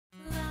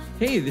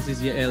Hey, this is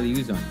Yael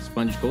Yuzon,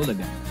 Sponge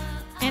Colaga.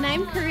 And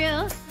I'm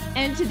Karil,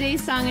 and today's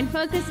song in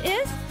focus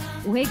is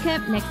Wake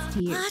Up Next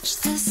to You. Watch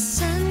the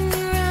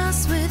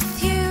sunrise with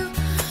you.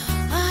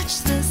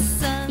 Watch the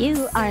sun.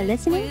 You are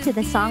listening to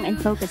the Song and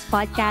Focus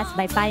podcast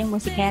by Payong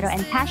Musikero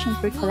and Passion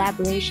Fruit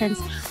Collaborations,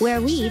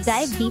 where we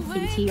dive deep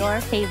into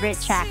your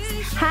favorite tracks.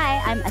 Hi,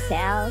 I'm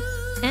Asel.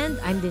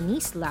 And I'm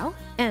Denise Lau.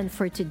 And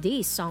for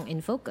today's Song in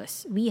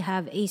Focus, we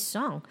have a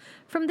song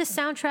from the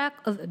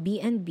soundtrack of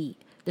B&B,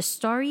 The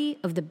Story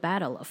of the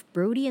Battle of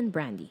Brody and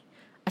Brandy,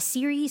 a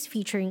series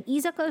featuring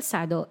Isa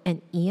Calzado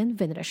and Ian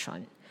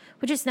Veneracion,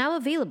 which is now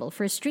available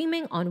for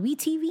streaming on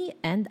WeTV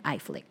and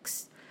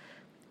iFlix.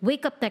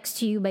 Wake Up Next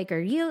to You by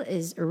Karil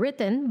is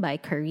written by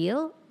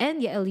Karil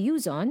and Yael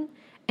Yuzon,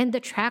 and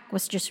the track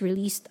was just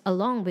released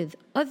along with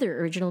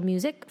other original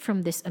music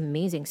from this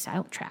amazing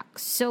soundtrack.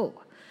 So,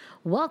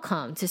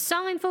 welcome to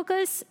Song in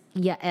Focus,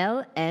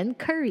 Yael and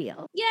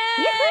Karil. Yay!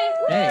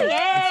 Hey,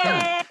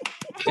 Yay!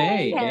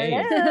 Hey, hey.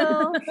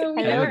 Hello.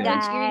 We Hello, are the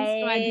cheering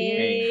squad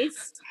here. guys.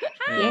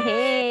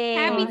 Yay.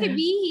 Happy to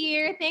be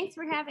here. Thanks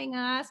for having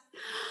us.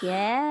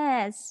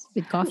 Yes.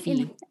 With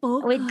coffee.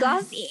 With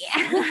coffee.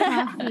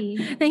 Coffee.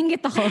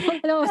 Nainggit ako.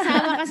 Alam mo,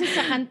 Kasama kasi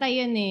sa kanta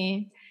yun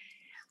eh.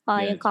 Oh,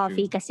 Yeah, yung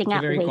coffee true. kasi It's nga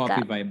a very wake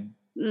coffee up. vibe.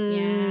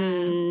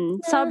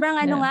 Sobrang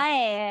ano Yeah. nga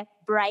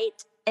bright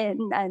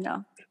and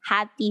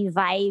happy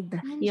vibe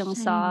yung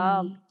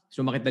song.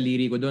 Sumakit na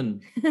liri ko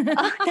dun.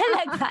 Oh,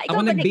 talaga? Ikaw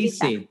Ako ba nag-bass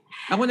nag-isa?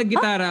 Ako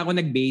nag-gitara, ako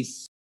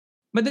nag-bass.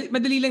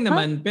 Madali lang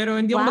naman, pero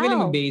hindi ako Wow.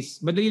 magaling mag-bass.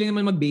 Madali lang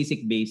naman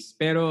mag-basic bass.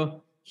 Pero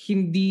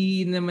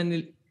hindi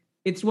naman,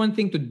 it's one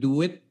thing to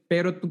do it,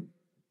 pero to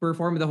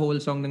perform the whole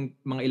song ng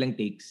mga ilang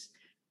takes,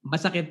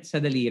 masakit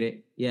sa daliri.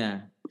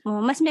 Yeah.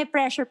 Oh, mas may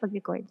pressure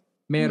pag-record.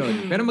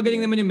 Meron. Pero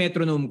magaling naman yung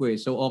metronome ko eh.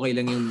 So okay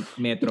lang yung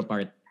metro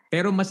part.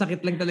 Pero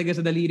masakit lang talaga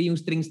sa daliri yung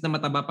strings na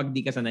mataba pag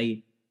di ka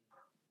sanay.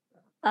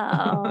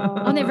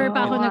 Oh, never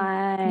pa ako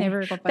why?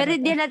 never ko pa. Pero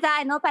di na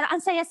parang ang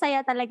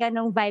saya-saya talaga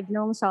nung vibe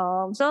nung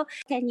song. So,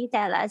 can you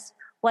tell us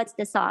what's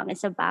the song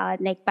is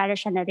about? Like, para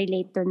siya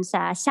na-relate dun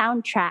sa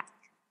soundtrack.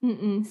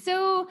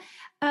 So,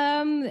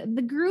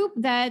 the group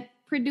that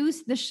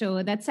produced the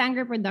show, that's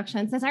Sangre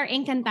Productions, that's our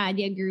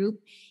Encantadia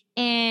group,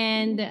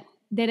 and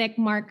Direct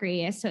Mark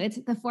Reyes. So it's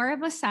the four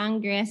of us,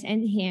 Sangres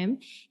and him.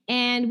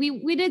 And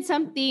we did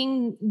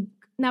something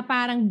na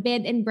parang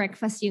bed and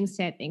breakfast yung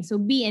setting. So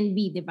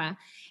B&B, di ba?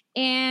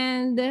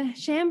 And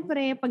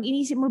syempre, pag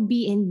inisip mo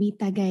B&B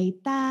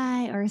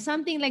Tagaytay or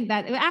something like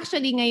that.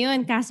 Actually,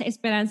 ngayon, Casa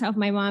Esperanza of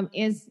my mom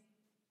is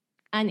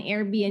an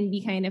Airbnb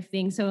kind of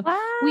thing. So Wow!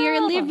 we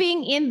are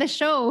living in the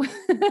show.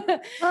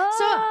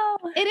 So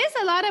it is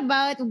a lot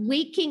about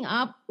waking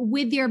up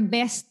with your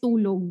best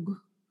tulog.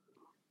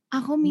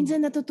 Ako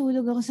minsan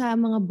natutulog ako sa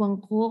mga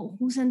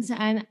bangko kung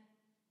saan.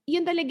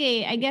 Yun talaga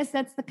eh. I guess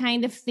that's the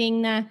kind of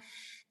thing na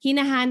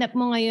hinahanap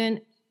mo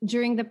ngayon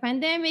during the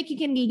pandemic.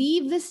 You can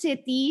leave the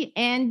city,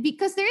 and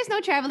because there is no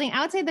traveling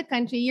outside the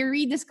country, you're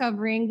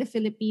rediscovering the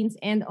Philippines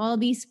and all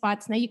these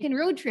spots now you can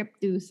road trip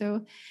to.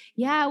 So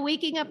yeah,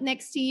 waking up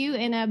next to you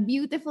in a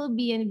beautiful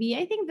B&B,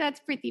 I think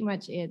that's pretty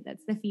much it.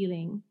 That's the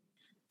feeling.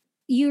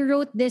 You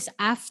wrote this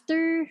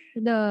after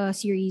the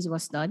series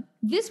was done?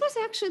 This was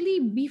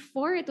actually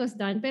before it was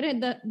done, pero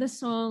the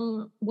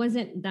song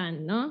wasn't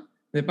done, no?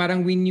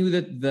 Parang we knew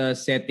that the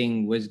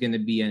setting was gonna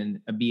be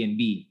a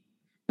B&B.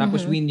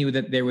 Tapos we knew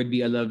that there would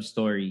be a love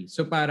story.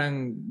 So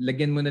parang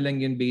lagyan mo na lang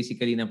yun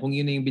basically na kung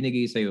yun na yung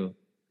binigay sa'yo,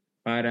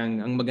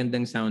 parang ang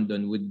magandang sound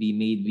doon would be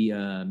maybe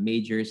a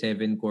major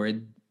 7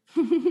 chord.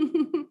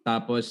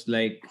 Tapos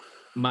like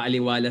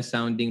maaliwala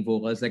sounding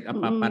vocals like a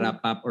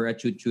paparapap or a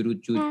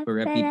chuchuru-chut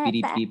or a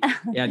pipiri-pip.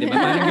 Yeah, di ba?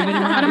 Parang ganun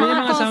yung Parang mga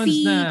mga sounds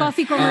na...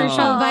 coffee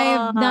commercial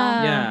vibe na.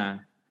 Yeah.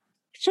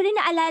 Actually,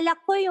 naalala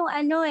ko yung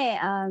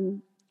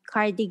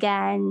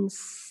Cardigans,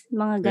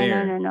 mga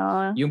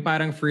ganon, Yung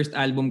parang first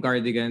album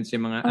Cardigans,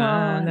 yung mga...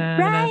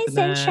 Rise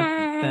and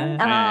shine.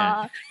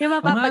 Yung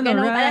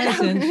mapapaganon ka lang.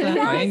 Rise and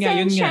shine. Rise Yun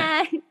and nga.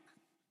 shine.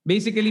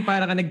 Basically,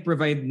 para ka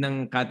nag-provide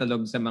ng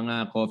catalog sa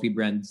mga coffee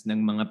brands ng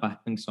mga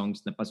ng songs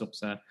na pasok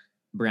sa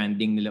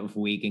branding nila of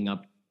waking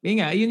up.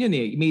 Yun nga, yun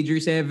eh. Major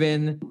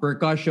 7,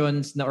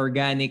 percussions na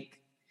organic,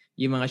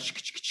 yung mga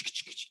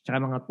tsaka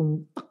mga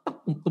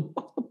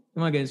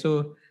mga ganyan.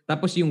 So,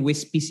 tapos yung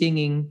wispy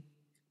singing,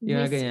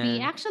 yung Wispy.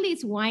 ganyan. Actually,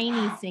 it's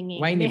whiny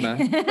singing. Whiny ba?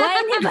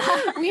 Whiny ba?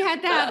 We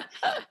had to have,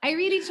 I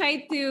really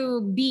tried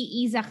to be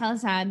Isa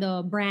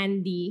Calzado,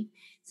 Brandy.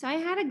 So I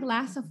had a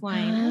glass of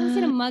wine. I was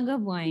in a mug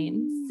of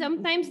wine.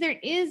 Sometimes there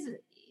is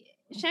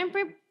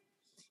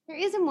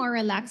a more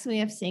relaxed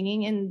way of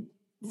singing, and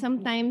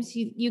sometimes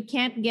you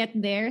can't get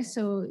there,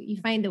 so you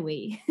find a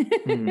way.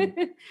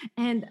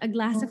 And a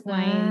glass of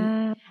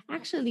wine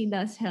actually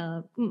does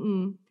help.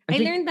 I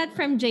learned that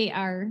from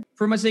JR.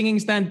 From a singing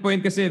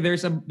standpoint kasi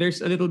there's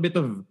a little bit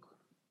of,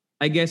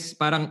 I guess,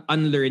 parang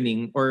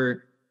unlearning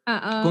or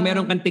kung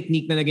meron kang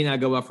technique na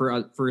ginagawa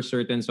for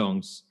certain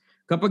songs.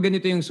 kapag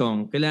ganito yung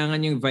song, kailangan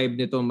yung vibe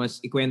nito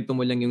mas ikwento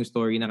mo lang yung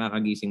story na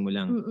kakagising mo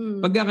lang.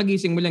 Pag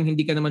kakagising mo lang,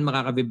 hindi ka naman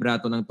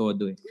makakavibrato ng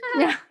todo eh.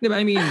 Di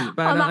ba? I mean,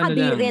 parang ano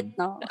lang. Makadirit,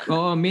 no?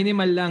 Oo,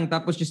 minimal lang.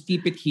 Tapos just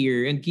keep it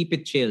here and keep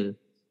it chill.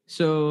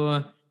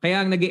 So, kaya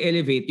ang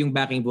nag-elevate yung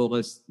backing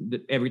vocals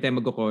every time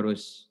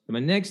magko-chorus.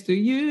 Diba? Next to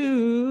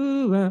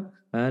you.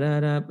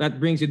 That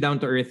brings you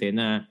down to earth eh,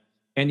 na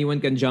anyone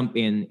can jump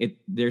in.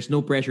 There's no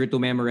pressure to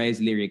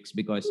memorize lyrics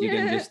because you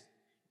can just...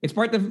 It's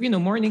part of,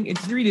 morning.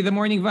 It's really the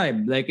morning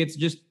vibe. Like, it's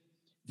just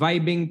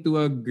vibing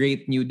to a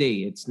great new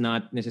day. It's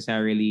not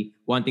necessarily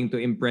wanting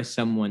to impress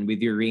someone with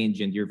your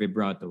range and your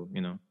vibrato,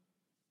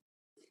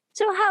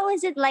 So how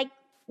is it like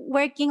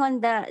working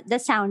on the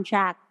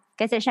soundtrack?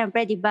 Kasi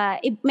syempre, di ba,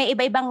 may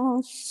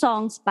iba-ibang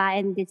songs pa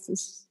and this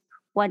is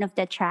one of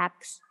the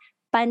tracks.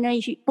 Paano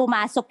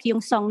pumasok yung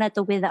song na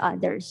to with the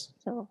others?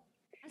 So,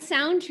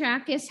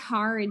 soundtrack is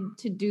hard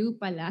to do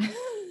pala.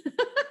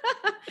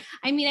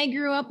 I mean, I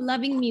grew up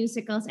loving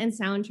musicals and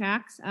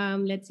soundtracks.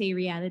 Let's say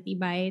Reality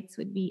Bites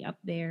would be up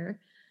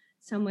there,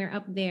 somewhere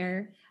up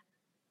there.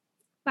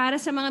 Para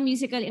sa mga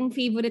musical, ang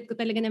favorite ko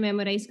talaga na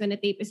memorize ko na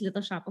tape is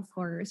Little Shop of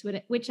Horrors,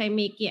 which I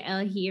make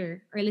Yael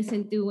hear or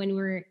listen to when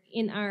we're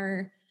in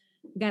our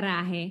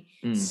garahe.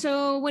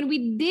 So when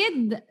we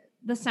did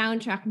the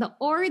soundtrack, the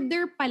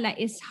order pala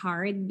is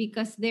hard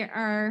because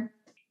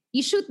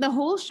you shoot the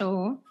whole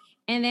show,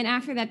 and then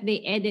after that, they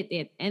edit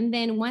it. And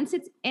then once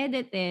it's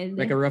edited...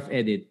 Like a rough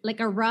edit.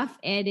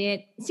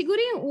 Siguro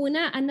yung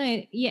una,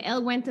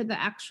 Yael went to the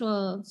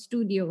actual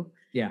studio.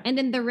 Yeah. And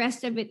then the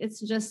rest of it, it's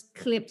just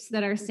clips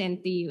that are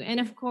sent to you. And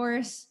of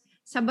course,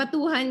 sa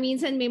batuhan,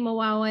 minsan may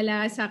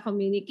mawawala sa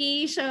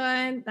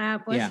communication.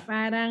 Tapos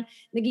parang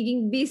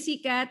nagiging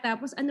busy ka.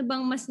 Tapos ano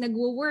bang mas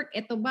nagwo-work?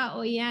 Ito ba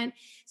o yan?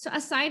 So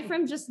aside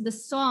from just the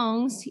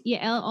songs,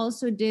 Yael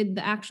also did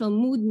the actual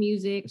mood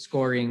music.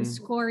 Scoring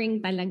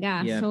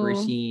talaga. Yeah, so, per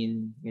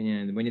scene.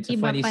 Ganyan. When it's a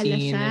funny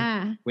scene,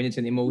 when it's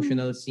an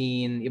emotional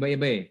scene,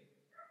 iba-iba eh.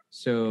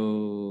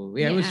 So,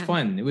 it was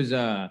fun. It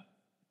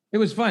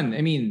was fun. I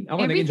mean,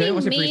 ako nag-enjoy ko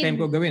kasi free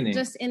time ko gawin eh.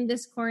 Just in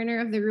this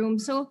corner of the room.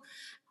 So,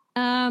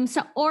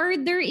 sa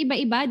order,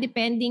 iba-iba,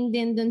 depending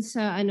din dun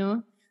sa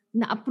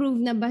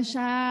na-approve na ba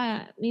siya.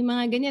 May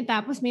mga ganyan.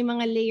 Tapos may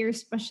mga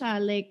layers pa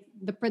siya. Like,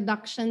 the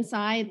production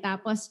side.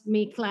 Tapos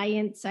may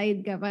client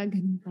side ka pa.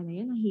 Ganun pala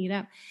yun.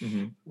 Mahirap.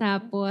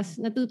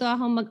 Tapos, natuto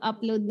akong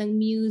mag-upload ng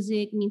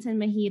music. Minsan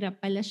mahirap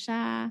pala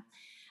siya.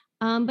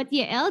 But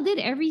Yael did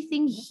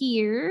everything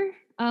here.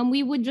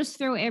 We would just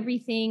throw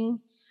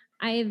everything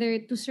either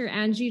to Sir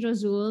Angie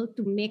Rozul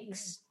to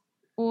mix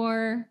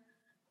or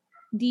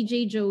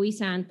DJ Joey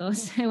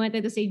Santos. I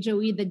wanted to say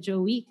Joey the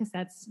Joey because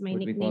that's my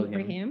nickname for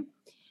him.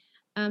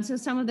 So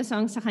some of the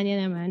songs sa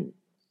kanya naman,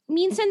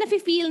 minsan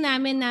nafe-feel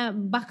namin na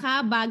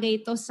baka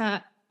bagay to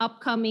sa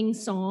upcoming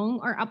song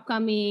or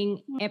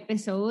upcoming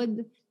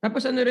episode.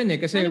 Tapos rin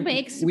eh, kasi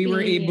we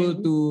were able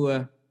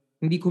to,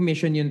 hindi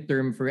commission yung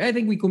term for, I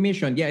think we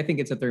commissioned, I think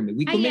it's a term.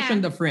 We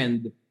commissioned a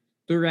friend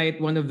to write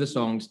one of the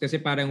songs kasi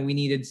parang we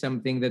needed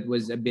something that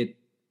was a bit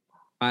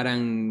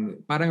parang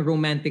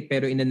romantic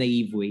pero in a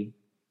naive way.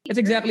 That's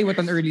exactly what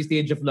an early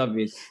stage of love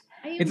is.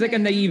 It's like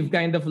a naive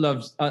kind of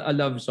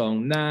love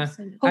song na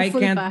I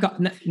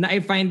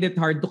find it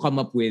hard to come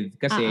up with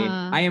kasi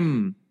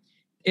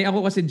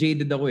ako kasi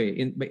jaded ako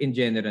eh in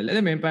general.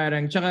 Alam mo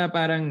parang tsaka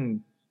parang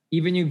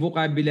even yung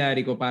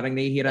vocabulary ko parang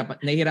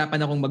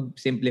nahihirapan akong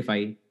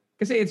mag-simplify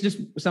kasi it's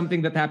just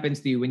something that happens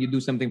to you when you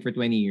do something for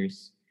 20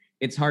 years.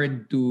 It's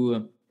hard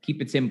to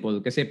keep it simple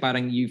kasi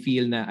parang you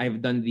feel na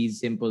I've done these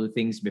simple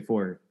things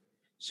before.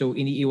 So,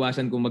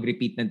 iniiwasan kong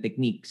mag-repeat ng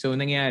technique. So,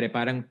 nangyayari,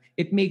 parang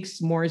it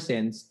makes more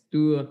sense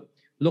to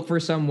look for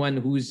someone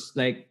who's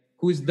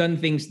done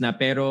things na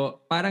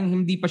pero parang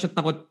hindi pa siya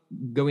takot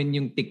gawin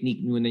yung technique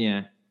muna niya.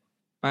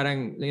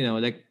 Parang,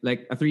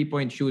 like a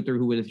three-point shooter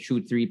who will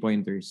shoot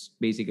three-pointers,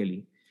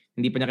 basically.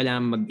 Hindi pa na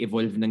kailangan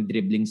mag-evolve ng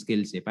dribbling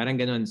skills eh. Parang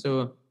ganun.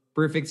 So,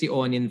 perfect si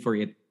Onin for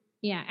it.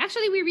 Yeah,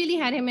 actually, we really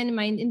had him in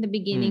mind in the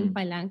beginning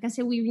pa lang kasi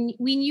we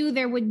knew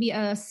there would be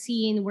a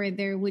scene where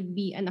there would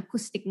be an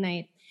acoustic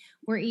night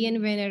where Ian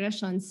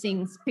Veneracion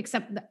picks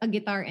up a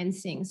guitar and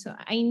sings. So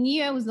I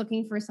knew I was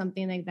looking for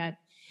something like that.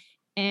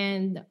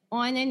 And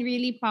Onin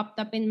really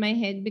popped up in my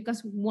head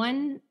because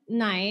one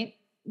night,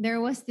 there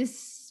was this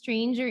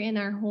stranger in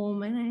our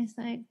home and I was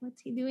like,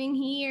 what's he doing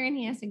here? And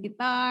he has a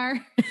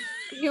guitar.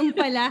 Yung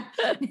pala,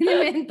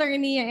 ni-mentor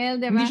ni Yael,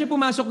 diba? Hindi siya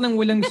pumasok ng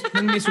walang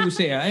may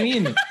susi. I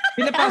mean,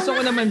 pinapasok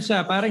ko naman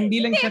siya. Parang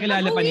hindi lang siya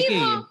kilala pa ni Kay.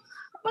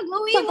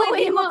 Pag-uwi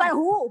mo,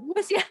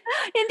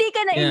 hindi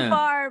ka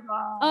na-inform.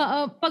 Oo,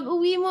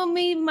 pag-uwi mo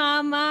may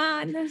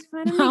mama.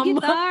 Parang may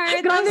guitar.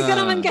 Grabe ka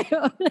naman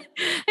kayo.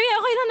 I mean,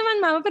 okay lang naman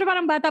mama, pero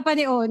parang bata pa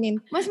ni Onin.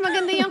 Mas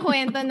maganda yung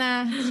kwento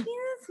na,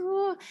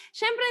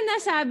 syempre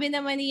nasabi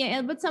naman ni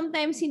Yael, but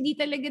sometimes hindi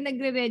talaga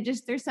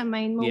nagre-register sa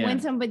mind mo when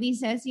somebody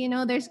says,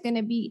 there's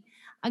gonna be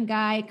a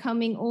guy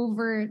coming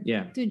over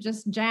to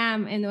just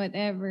jam and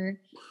whatever.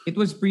 It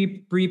was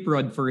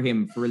pre-prod for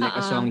him for like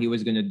a song he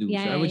was gonna do.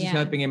 So I was just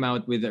helping him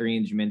out with the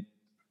arrangement.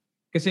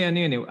 Kasi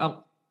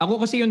Ako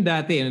kasi yung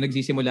dati, nung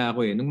nagsisimula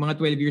ako Nung mga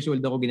 12 years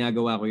old ako,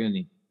 ginagawa ko yun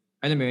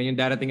Alam mo yun, yung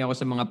darating ako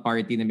sa mga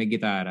party na may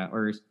gitara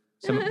or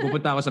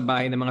pupunta ako sa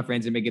bahay ng mga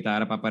friends na may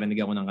gitara, paparinig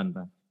ako ng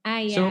kanta.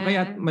 Yeah. So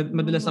kaya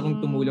madalas akong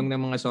tumulong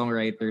ng mga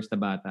songwriters na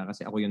bata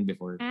kasi ako yun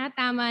before.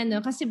 Tama no.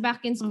 Kasi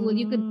back in school,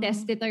 you could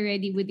test it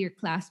already with your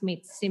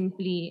classmates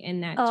simply and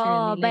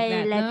naturally.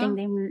 By letting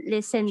them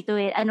listen to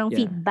it. Anong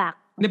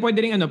feedback? Hindi,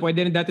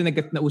 pwede rin dati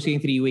nauso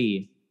yung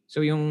three-way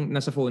So yung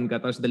nasa phone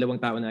ka, tapos 2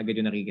 tao na agad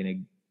yung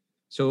nakikinig.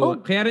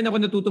 So, kaya rin ako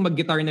natuto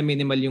mag-guitar na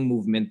minimal yung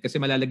movement kasi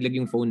malalaglag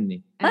yung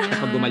phone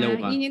kapag gumalaw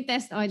ka. Yun yung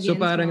test audience. So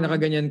parang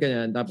nakaganyan ka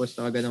yan, tapos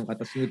nakaganon ka,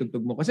 tapos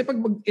tinutugtog mo. Kasi pag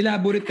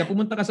elaborate ka,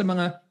 pumunta ka sa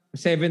mga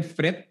 7th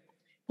fret,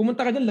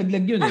 pumunta ka dyan,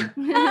 laglag yun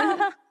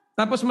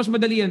Tapos mas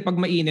madali yan pag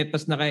mainit,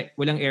 tapos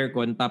walang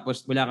aircon,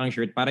 tapos wala kang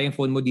shirt, para yung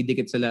phone mo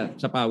didikit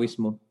sa pawis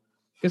mo.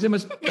 Kasi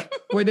mas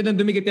pwede nang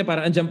dumikit yan,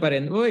 para andyan pa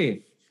rin.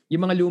 Uy,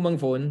 yung mga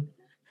lumang phone.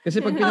 Kasi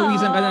pag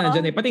pinawisan ka na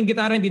andyan pati yung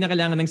gitara hindi na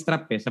kailangan ng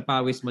strap sa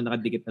pawis mo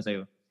nakadikit na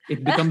sa'yo.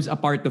 It becomes a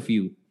part of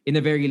you in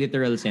a very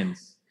literal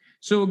sense.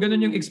 So, ganun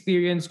yung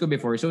experience ko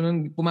before. So,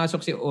 nung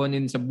pumasok si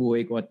Onin sa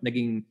buhay ko at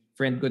naging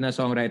friend ko na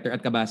songwriter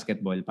at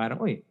ka-basketball, parang,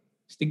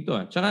 stig to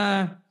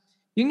Tsaka,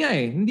 yun nga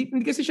hindi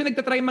kasi siya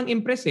nagtatry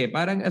mang-impress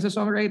Parang as a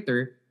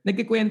songwriter,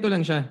 nagkikwento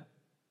lang siya.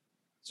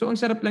 So, ang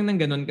sarap lang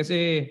ng ganun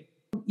kasi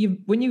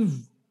when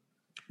you've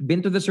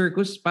been to the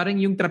circus, parang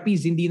yung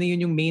trapeze, hindi na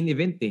yun yung main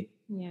event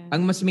Yeah.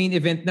 Ang mas main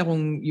event na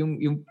kung yung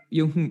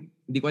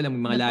hindi ko alam,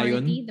 yung mga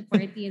lion. The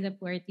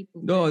party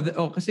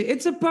pooper. Kasi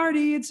it's a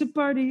party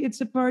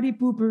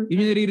pooper.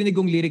 Yun yung naririnig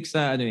kong lyrics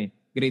sa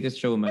Greatest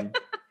Showman.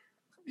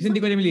 Kasi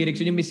hindi ko alam yung lyrics,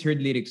 yun yung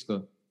misheard lyrics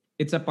ko.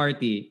 It's a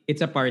party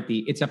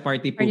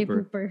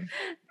pooper.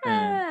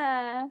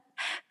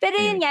 Pero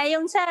yun nga,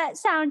 yung sa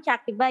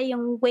soundtrack, diba,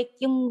 yung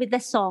with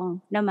the song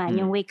naman,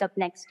 yung Wake Up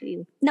Next to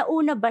You.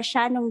 Nauna ba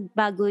siya nung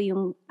bago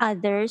yung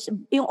others?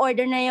 Yung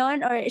order na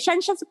yun? Or siya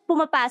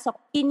pumapasok?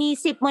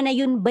 Inisip mo na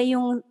yun ba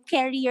yung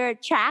carrier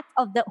track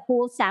of the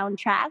whole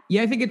soundtrack?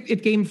 Yeah, I think it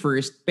came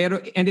first,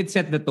 and it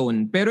set the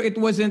tone. Pero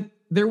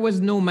there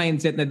was no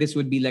mindset na this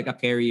would be like a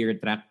carrier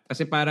track.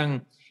 Kasi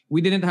parang, we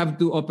didn't have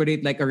to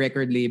operate like a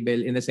record label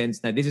in the sense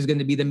that this is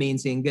gonna be the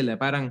main single.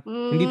 Parang,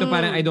 hindi to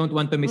parang I don't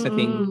want to miss a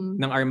thing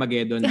ng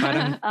Armageddon.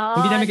 Parang,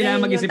 hindi namin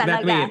kailangan mag-isip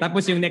that way.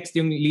 Tapos yung next,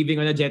 yung Leaving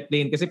on a Jet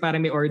Plane, kasi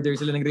parang may order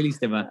sila ng release,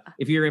 diba?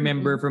 If you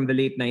remember from the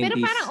late 90s.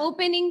 Pero parang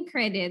opening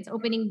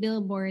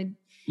billboard.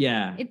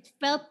 Yeah. It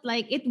felt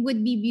like it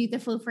would be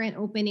beautiful for an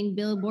opening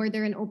billboard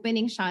or an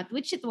opening shot,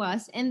 which it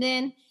was. And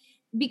then,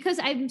 because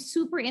I'm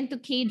super into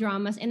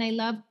K-dramas and I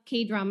love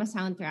K-drama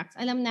soundtracks,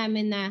 alam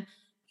namin na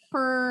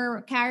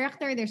per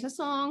character, there's a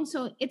song.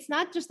 So it's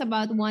not just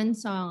about one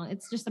song.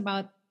 It's just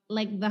about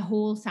like the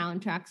whole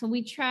soundtrack. So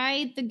we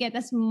tried to get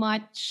as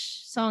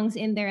much songs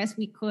in there as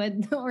we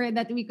could or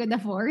that we could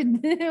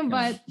afford.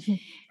 But,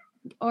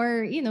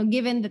 or,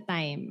 given the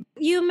time.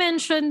 You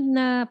mentioned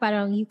na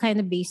parang you kind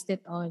of based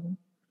it on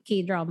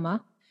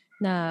K-drama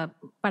na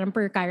parang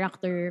per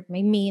character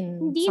may main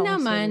Hindi songs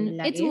naman.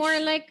 nila-ish. It's more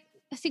like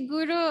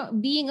siguro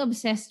being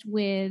obsessed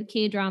with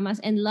K-dramas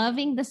and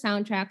loving the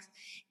soundtracks.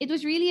 It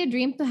was really a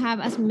dream to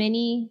have as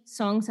many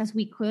songs as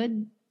we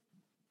could.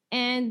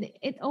 And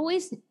it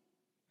always,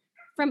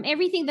 from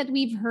everything that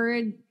we've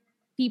heard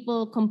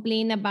people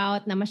complain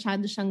about na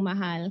masyado siyang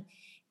mahal,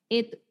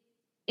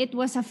 it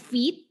was a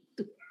feat.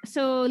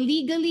 So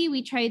legally,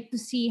 we tried to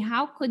see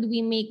how could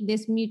we make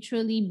this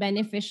mutually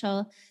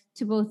beneficial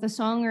to both the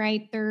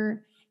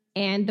songwriter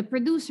and the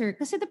producer.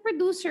 Kasi the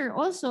producer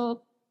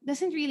also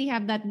doesn't really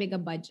have that big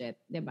a budget,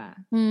 diba?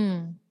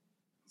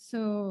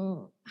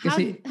 So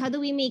how do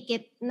we make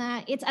it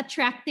na it's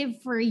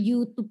attractive for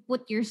you to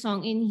put your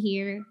song in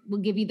here? We'll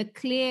give you the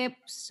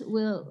clips.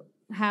 We'll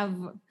have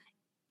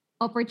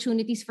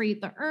opportunities for you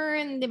to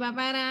earn. Diba?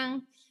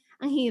 Parang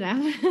ang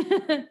hirap.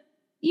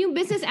 Yung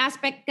business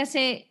aspect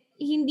kasi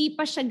hindi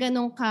pa siya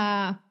ganun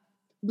ka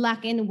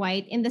black and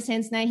white in the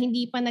sense na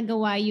hindi pa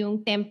nagawa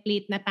yung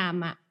template na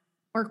tama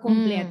or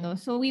kompleto.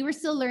 So we were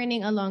still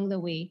learning along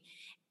the way.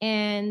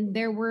 And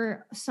there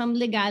were some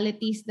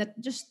legalities that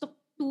just took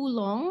too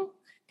long.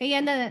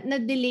 Kaya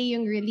na-delay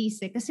yung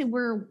release kasi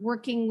we're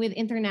working with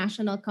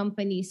international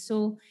companies.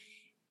 So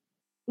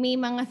may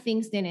mga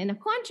things din in a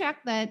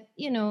contract that,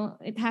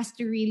 it has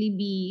to really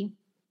be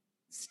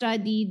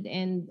studied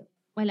and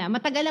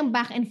matagal ang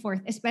back and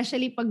forth,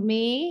 especially pag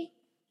may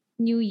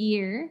New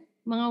Year,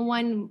 mga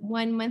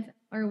one month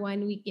or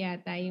 1 week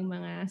yata yung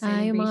mga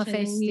celebration yung mga ng New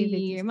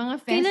festivities. Year. Mga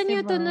festival. Kailan nyo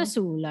ito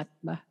nasulat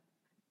ba?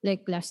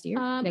 Like last year?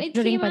 Like it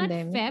during came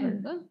pandemic? out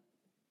Feb.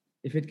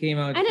 If it came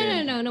out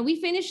No. We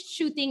finished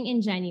shooting in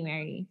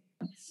January.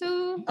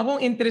 So, Akong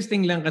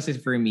interesting lang kasi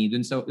for me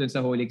dun sa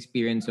whole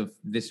experience of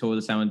this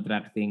whole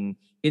soundtrack thing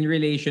in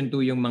relation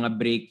to yung mga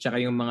break tsaka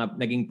yung mga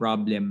naging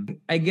problem.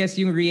 I guess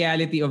yung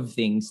reality of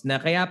things na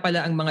kaya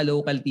pala ang mga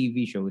local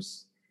TV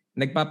shows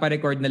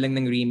nagpaparecord na lang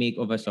ng remake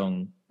of a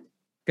song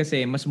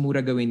kasi mas mura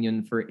gawin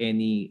yun for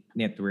any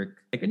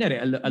network. Like, kunyari,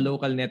 a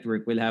local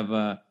network will have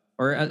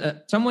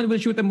someone will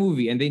shoot a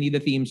movie and they need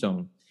a theme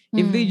song.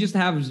 If they just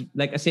have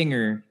like a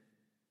singer,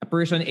 a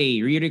person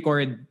A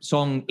re-record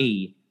song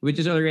A, which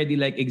is already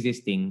like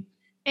existing.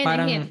 And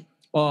a hit.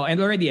 And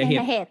already a And hit.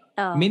 a hit.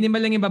 Oh.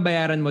 Minimal lang yung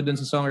babayaran mo dun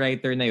sa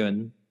songwriter na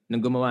yun,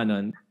 nung gumawa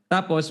nun.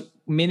 Tapos,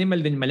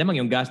 minimal din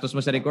malamang yung gastos mo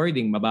sa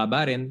recording,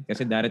 mababa rin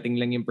kasi darating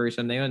lang yung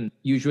person na yun.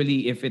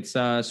 Usually, if it's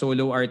a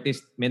solo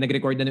artist, may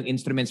nag-record na ng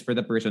instruments for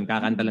the person,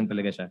 kakanta lang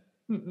talaga siya.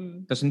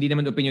 Tapos hindi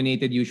naman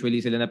opinionated usually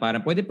sila na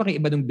parang, pwede pa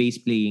iba ng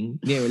bass playing.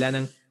 Hindi, wala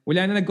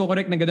nang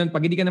nagko-correct na gano'n.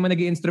 Pag hindi ka naman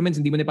nag-instruments,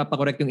 hindi mo na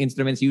ipapakorrect yung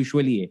instruments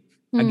usually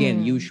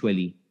Again,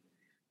 usually.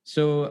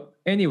 So,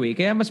 anyway,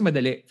 kaya mas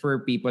madali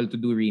for people to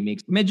do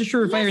remix. Medyo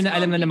surefire na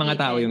alam na ng mga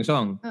tao yung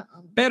song.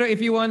 Pero if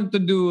you want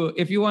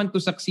to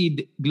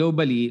succeed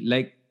globally,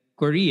 like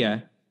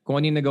Korea,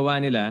 kung ano yung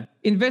nagawa nila,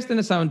 invest in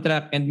a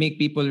soundtrack and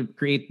make people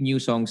create new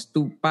songs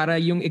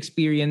para yung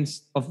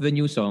experience of the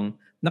new song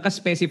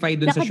naka-specify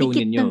dun sa show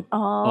ninyo.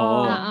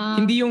 Oo.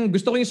 Hindi yung,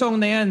 gusto ko yung song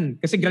na yan.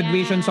 Kasi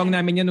graduation song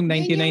namin yan nung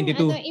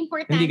 1992. Yung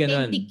importante, hindi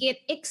ganun.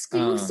 dikit.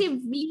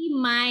 Exclusively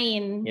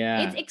mine.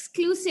 Yeah. It's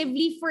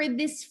exclusively for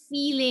this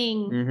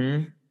feeling.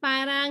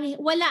 Parang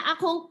wala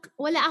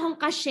akong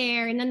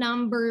ka-share na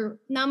number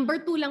 2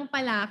 lang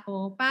pala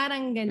ako.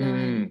 Parang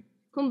ganun.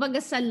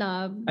 Kumbaga sa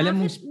love.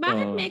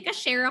 Bakit may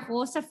ka-share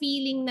ako sa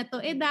feeling na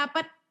to?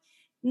 Dapat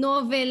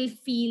novel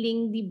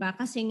feeling, di ba?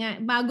 Kasi nga,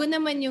 bago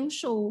naman yung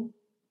show,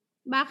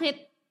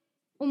 bakit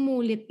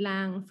umulit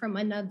lang from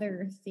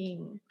another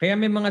thing? Kaya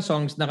may mga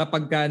songs na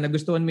kapag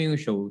nagustuhan mo yung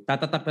show,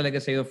 tatatak talaga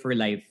sa'yo for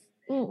life.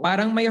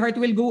 Parang My Heart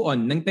Will Go On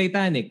ng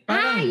Titanic.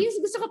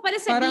 Yung gusto ko pala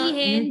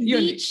sabihin.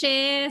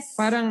 Beaches.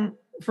 Parang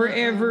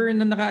forever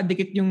na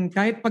nakadikit yung,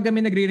 kahit pag kami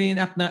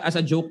nagre-reenact na as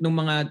a joke ng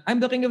mga, I'm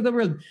the King of the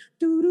World.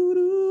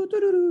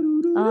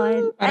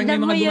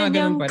 Alam mo yun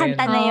yung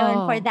kanta na yun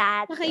for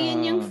that. Saka yun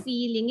yung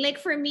feeling. Like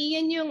for me,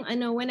 yun yung,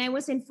 when I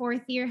was in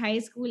 4th year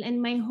high school and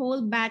my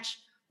whole batch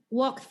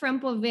walked from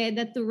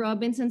Poveda to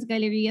Robinson's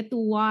Galleria to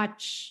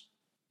watch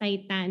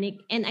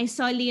Titanic. And I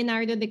saw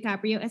Leonardo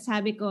DiCaprio at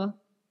sabi ko,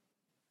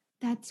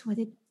 that's what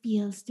it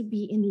feels to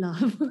be in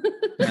love.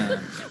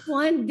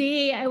 One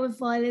day, I will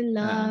fall in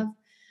love.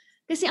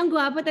 Kasi ang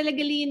gwapo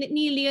talaga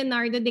ni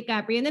Leonardo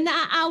DiCaprio na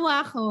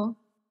naaawa ko.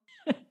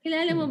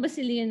 Kilala mo ba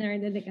si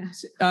Leonardo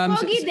DiCaprio?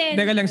 Pogi din.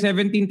 Teka lang,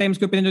 17 times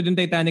ko pinanood yung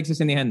Titanic sa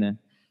sinehan na.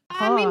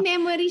 May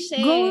memory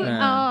siya.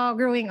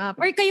 Growing up.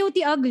 Or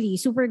Coyote Ugly.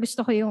 Super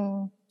gusto ko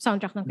yung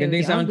soundtrack ng Coyote Ugly. Ganda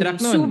yung soundtrack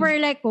nun. Super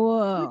like,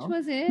 Which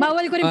was it?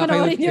 Bawal ko rin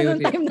panoorin yun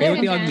noong time na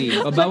yun. Coyote Ugly.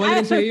 Bawal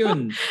rin sa'yo yun.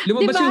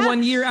 Lumabas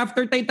yung 1 year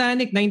after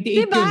Titanic, 98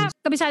 diba? yun.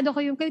 Kabisado ko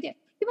yung Coyote.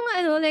 Yung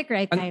mga like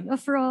Right Time of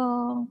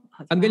Wrong.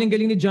 Ang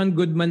galing-galing ni John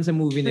Goodman sa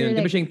movie na yun.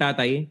 Di ba siya yung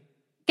tatay?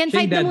 Can't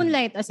Fight the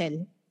Moonlight,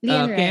 Asel.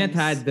 Can't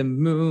Hide the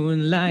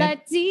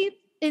Moonlight. That's it.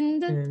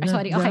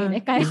 Sorry, okay.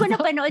 Hindi ko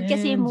napanood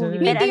kasi yung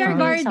movie. Meteor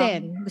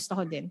Garden. Gusto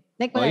ko din.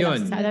 Like, wala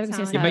lang.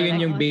 Iba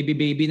yun yung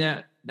baby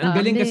na, ang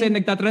galing kasi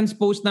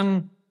nagtatranspose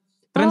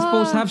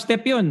half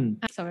step yun.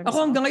 Ako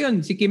hanggang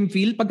ngayon, si Kim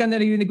Phil, pagka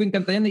narinig ko yung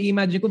kanta niya,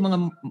 na-imagine ko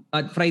mga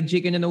fried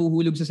chicken na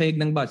nahuhulog sa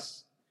sahig ng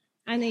bus.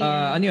 Ano yun?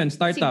 Ano yun?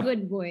 Startup. Si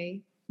Good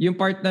Boy. Yung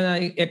part na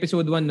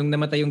episode 1 nung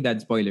namatay yung dad,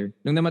 spoiler.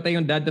 Nung namatay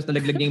yung dad, tapos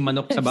nalaglag niya yung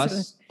manok sa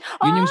bus.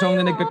 Yun yung song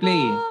na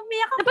nagpe-play.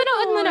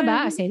 Napanood mo na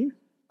ba, Asel?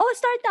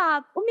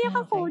 Startup.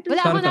 Umiyak ako.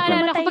 Wala ako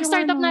naalala ko. Pag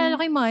startup, ano. naalala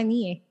ko yung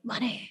Money.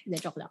 Money.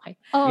 Joke lang kayo.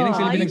 Yun ang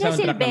silbi ng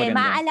soundtrack na maganda.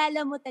 Maaalala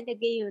mo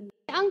talaga yun.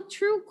 Ang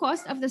true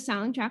cost of the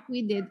soundtrack we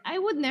did, I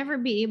would never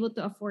be able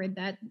to afford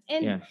that.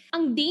 And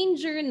ang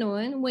danger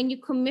nun, when you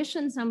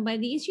commission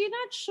somebody, is you're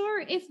not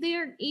sure if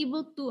they're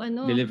able to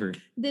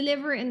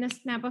deliver in the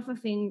snap of a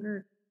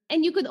finger.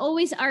 And you could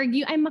always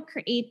argue, I'm a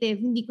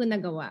creative, hindi ko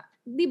nagawa.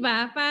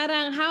 Diba?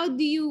 Parang, how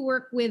do you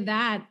work with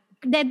that?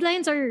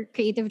 Deadlines are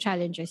creative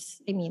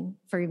challenges,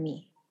 for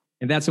me.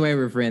 And that's why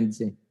we're friends.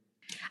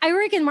 I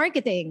work in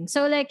marketing.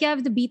 So, like, you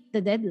have to beat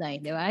the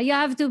deadline, diba? You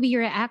have to be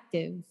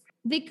reactive.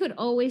 They could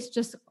always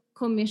just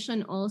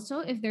commission also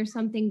if there's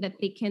something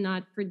that they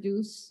cannot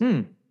produce.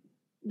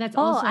 That's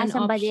also an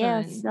somebody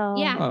option. else. So.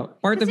 Yeah.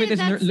 Part of it is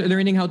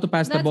learning how to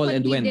pass the ball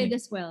and when. That's what we did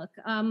as well.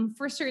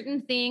 For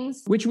certain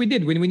things. Which we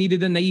did when we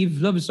needed a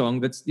naive love song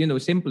that's,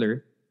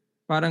 simpler.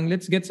 Parang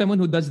let's get someone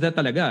who does that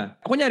talaga.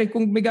 Kunyari,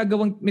 kung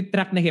may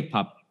track na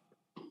hip-hop,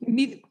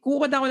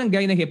 kukuha ako ng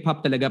guy na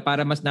hip-hop talaga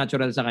para mas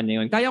natural sa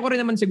kanya yun. Kaya ko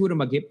rin naman siguro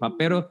mag-hip-hop,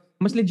 pero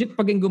mas legit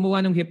pag yung gumawa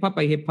ng hip-hop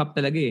ay hip-hop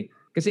talaga eh.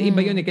 Kasi iba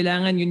yun eh.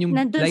 Kailangan yun yung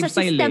nandun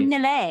lifestyle sa system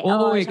nila eh.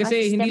 Oo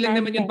kasi hindi lang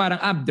naman yun parang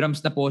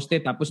drums na poste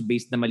tapos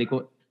bass na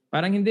maliko.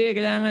 Parang hindi,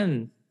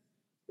 kailangan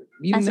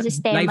yung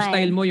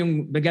lifestyle mo,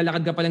 yung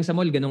naglalakad ka pa lang sa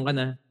mall, ganun ka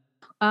na.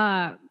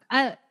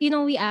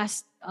 We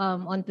asked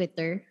on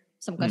Twitter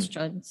some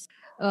questions.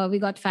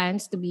 We got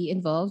fans to be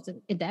involved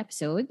in the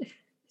episode.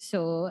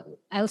 So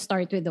I'll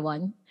start with the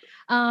one.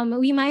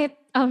 We might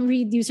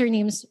read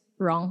usernames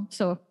wrong.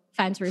 So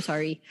fans, we're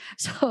sorry.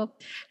 So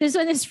this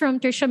one is from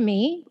Trisha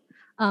May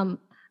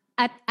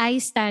at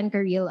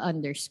iStanCareel_.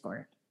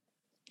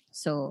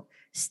 So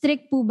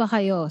strict po ba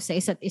kayo sa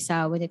isa't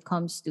isa when it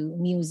comes to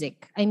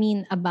music?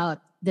 About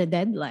the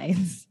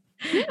deadlines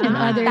and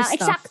other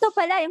stuff. Eksakto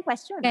pala yung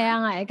question. Kaya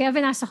nga, kaya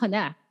pinasa ko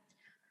na.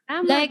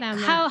 Like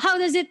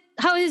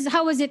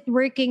how was it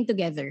working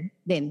together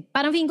then?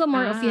 Parang feeling ko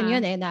more of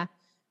yun na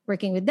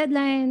working with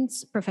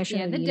deadlines,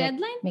 professionally. Yeah, the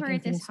deadline making part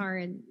is things.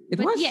 hard. It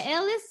but was. yeah,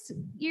 Ellis,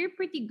 you're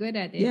pretty good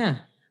at it.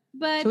 Yeah.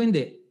 But So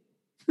hindi.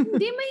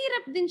 hindi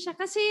mahirap din siya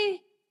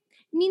kasi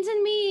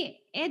minsan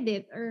may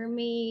edit or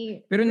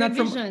may Pero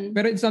revision.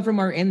 pero it's not from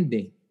our end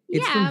eh.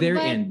 It's yeah, from their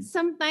but end.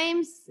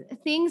 sometimes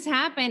things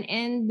happen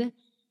and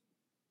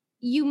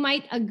you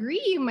might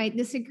agree, you might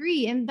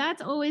disagree. And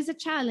that's always a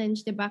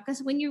challenge, diba?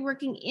 Because when you're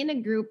working in a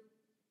group,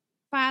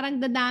 parang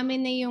dadami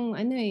na yung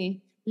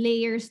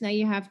layers na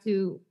you have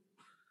to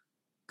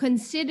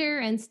consider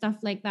and stuff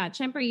like that.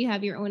 Syempre, you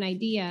have your own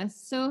ideas.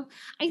 So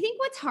I think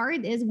what's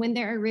hard is when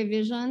there are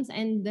revisions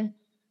and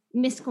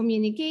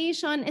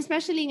miscommunication,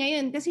 especially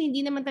ngayon kasi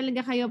hindi naman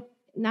talaga kayo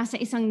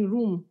nasa isang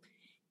room.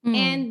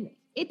 And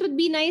it would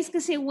be nice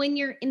kasi when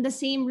you're in the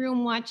same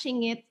room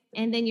watching it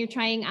and then you're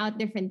trying out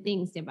different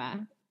things,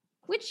 diba?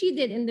 Which you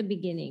did in the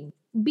beginning.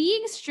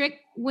 Being strict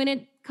when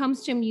it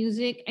comes to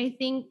music, I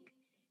think,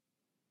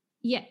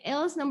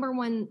 Elle's number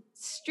one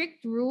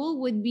strict rule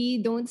would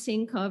be don't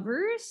sing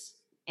covers.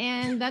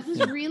 And that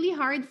was really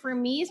hard for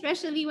me,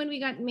 especially when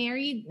we got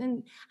married.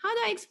 And how do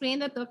I explain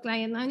that to a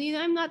client? I mean,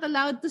 I'm not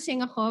allowed to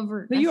sing a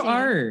cover. No, you kasi,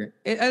 are.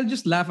 I'll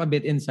just laugh a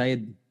bit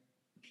inside.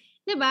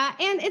 Diba?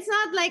 And it's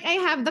not like I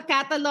have the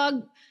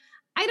catalog.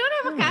 I don't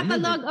have a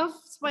catalog of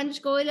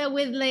Sponge Cola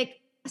with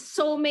like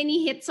so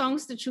many hit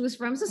songs to choose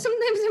from. So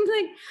sometimes I'm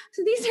like,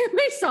 so these are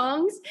my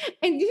songs.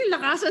 And yung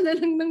lakasan na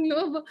lang ng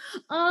loob.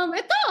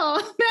 Ito,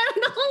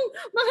 meron akong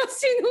mga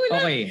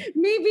sinulat. Okay.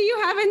 Maybe you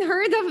haven't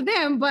heard of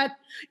them, but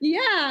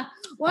yeah,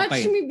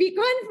 watch me be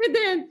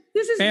confident.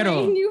 This is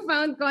my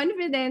newfound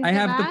confidence. I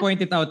have to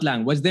point it out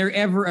lang. Was there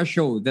ever a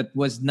show that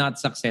was not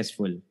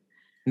successful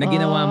na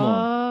ginawa mo?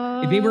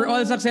 They were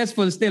all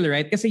successful still,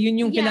 right? Kasi yun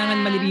yung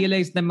kailangan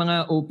ma-realize ng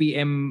mga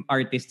OPM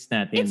artists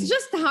natin. It's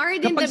just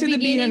hard in the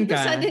beginning to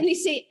suddenly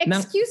say,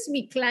 excuse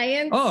me,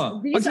 clients,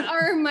 these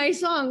are my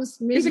songs.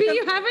 Maybe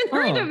you haven't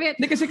heard of it.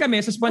 Hindi kasi kami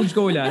sa Sponge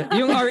Cola,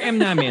 yung RM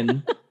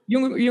namin,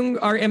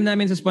 yung RM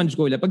namin sa Sponge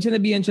Cola, pag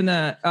sinabihan siya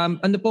na,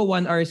 ano po,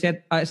 1 hour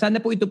set,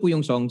 sana po ito po yung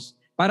songs.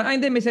 Parang,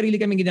 hindi, may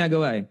sarili kaming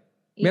ginagawa eh.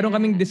 Meron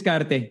kaming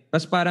diskarte.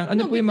 Tapos parang,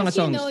 ano po yung mga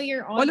songs? You know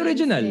your all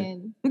original.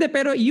 Hindi,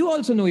 pero you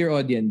also know your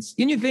audience.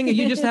 Yun yung thing,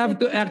 you just have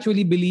to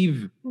actually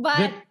believe.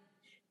 But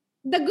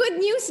the good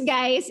news,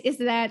 guys, is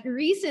that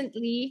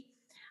recently,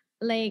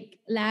 like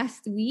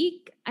last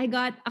week, I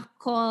got a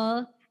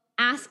call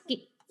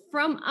asking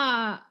from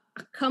a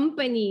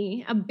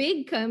company, a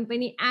big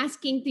company,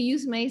 asking to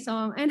use my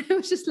song. And I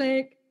was just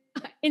like,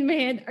 in my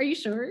head, are you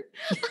sure?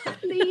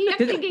 I'm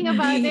thinking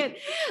about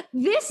it.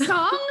 This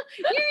song,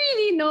 you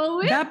really know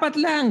it? Dapat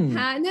lang.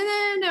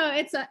 No.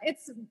 It's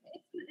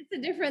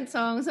a different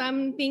song. So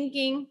I'm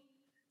thinking,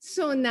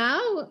 so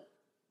now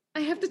I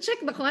have to check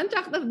the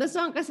contract of the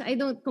song because I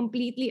don't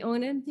completely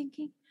own it. I'm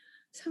thinking,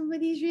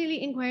 somebody's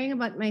really inquiring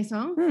about my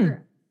song.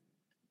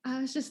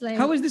 I was just like,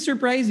 how is this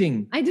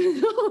surprising? I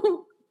don't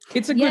know.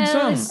 It's a good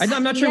song.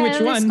 I'm not sure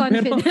which one. I'm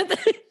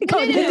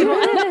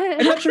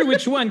not sure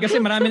which one kasi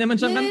marami naman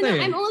siyang kanta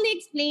eh. I'm only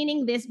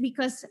explaining this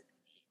because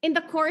in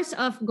the course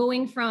of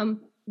going from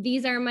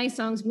these are my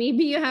songs,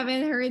 maybe you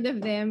haven't heard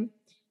of them,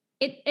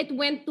 it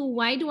went to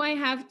why do I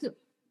have to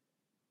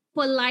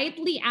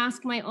politely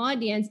ask my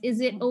audience, is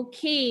it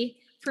okay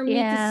for me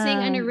to sing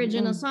an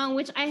original song,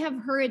 which I have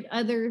heard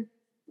other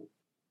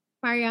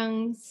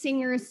parang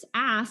singers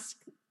ask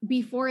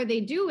before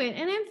they do it.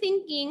 And I'm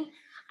thinking,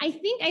 I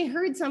think I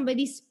heard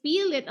somebody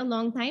spiel it a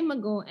long time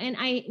ago, and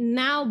I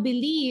now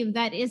believe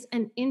that is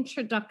an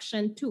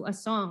introduction to a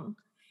song.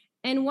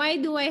 And why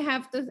do I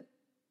have to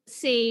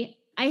say,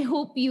 I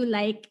hope you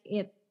like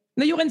it?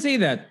 No, you can say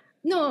that.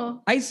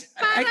 No.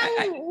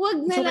 Parang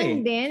wag na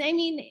lang din. I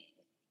mean,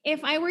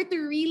 if I were to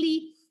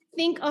really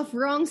think of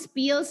wrong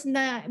spiels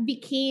na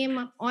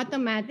became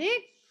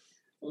automatic,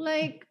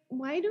 like,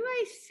 why do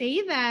I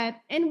say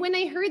that? And when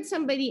I heard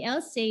somebody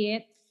else say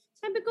it,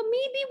 sabi ko,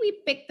 maybe we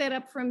picked it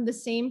up from the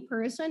same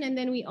person and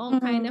then we all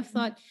kind of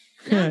thought,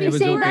 you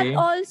say that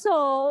also.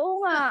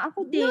 Oo nga,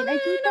 ako din.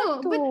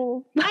 No.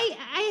 But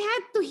I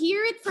had to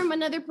hear it from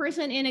another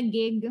person in a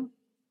gig.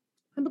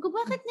 Sabi ko,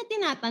 bakit niya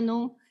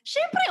tinatanong?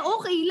 Siyempre,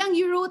 okay lang.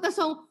 You wrote a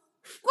song.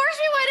 Of course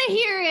we want to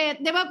hear it.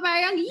 Diba?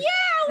 Parang,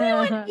 yeah, we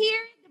want to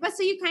hear it. Diba?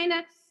 So you kind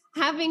of,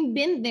 having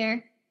been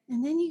there,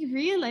 and then you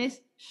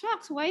realize,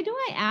 shucks, why do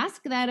I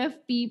ask that of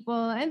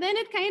people? And then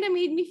it kind of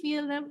made me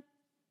feel that,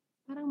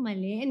 parang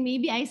mali. And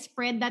maybe I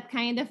spread that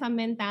kind of a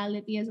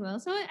mentality as well.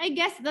 So I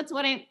guess that's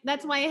why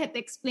I had to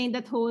explain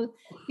that whole,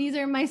 these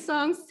are my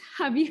songs.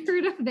 Have you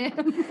heard of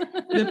them?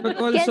 But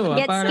also,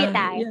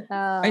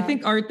 I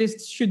think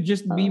artists should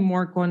just be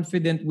more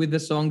confident with the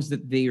songs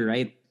that they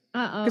write.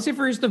 Kasi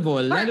first of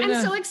all,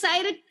 I'm so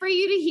excited for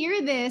you to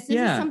hear this. This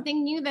is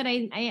something new that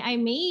I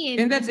made.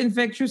 And that's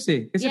infectious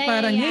eh. Kasi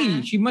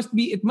hey,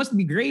 it must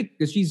be great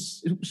because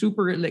she's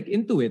super like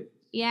into it.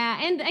 Yeah,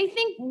 and I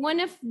think one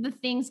of the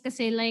things,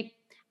 kasi like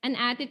an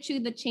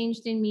attitude that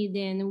changed in me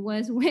then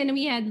was when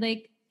we had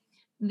like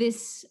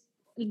this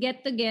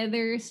get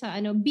together sa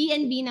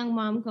B&B ng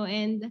mom ko,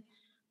 and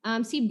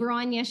si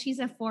Bronya, she's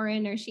a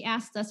foreigner. She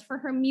asked us for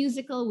her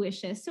musical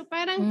wishes. So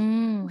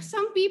parang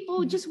some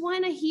people just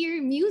want to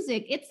hear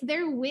music. It's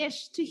their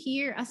wish to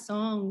hear a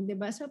song,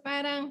 diba? So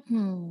parang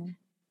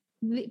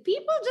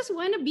people just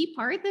want to be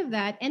part of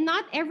that, and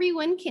not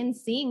everyone can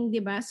sing,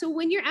 diba? So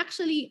when you're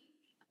actually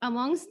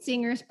amongst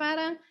singers,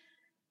 parang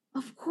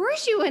of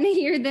course you want to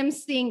hear them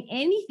sing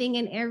anything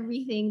and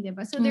everything,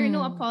 diba? So there are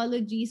no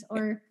apologies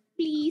or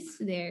please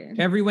there.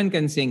 Everyone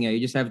can sing.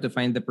 You just have to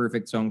find the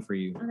perfect song for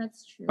you. Oh,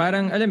 that's true.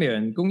 Parang, alam mo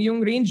yun, kung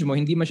yung range mo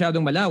hindi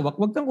masyadong malawak,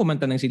 wag kang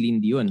kumanta ng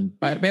Celine Dion.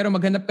 Pero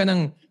maghanap ka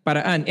ng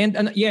paraan.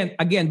 And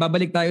again,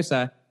 babalik tayo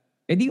sa,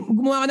 di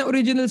gumawa ka ng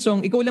original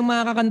song, ikaw lang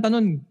makakakanta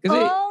nun. Kasi,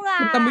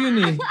 kanta mo yun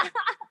eh.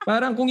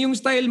 Parang kung yung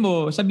style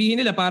mo, sabihin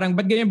nila, parang,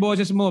 ba't ganyan yung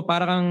boses mo?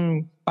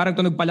 Parang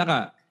tunog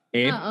palaka.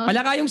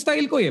 Palaka yung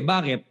style ko eh.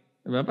 Bakit?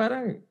 Diba?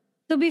 Parang,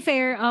 to be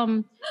fair,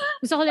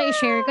 gusto ko lang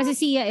i-share kasi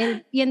si Yael,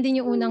 yan din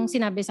yung unang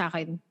sinabi sa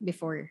akin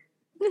before.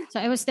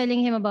 So I was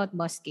telling him about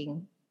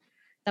busking.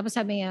 Tapos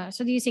sabi niya,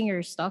 so do you sing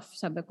your stuff?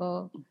 Sabi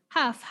ko,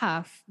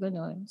 half,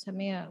 gano'n.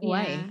 Sabi niya,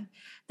 why?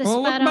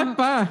 Tapos ba't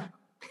pa?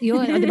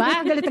 Yun,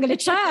 diba? Galit na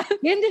galit siya.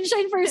 Ganyan din siya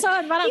in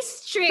person. Parang, he's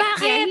strict.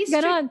 bakit? Yeah, he's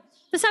Ganon.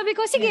 Tapos sabi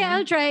ko, sige,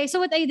 I'll try. So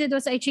what I did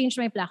was I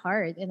changed my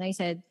placard and I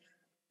said,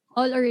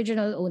 all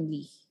original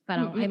only.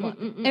 Parang,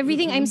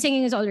 everything I'm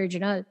singing is all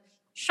original.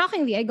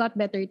 Shockingly, I got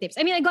better tips.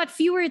 I mean, I got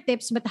fewer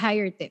tips but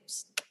higher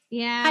tips.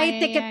 Yeah. High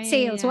ticket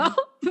sales. Wow.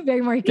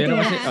 Very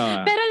marketing.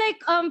 Pero like,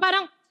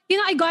 parang,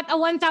 I got a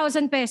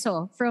 1,000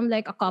 peso from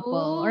like a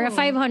couple or a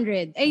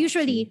 500.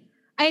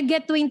 I'd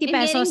get 20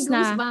 pesos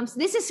na. Goosebumps.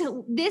 This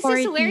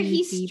is where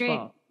he's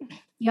strict.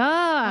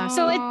 Yeah.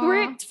 So it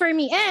worked for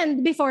me.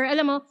 And before,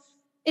 alam mo,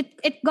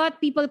 it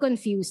got people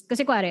confused.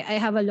 Kasi kuwari, I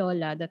have a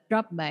lola that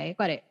dropped by.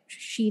 Kuwari,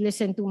 she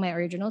listened to my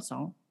original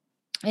song.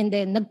 And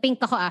then,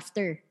 nag-pink ako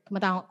after.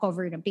 Kumata ako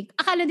cover ng pink.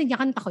 Akala din niya,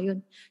 kanta ko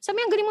yun.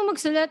 Sabi, ang galing mo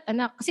magsulat,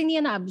 anak. Kasi hindi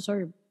na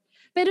absorb.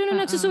 Pero nung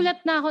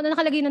nagsusulat na ako, na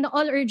nakalagay na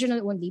all original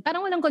only,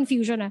 parang walang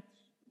confusion na.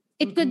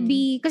 It could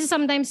be, kasi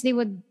sometimes they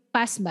would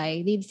pass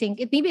by, they'd think,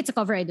 maybe it's a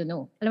cover, I don't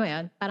know. Alam mo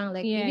yan? Parang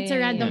like, maybe it's a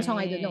random song,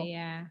 I don't know.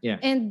 Yeah.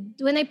 And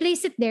when I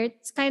placed it there,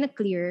 it's kind of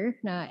clear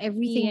na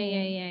everything,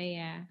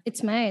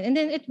 it's mine. And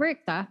then it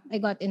worked, I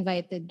got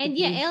invited. And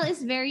Elle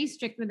is very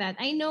strict with that.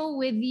 I know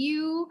with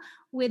you,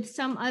 with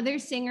some other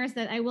singers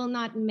that I will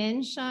not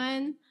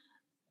mention.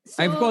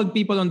 So, I've called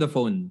people on the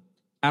phone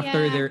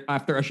after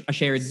a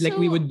shared, like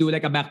we would do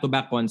like a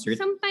back-to-back concert.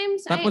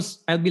 Sometimes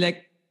I'll be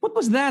like, what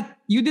was that?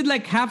 You did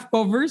like half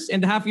covers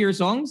and half your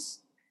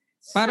songs?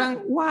 Parang,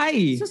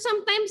 why? So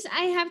sometimes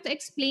I have to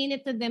explain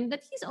it to them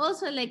that he's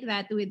also like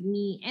that with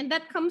me. And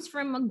that comes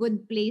from a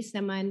good place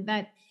naman,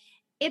 that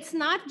it's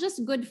not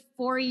just good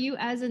for you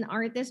as an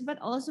artist, but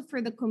also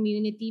for the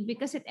community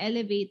because it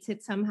elevates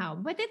it somehow.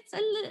 But it's a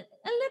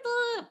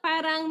little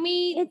parang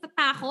may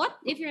takot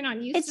if you're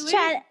not used to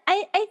it.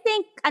 I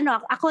think,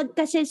 ako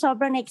kasi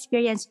sobrang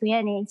na-experience ko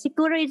yan eh.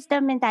 Siguro it's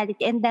the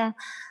mentality and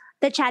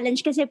the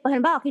challenge kasi,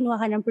 halimbawa, kinuha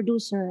ka ng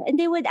producer and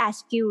they would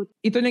ask you.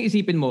 Ito nang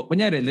isipin mo,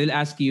 kunyari, they'll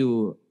ask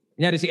you,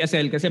 kunyari si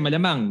Asel kasi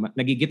malamang,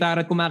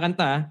 nagigitara at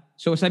kumakanta,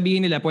 so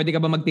sabihin nila, pwede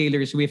ka ba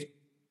mag-Taylor Swift?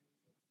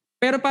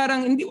 Pero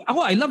parang,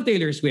 I love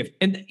Taylor Swift.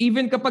 And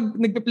even kapag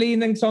nagpe-play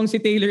ng song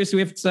si Taylor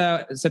Swift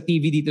sa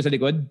TV dito sa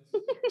likod,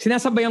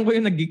 sinasabayan ko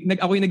yung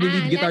ako yung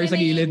nag-lead guitar sa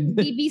gilid.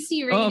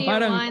 BBC Radio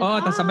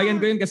 1. Tas sabayan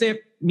ko yun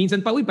kasi minsan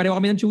pa, pareho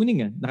kami ng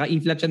tuning.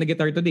 Naka-E-flat siya na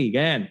guitar today.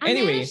 Ganyan.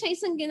 Anyway. Meron siya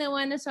isang ginawa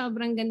na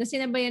sobrang ganda.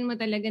 Sinabayan mo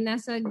talaga.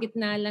 Nasa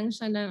gitna lang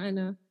siya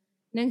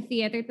ng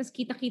theater. Tapos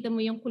kita-kita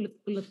mo yung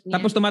kulot-kulot niya.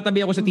 Tapos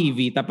tumatabi ako sa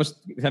TV. Tapos,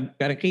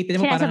 kita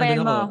mo parang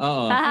nandun ako.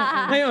 Oo.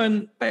 Ngayon,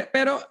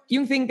 pero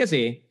yung thing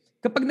kasi,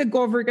 kapag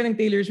nag-cover ka ng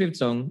Taylor Swift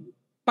song,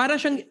 para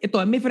siyang,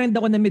 may friend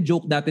ako na may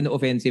joke dati na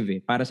offensive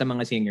para sa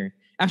mga singer.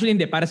 Actually,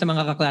 hindi, para sa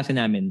mga kaklase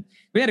namin.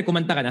 Kunyari,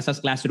 kumanta ka, nasa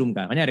classroom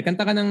ka. Kunyari,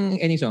 kanta ka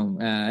ng any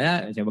song.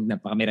 Wag na,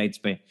 baka may rights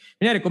pa eh.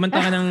 Kunyari, kumanta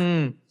ka ng,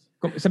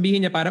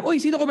 sabihin niya parang,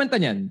 sino kumanta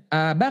niyan?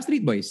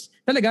 Backstreet Boys.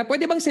 Talaga,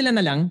 pwede bang sila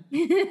na lang?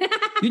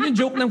 Yun yung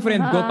joke ng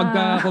friend ko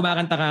pagka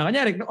kumakanta ka.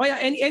 Kunyari,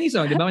 any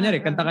song, di ba? Kunyari,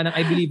 kanta ka ng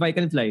I Believe I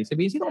Can Fly.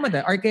 Sabihin, sino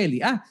kumanta? R.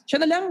 Kelly.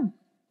 Siya na lang.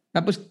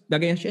 Tapos,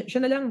 gagayan,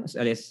 siya na lang.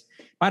 Alis.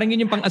 Parang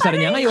yun yung pang-asar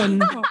niya. Ngayon,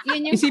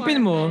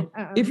 isipin mo,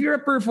 if you're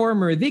a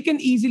performer, they can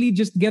easily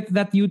just get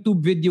that YouTube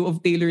video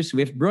of Taylor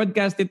Swift,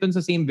 broadcast it on sa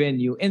same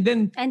venue, and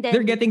then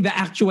they're getting the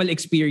actual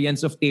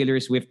experience of Taylor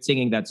Swift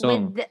singing that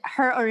song. With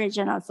her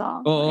original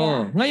song. Oo.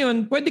 Yeah. Ngayon,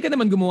 pwede ka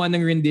naman gumawa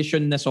ng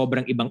rendition na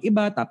sobrang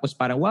ibang-iba, tapos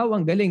parang wow,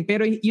 ang galing.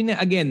 Pero yun na,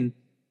 again,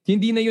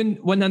 hindi na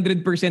yun 100%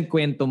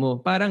 kwento mo.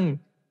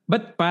 Parang,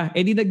 ba't pa?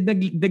 Di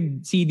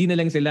nag-CD na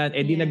lang sila,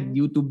 di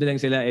nag-YouTube na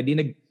lang sila, di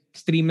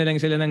nag-stream na lang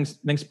sila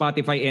ng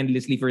Spotify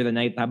endlessly for the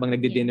night habang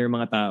nagdi-dinner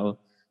mga tao.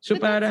 So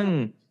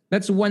parang,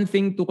 that's one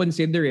thing to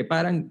consider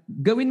Parang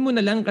gawin mo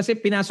na lang kasi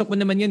pinasok mo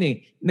naman yun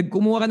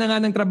Nagkumuha ka na nga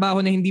ng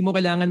trabaho na hindi mo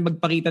kailangan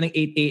magpakita ng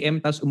 8 a.m.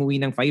 tapos umuwi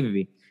ng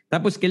 5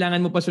 Tapos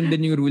kailangan mo pa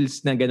sundan yung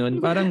rules na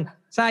ganun. Parang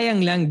sayang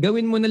lang,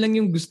 gawin mo na lang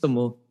yung gusto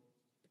mo.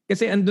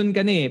 Kasi andun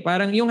ka na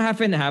Parang yung half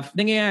and half,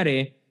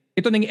 nangyayari,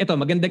 ito,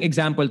 magandang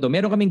example to.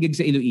 Meron kaming gig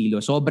sa Iloilo.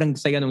 Sobrang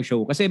saya ng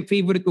show. Kasi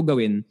favorite ko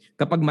gawin,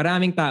 kapag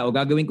maraming tao,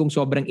 gagawin kong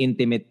sobrang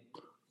intimate.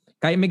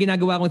 Kaya may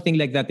ginagawa akong thing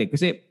like that eh.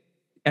 Kasi,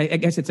 I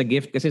guess it's a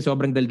gift kasi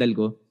sobrang daldal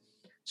ko.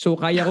 So,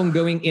 kaya kong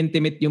gawing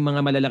intimate yung mga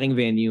malalaking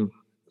venue.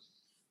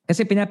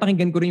 Kasi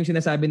pinapakinggan ko rin yung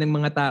sinasabi ng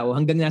mga tao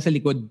hanggang nasa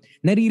likod.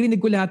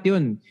 Naririnig ko lahat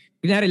yun.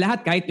 Kunyari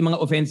lahat, kahit yung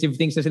mga offensive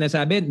things na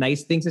sinasabi,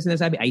 nice things na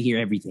sinasabi, I hear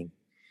everything.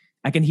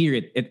 I can hear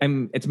it.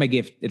 It's my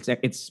gift.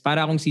 It's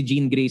para akong si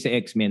Jean Grey sa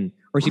X-Men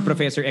or si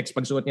Professor X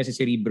pag suot niya si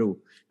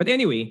Cerebro. But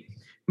anyway,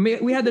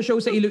 we had a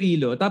show sa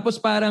Iloilo. Tapos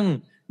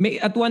parang,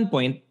 at one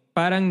point,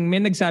 parang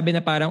may nagsabi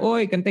na parang,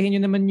 oy, kantahin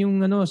nyo naman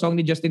yung song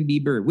ni Justin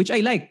Bieber. Which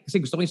I like.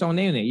 Kasi gusto ko yung song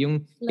na yun eh.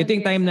 Ito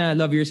yung time na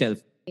Love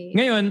Yourself.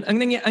 Ngayon,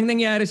 ang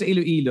nangyari sa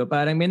Iloilo,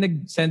 parang may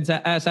nag-send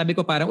sabi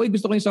ko parang, uy,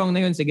 gusto ko yung song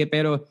na yun, sige,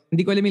 pero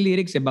hindi ko alam yung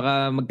lyrics eh,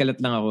 baka magkalat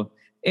lang ako.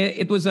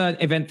 It was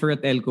an event for a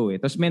telco eh.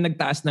 Tapos may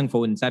nagtaas ng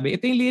phone. Sabi,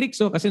 ito yung lyrics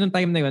oh, kasi nung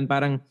time na yun,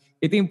 parang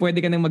ito yung pwede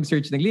ka nang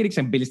mag-search ng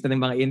lyrics, ang bilis na ng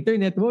mga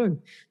internet. Wow.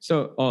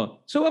 So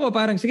ako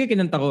parang, sige,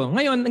 kinanta ko.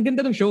 Ngayon, ang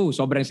ganda ng show.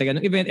 Sobrang saya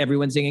ng event,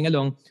 everyone singing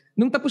along.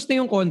 Nung tapos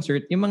na yung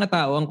concert, yung mga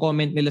tao, ang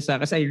comment nila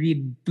kasi I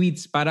read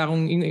tweets,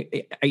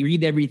 I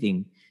read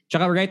everything.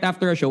 Tsaka right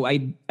after a show,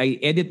 I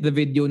edit the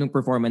video ng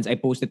performance, I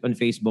post it on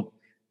Facebook.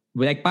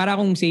 Like para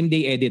akong same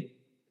day edit.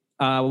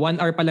 1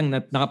 hour pa lang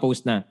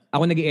nakapost na.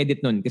 Ako nag-i-edit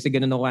nun kasi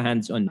ganun ako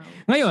hands-on.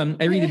 Ngayon,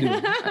 I really do.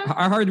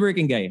 Our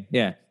hardworking guy.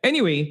 Yeah.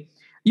 Anyway,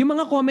 yung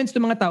mga comments ng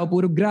mga tao,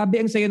 puro grabe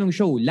ang saya ng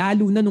show.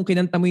 Lalo na nung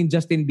kinanta mo yung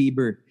Justin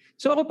Bieber.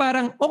 So ako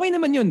parang, okay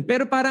naman yun.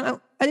 Pero parang,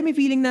 alam mo yung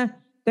feeling na,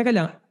 teka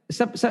lang,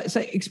 sa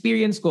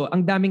experience ko,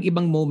 ang daming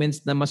ibang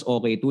moments na mas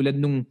okay. Tulad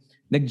nung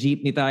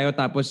nag-jeepney tayo,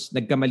 tapos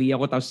nagkamali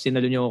ako, tapos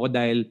sinalo niyo ako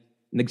dahil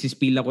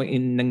nagsispill ako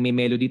ng may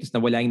melody, tapos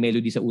nawala yung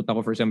melody sa utak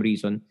ko for some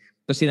reason.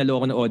 Tapos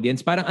sinalo ako ng audience.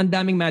 Parang ang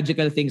daming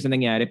magical things na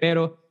nangyari.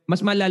 Pero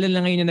mas maalala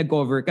lang ngayon na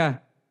nag-cover ka.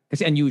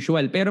 Kasi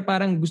unusual. Pero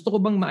parang gusto ko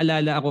bang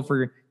maalala ako for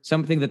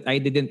something that I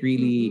didn't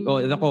really,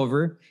 the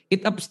cover.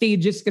 It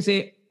upstages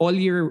kasi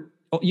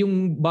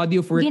yung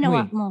body of work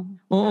ginawa mo.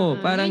 mo. Oo,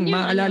 parang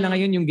maalala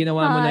ngayon yung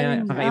ginawa mo na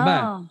kakaiba.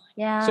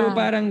 Yeah. So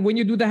parang when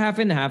you do the half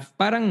and half,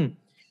 parang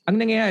ang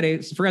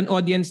nangyayari, for an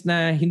audience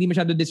na hindi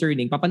masyado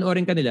discerning,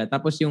 papanoorin ka nila,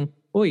 tapos yung,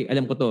 uy,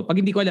 alam ko to.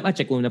 Pag hindi ko alam,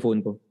 check ko na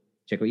phone ko.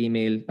 Check ko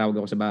email, tawag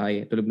ako sa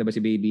bahay, tulog na ba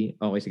si baby?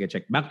 Okay, sige,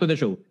 check. Back to the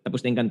show.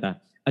 Tapos na yung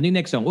kanta. Ano yung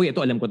next song? Uy, ito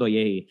alam ko to,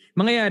 yay.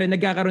 Mangyayari,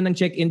 nagkakaroon ng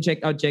check-in,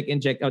 check-out,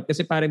 check-in, check-out.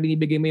 Kasi parang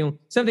binibigay mo yung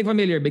something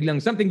familiar, biglang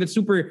something that's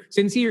super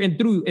sincere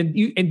and true and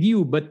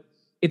you but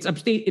it's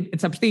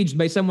upstaged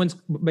by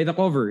the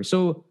cover.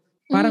 So,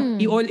 parang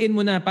i-all in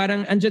mo na.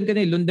 Parang andyan ka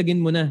na,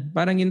 lundagin mo na.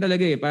 Parang yun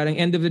talaga eh. Parang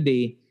end of the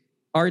day,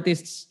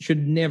 artists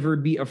should never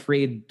be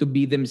afraid to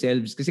be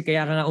themselves. Kasi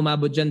kaya ka nga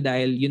umabot dyan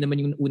dahil yun naman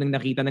yung unang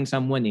nakita ng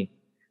someone eh.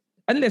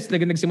 Unless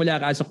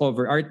nagsimula ka as a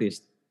cover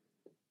artist.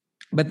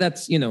 But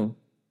that's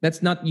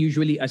not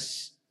usually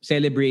as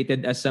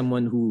celebrated as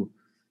someone who,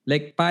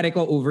 like, pare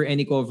ko over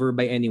any cover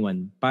by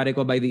anyone. Pare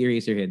ko by the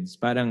Eraserheads.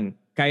 Parang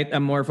kahit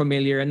I'm more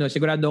familiar,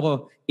 sigurado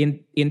ko,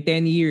 in 10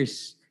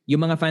 years,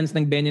 yung mga fans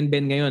ng Ben and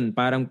Ben ngayon,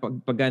 parang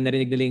pag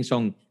narinig nila yung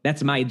song,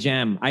 that's my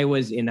jam. I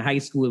was in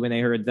high school when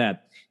I heard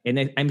that. And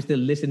I'm still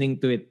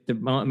listening to it.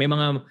 May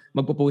mga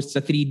magpo-post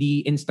sa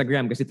 3D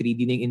Instagram kasi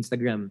 3D na yung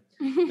Instagram.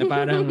 Na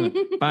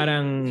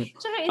parang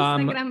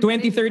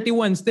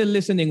 2031 still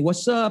listening.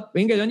 What's up?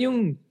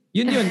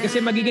 Yun kasi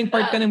magiging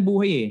part ka ng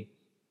buhay eh.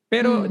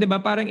 Pero 'di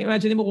ba parang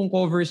imagine mo kung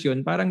covers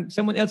yun, parang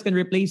someone else can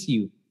replace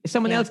you.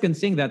 Someone else can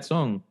sing that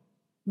song.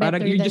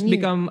 Parang you just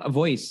become a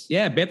voice.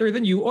 Yeah, better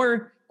than you.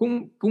 Or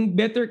kung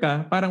better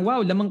ka, parang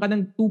wow, lamang ka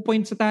ng 2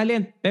 points sa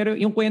talent. Pero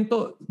yung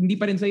kwento, hindi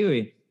pa rin sa'yo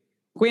eh.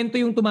 Kwento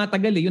yung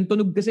tumatagal eh. Yung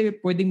tunog kasi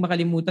pwedeng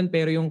makalimutan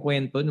pero yung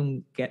kwento,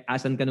 nung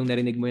asan ka nung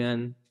narinig mo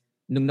yan,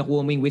 nung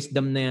nakuha mo yung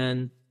wisdom na yan,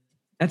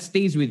 that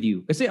stays with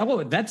you. Kasi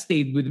ako, that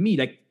stayed with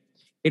me. Like,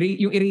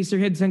 yung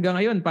Eraserheads hanggang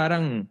ngayon,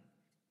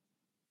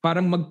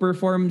 parang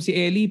mag-perform si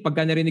Ellie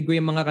pagka narinig ko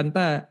yung mga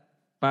kanta,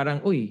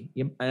 parang, uy,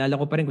 alala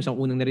ko pa rin kung saan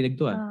unang narinig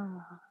to ah.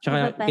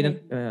 Tsaka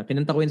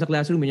kinanta ko yun sa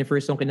classroom. Yung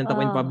first song kinanta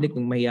ko in public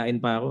nung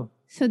mahihain pa ako.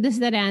 So does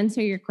that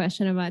answer your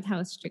question about how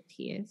strict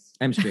he is?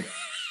 I'm strict.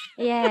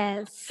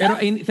 Yes. Pero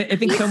I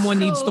think someone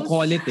needs to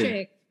call it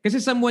eh. Kasi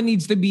someone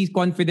needs to be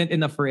confident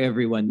enough for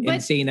everyone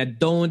and say na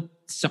don't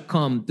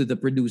succumb to the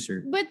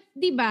producer. But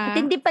di ba?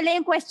 Hindi pala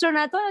yung question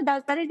na to.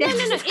 No.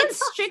 It's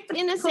strict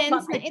in a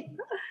sense na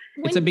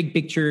it's a big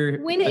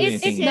picture. When it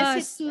says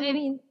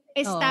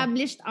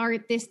established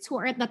artists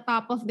who are at the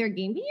top of their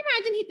game, can you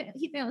imagine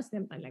he tells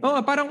them talaga? Oh,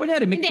 parang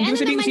kunyari, hindi ko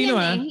sabihin sino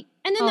ha.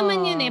 Ano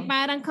naman yun eh,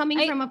 parang coming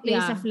from a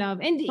place of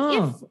love. And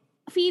if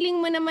feeling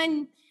mo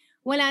naman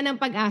wala nang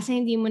pag-asa,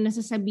 hindi mo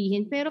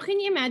nasasabihin. Pero can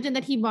you imagine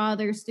that he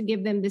bothers to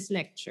give them this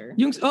lecture?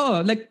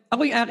 Like,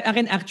 ako yung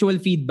akin actual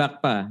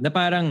feedback pa, na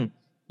parang,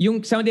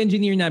 yung sound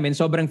engineer namin,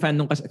 sobrang fan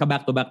nung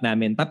ka-back-to-back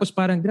namin. Tapos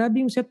parang, grabe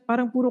yung set,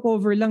 parang puro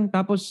cover lang.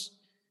 Tapos,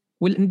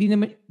 hindi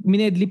naman,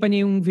 minedli pa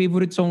niya yung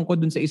favorite song ko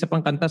dun sa isa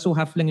pang kanta. So,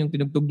 half lang yung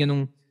tinugtog niya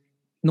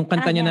nung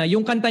kanta niya na,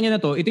 yung kanta niya na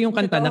to, ito yung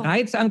kanta na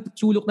kahit sa ang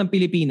sulok ng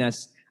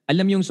Pilipinas,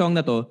 alam yung song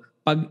na to,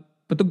 pag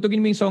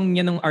Patugtugin mo yung song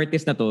niya ng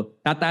artist na to,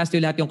 tataas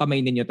niyo lahat yung kamay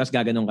ninyo, tapos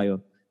gaganong kayo.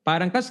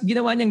 Parang, tas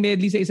ginawa niyang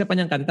medley sa isa pa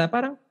niyang kanta,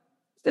 parang,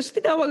 tapos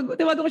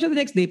tinawag ko siya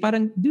the next day,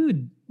 parang,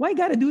 dude, why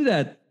gotta do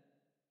that?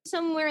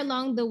 Somewhere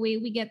along the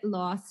way, we get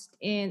lost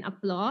in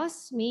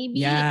applause, maybe.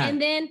 Yeah. And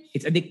then,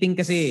 It's addicting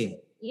kasi.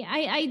 yeah,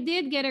 I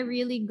did get a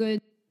really good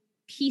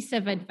piece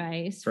of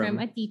advice from From?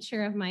 a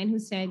teacher of mine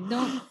who said,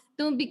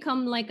 don't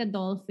become like a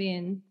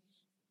dolphin,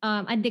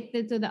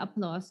 addicted to the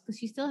applause, because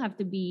you still have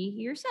to be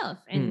yourself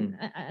and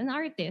an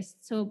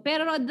artist. So,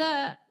 pero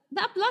the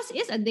applause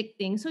is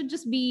addicting. So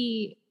just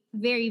be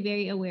very,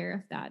 very aware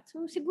of that.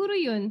 So siguro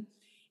yun.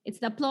 It's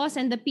the applause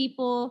and the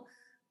people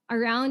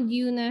around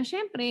you na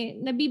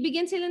syempre,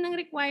 nabibigyan sila ng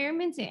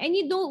requirements eh. And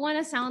you don't want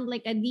to sound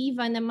like a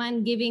diva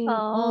naman giving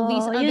all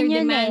these other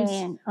demands.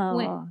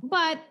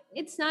 But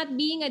it's not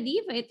being a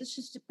diva. It's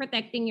just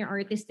protecting your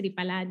artistry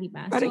pala, di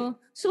ba?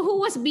 So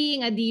who was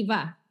being a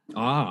diva?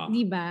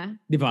 Di ba?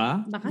 Di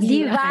ba? Baka Diba,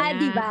 sila ka na.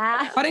 diba?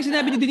 Parang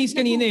sinabi ni Denise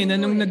kanina na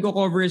nung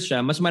nagko-covers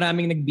siya, mas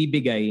maraming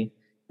nagbibigay,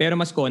 pero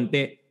mas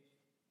konti.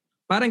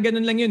 Parang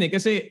ganun lang yun eh.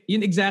 Kasi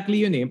yun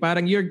exactly yun eh.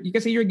 Parang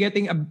kasi you're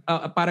getting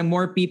parang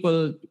more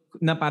people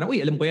na parang,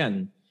 uy, alam ko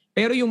yan.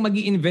 Pero yung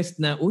magi-invest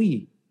na,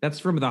 uy, that's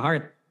from the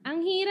heart.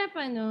 Ang hirap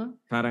ano.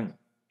 Parang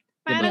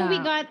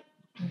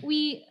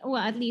well,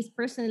 at least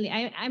personally,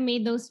 I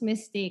made those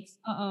mistakes.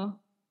 Oo.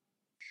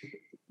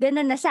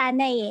 Ganun na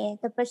sanay eh.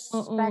 Tapos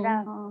Oo.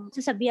 parang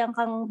sasabihan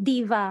kang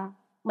diva,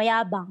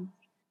 mayabang.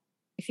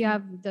 If you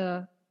have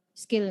the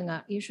skill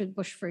nga, you should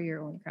push for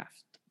your own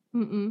craft.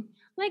 Mm-mm.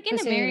 Like in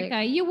Kasi,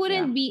 America, you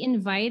wouldn't be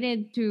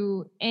invited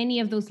to any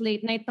of those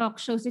late night talk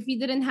shows if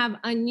you didn't have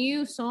a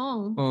new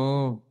song.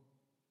 oh.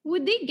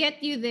 Would they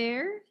get you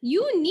there? You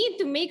need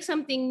to make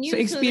something new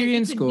Sa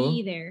experience so that you could ko,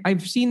 be there.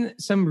 I've seen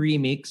some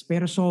remakes,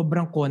 pero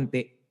sobrang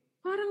konti.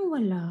 Parang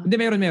wala. Hindi,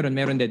 meron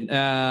din.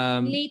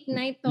 Late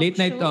night talk Late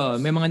night, shows.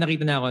 may mga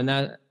nakita na ako na,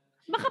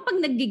 Baka pag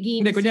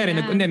nag-game hindi, kunyari,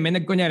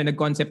 sila.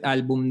 nag-concept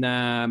album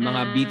na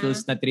mga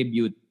Beatles na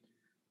tribute.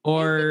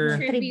 Or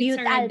Tribute Tributes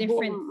are a album.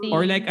 different thing.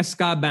 or like a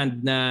ska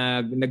band na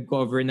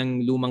nag-cover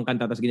ng lumang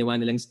kanta tapos ginawa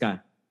nilang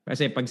ska.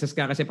 Kasi pag sa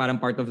ska kasi parang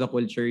part of the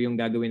culture yung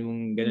gagawin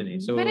mong ganun eh.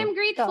 So, But I'm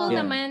grateful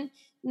Yeah. naman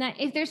na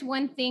if there's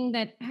one thing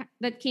that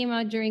came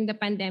out during the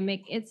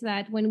pandemic, it's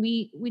that when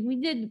we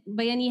did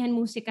Bayanihan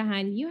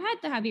Musikahan, you had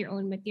to have your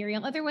own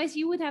material. Otherwise,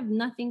 you would have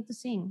nothing to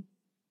sing.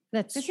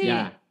 That's Kasi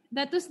Yeah.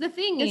 that was the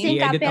thing Kasi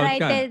I-edit out ka.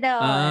 copyrighted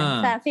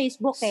sa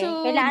Facebook eh.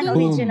 So, Kailangan Boom.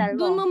 original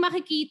Doon mo. mo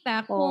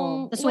makikita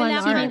kung Tas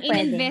wala 1 hour. kang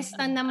Pwede.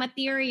 ininvestan na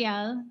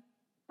material.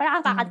 Parang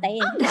kang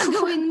kakantayin. Ang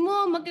gagawin mo,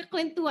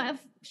 magkakwentuhan,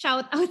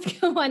 shout out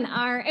ka 1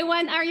 hour.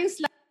 1 hour yung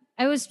slide.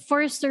 I was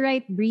forced to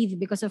write Breathe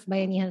because of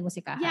Bayanihan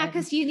Musikahan. Yeah,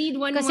 because you need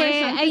one Kasi more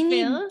song to I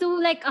need fill. to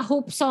like a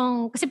hope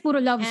song. Kasi puro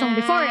love song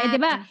before. Eh,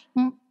 di ba?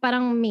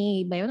 Parang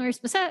May ba yun? Or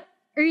basta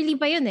early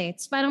pa yun eh.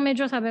 It's parang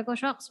medyo sabi ko,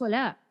 shucks,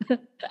 wala.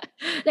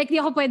 Like,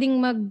 di ako pwedeng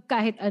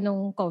kahit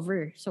anong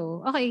cover.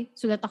 So, okay,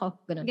 sulat ako.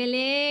 Ganun.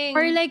 Galing.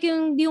 Or like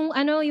yung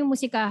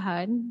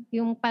musikahan,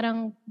 yung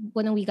parang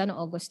unang wika ng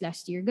August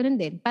last year, ganun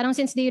din. Parang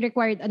since they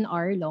required an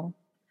hour long,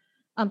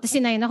 tapos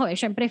sinayin ako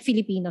syempre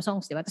Filipino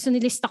songs, di ba? Tapos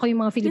nilista ko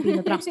yung mga Filipino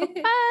tracks ko,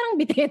 parang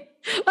bitin.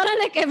 Parang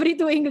like every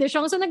 2 English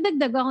songs. So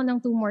nagdagdag ako ng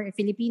 2 more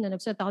Filipino.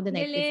 Nagsulat ako the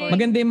night Galing. before.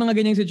 maganda yung mga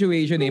ganyang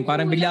situation eh.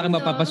 Parang Oo, bigla kang lang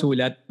to.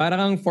 mapapasulat. Parang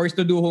kang forced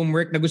to do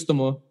homework na gusto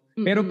mo.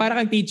 Pero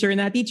parang kang teacher,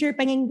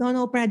 panging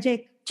no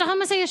project. Tsaka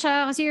masaya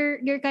siya kasi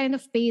you're kind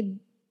of paid.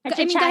 At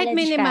I mean, kahit challenge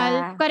minimal,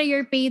 ka. para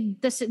you're paid,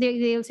 tapos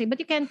they'll say, but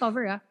you can't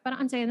cover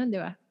Parang ang saya nun, di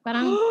ba?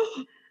 Parang,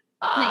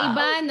 na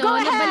iba, no? Go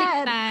ahead.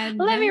 Nabaliktad.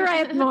 let me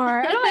write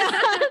more. Ano ba yan?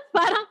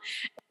 Parang,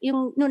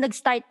 Yung nung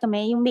nag-start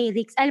kami, yung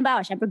lyrics, alam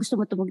ba, syempre gusto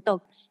mo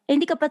tumugtog. Eh,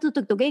 hindi ka pa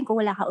tutugtugin kung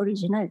wala ka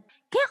original.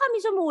 Kaya kami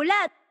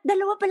sumulat. 2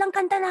 pa lang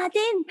kanta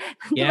natin.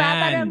 Di ba?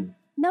 Parang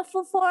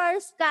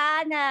na-force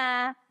ka na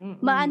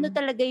maano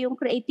talaga yung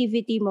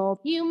creativity mo.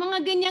 Yung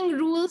mga ganyang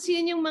rules,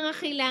 yun yung mga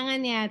kailangan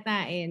yata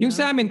eh. No? Yung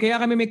sa amin, kaya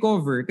kami may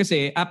cover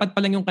kasi 4 pa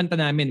lang yung kanta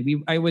namin.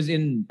 I was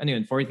in,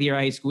 4th year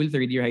high school,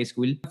 3rd year high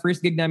school. First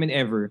gig namin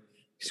ever.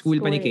 School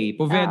pa ni Kay.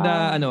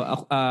 Poveda,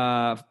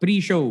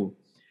 pre-show.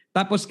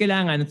 Tapos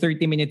kailangan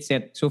 30-minute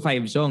set, so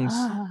 5 songs.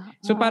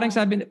 So parang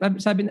sabi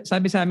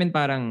sa amin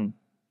parang,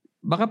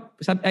 baka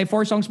 4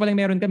 songs pa lang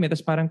meron kami.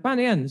 Tapos parang, paano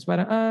yan? Tapos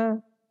parang,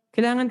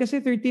 kailangan kasi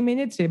 30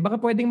 minutes eh.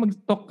 Baka pwedeng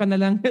mag-talk ka na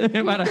lang.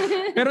 Parang,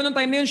 pero nung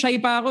time na yun, shy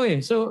pa ako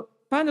eh. So,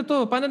 paano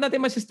to? Paano natin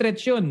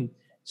mas-stretch yun?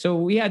 So,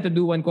 we had to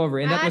do one cover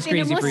and that was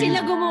crazy for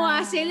sila you.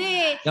 gumawa sila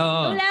eh.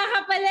 Oo. Wala ka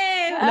pala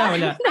eh.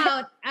 Wala.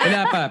 Out.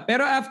 Wala pa.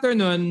 Pero after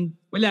nun,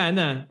 wala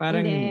na.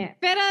 Parang, Hindi.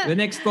 Pero, the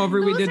next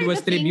cover we those did are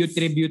was the things-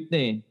 tribute na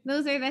eh.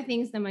 those are the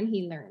things naman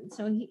he learned.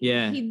 So, he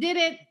did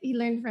it, he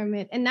learned from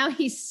it. And now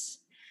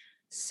he's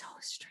so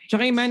straight.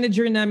 Tsaka yung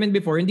manager namin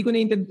before, hindi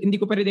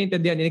ko pa rin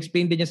naintindihan.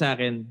 In-explain din niya sa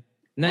akin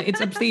na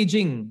it's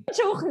upstaging.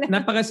 Joke lang.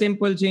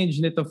 Napaka-simple change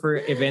nito for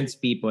events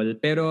people.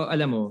 Pero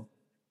alam mo,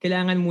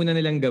 kailangan muna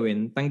nilang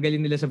gawin, tanggalin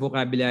nila sa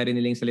vocabulary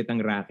nila yung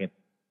salitang racket.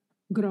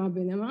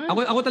 Grabe naman.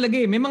 Ako talaga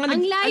eh. May mga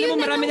Ang layo alam mo,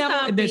 na marami ng na ako.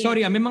 topic. Hindi,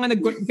 sorry may mga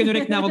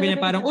nag-connect na ako ganyan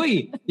parang,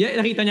 uy,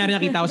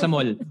 nakita ako sa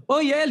mall. Oh,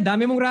 Yael,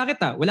 dami mong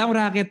racket Wala akong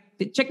racket.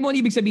 Check mo ang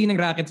ibig sabihin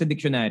ng racket sa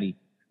dictionary.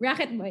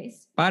 Racket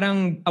boys.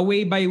 Parang a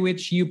way by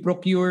which you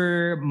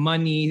procure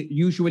money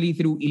usually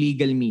through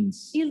illegal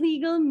means.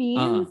 Illegal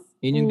means?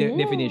 Yun yung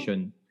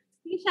definition.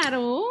 Si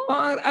Sharo?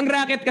 Ang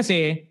racket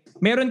kasi,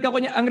 meron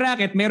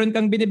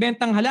kang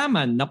binibentang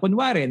halaman na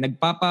kunwari,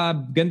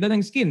 nagpapaganda ng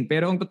skin,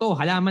 pero ang totoo,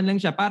 halaman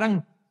lang siya. Parang,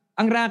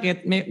 ang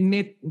racket,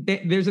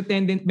 there's a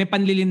tendency, may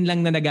panlilin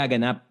lang na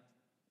nagaganap.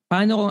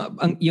 Paano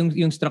kung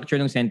yung structure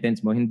ng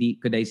sentence mo, hindi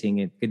could I sing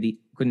it?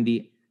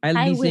 Kundi, I'll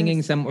be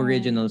singing some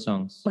original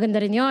songs.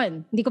 Maganda rin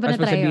yun. Hindi ko pa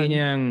Tapos na-try sabihin yun.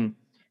 niyang,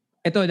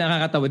 ito,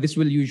 nakakatawa, this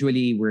will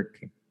usually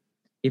work.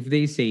 If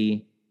they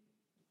say,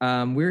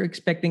 we're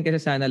expecting kasi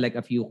sana like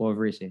a few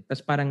covers eh.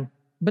 Tapos parang,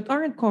 but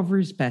aren't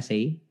covers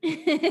passe?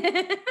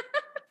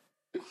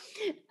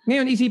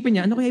 Ngayon, isipin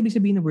niya, ano kaya ibig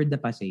sabihin ng word na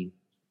passe?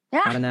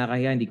 Para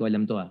nakakahiya, hindi ko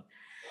alam to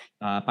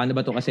paano ba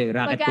to? Kasi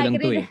racket ko lang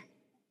to eh.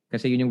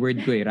 Kasi yun yung word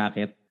ko eh,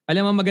 racket.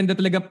 Alam mo, maganda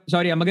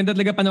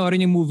talaga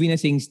panoorin yung movie na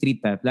Sing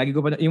Street Lagi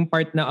ko pa, yung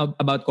part na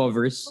about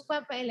covers.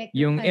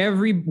 Yung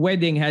every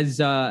wedding has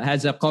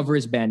a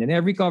covers band, and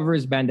every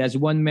covers band has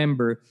one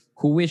member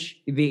who wish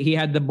he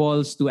had the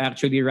balls to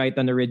actually write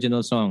an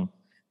original song.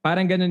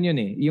 Parang ganun yun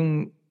eh.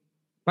 Yung,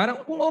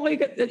 parang kung okay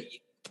ka,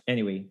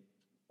 anyway.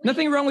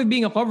 Nothing wrong with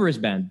being a covers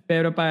band,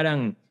 pero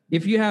parang,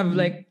 if you have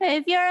like...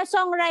 If you're a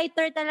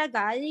songwriter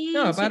talaga,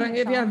 no, parang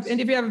if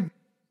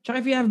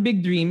you have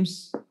big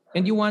dreams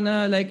and you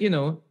wanna like,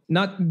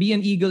 not be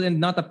an eagle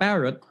and not a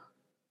parrot,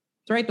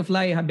 try to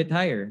fly a bit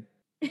higher.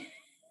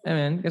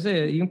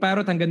 Kasi yung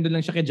parrot hanggang doon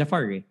lang siya kay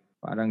Jafar eh.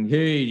 Parang,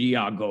 hey,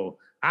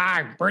 Iago,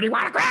 I'm pretty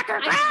wild cracker.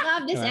 I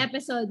love this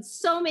episode.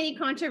 So many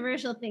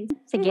controversial things.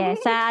 Sige,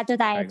 sa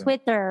tayo,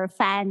 Twitter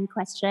fan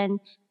question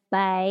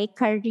by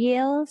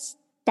Karil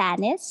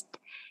Stanist.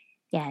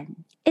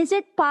 Yan. Is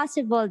it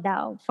possible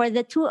daw for the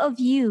two of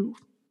you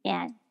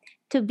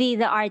to be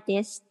the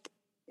artist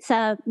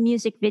sa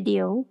music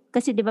video?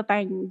 Kasi di ba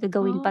parang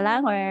gagawin pa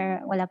lang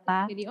or wala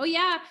pa? Oh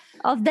yeah.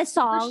 Of the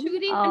song. We're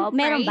shooting on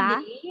meron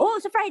ba? Friday.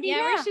 Oh, sa Friday na.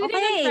 We're shooting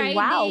okay. on Friday.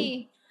 Wow.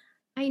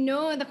 I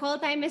know, the call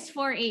time is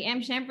 4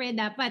 a.m. Siyempre,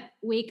 dapat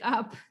wake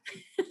up.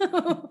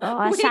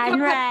 Wake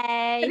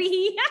sunrise. Up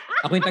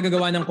at 3. Ako yung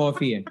tagagawa ng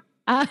coffee eh.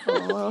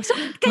 So,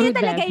 kayo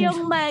talaga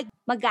yung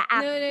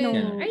mag-a-act. No.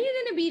 Are you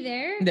gonna be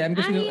there? Hindi,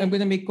 I'm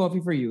gonna make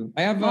coffee for you.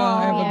 I have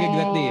a gig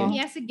that day. He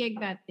has a gig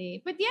that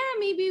day. But yeah,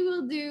 maybe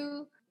we'll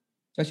do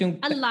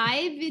a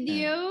live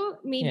video,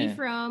 maybe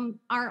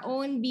from our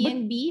own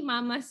B&B,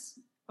 Mama's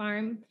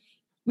Farm.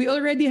 We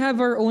already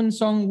have our own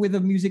song with a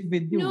music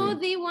video. No,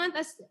 they want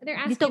us. They're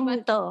asking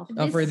about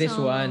this for this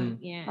song. one.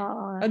 Yeah.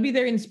 I'll be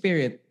there in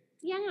spirit.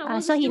 Yeah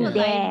nga. So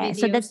hindi.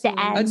 So that's the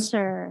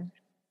answer.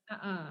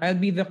 I'll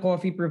be the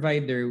coffee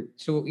provider.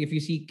 So if you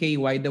see Kay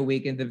wide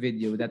awake in the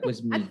video, that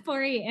was me. At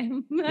 4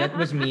 a.m. That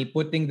was me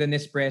putting the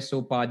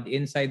Nespresso pod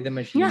inside the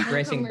machine,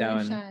 pressing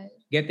down,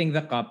 getting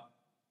the cup,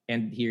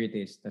 and here it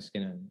is. Tas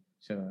ganun.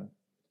 So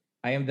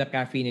I am the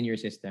caffeine in your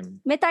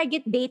system. May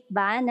target date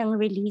ba ng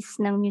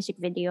release ng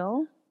music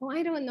video? Oh,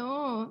 I don't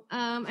know.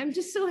 I'm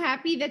just so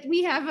happy that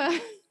we have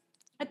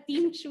a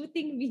team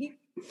shooting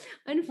week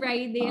on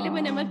Friday. Alam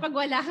mo naman, pag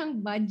wala kang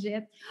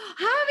budget,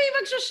 may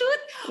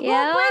mag-shoot?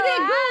 Yeah, pwede.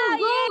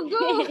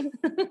 Go!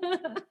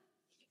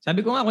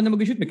 Sabi ko nga, ako na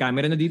mag-shoot. May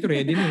camera na dito,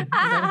 ready na.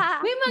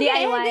 May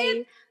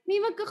mag-edit. May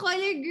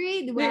magka-color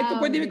grade. Wow. Ito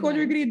pwede may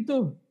color grade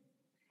to.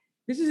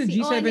 This is a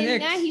G7X.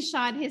 Onin nga, he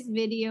shot his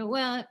video.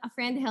 Well, a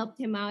friend helped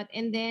him out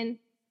and then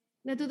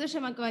natuto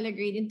siya mag-color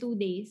grade in 2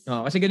 days.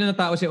 Kasi gano'n na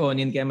tao si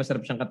Onin, kaya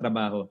masarap siyang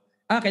katrabaho.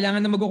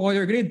 Kailangan na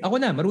mag-color grade. Ako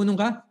na, marunong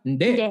ka?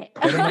 Hindi.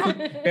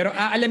 Pero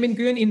aalamin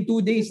ko yun in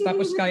 2 days,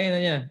 tapos kaya na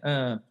niya.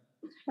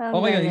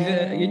 Okay yun.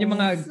 Yun yung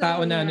mga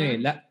tao na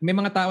may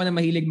mga tao na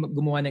mahilig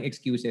gumawa ng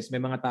excuses.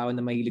 May mga tao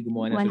na mahilig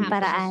gumawa ng One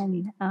paraan.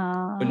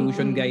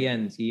 Solution guy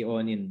yan, si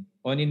Onin.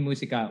 Onin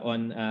Musika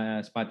on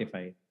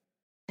Spotify.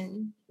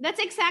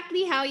 That's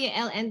exactly how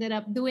Yael ended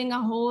up doing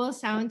a whole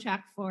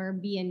soundtrack for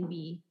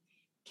B&B.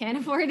 Can't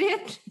afford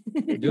it?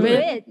 Do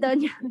it. Don't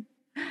you?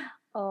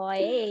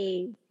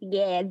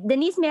 Yeah.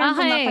 Denise, meron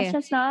ka mapasya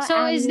sa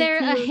So is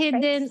there a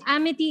hidden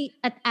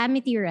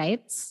Amity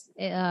Rights?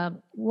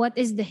 What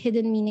is the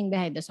hidden meaning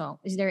behind the song?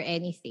 Is there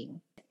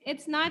anything?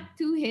 It's not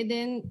too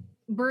hidden.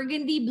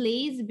 Burgundy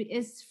Blaze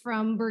is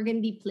from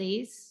Burgundy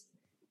Place.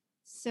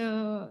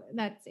 So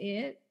that's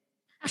it.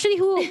 Actually,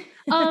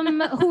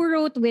 who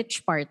wrote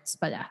which parts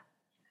pala?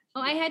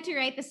 Oh, I had to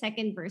write the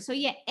second verse. So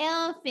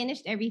Yael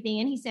finished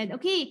everything and he said,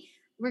 okay,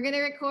 we're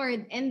gonna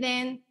record. And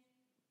then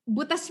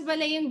butas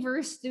pala yung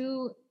verse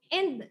 2.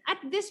 And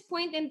at this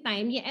point in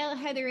time, Yael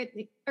had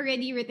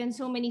already written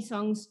so many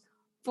songs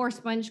for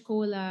Sponge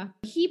Cola.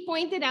 He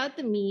pointed out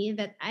to me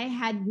that I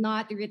had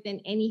not written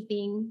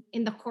anything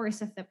in the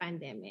course of the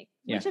pandemic.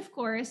 Which of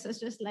course was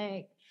just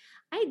like,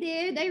 I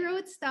did. I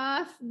wrote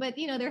stuff, but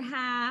they're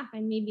half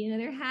and maybe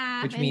another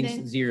half. Which and means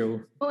then, zero.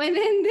 and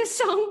then this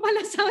song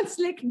pala sounds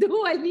like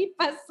Dua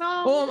Lipa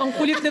song. Oh, ang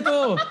kulit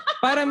nito.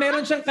 Parang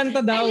meron siyang kanta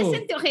daw. I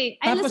listen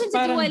Tapos to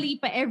parang- Dua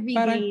Lipa every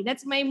parang- day.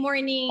 That's my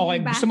morning. Okay,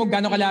 gusto mo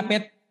bathroom gano'ng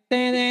kalapit?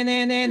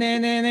 It's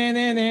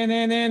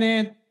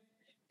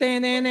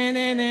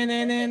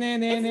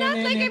not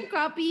like I'm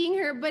copying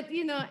her, but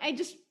I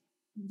just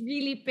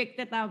really picked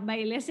it up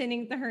by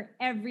listening to her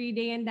every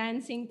day and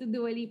dancing to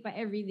Dua Lipa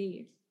every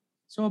day.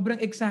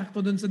 Sobrang eksakto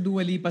dun sa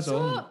Dua Lipa So,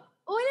 song.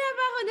 wala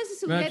pa ako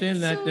nasusulat.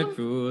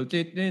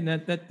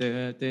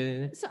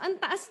 So, ang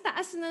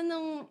taas-taas na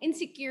nung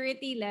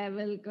insecurity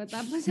level ko.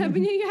 Tapos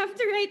sabi niya, you have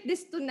to write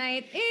this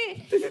tonight.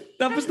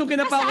 Tapos nung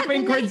kinapa ko pa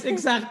yung Pasado na chords,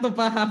 eksakto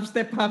pa, half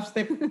step.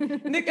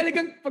 Hindi,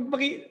 talagang parang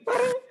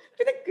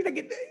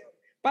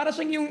para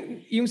siyang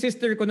yung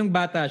sister ko nung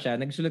bata siya.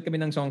 Nagsulat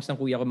kami ng songs ng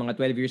kuya ko, mga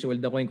 12 years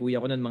old ako. Yung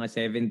kuya ko nun,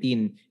 mga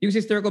 17. Yung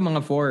sister ko,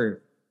 mga 4.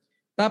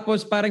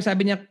 Tapos parang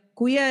sabi niya,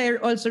 Kuya, I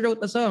also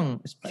wrote a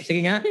song.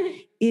 Sige nga.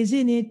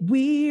 Isn't it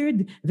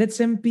weird that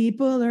some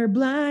people are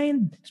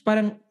blind?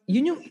 Parang,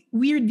 yun yung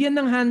weird yan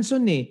ng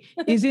Hanson eh.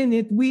 Isn't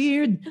it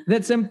weird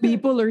that some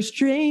people are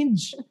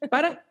strange?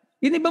 Parang,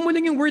 iniba mo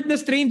lang yung word na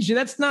strange.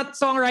 That's not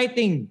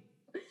songwriting.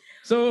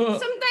 So,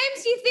 Sometimes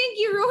you think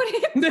you wrote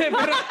it. hindi,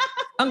 pero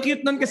ang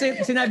cute nun kasi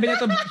sinabi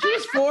nito,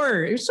 she's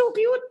 4. You're so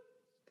cute.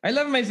 I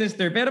love my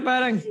sister. Pero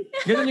parang,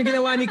 ganun yung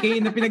ginawa ni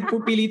Kay na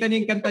pinagpupilitan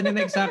yung kanta niya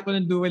na eksakto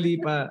ng Dua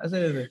Lipa.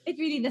 It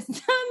really doesn't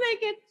sound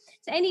like it.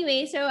 So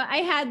anyway,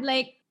 I had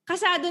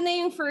kasado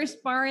na yung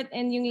first part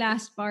and yung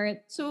last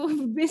part. So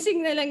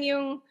missing na lang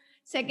yung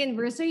second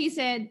verse. So he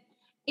said,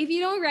 if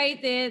you don't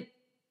write it,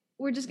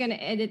 we're just gonna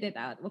edit it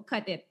out. We'll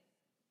cut it.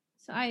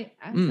 So I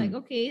was like,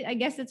 okay, I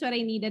guess that's what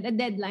I needed, a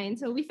deadline.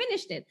 So we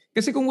finished it.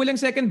 Kasi kung walang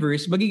second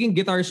verse, magiging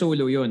guitar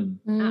solo yun.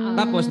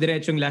 Tapos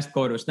diretsong last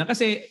chorus na.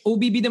 Kasi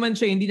OBB naman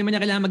siya, hindi naman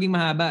niya kailangan maging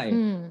mahaba eh.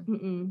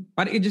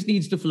 Parang it just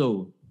needs to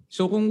flow.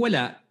 So kung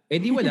wala,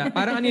 di wala.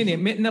 Parang ano yun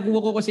eh, nakuha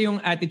ko kasi yung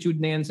attitude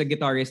na yan sa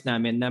guitarist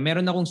namin na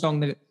meron akong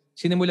song na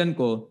sinimulan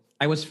ko,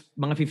 I was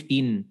mga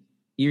 15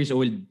 years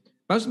old.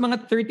 Tapos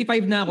mga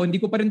 35 na ako, hindi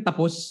ko pa rin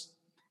tapos.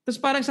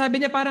 Tapos parang sabi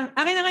niya,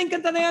 akin na nga yung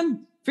kanta na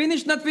yan.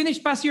 Finish, not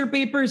finished, pass your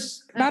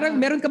papers. Parang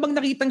meron ka bang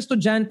nakitang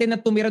estudyante na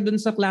tumira dun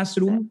sa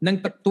classroom ng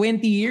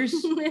 20 years?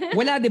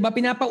 Wala, di ba?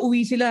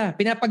 Pinapauwi sila,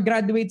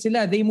 pinapagraduate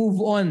sila, they move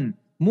on.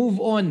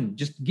 Move on.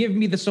 Just give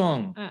me the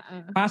song.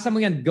 Pasa mo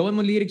yan. Gawin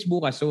mo lyrics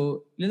bukas.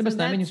 So, linabas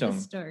namin yung song.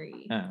 That's the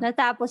story.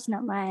 Natapos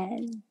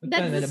naman.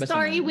 That's the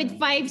story with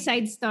 5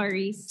 side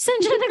stories.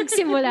 Saan siya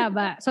nagsimula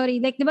ba?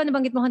 Sorry, like, di ba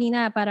nabanggit mo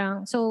kanina,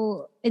 parang,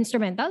 so,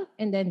 instrumental,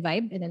 and then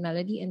vibe, and then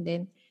melody, and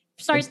then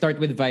Let's start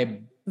with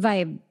vibe.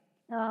 Vibe.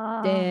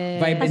 Then,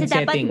 Vibe and Kasi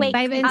dapat setting.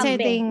 Vibe and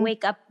setting.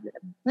 Wake up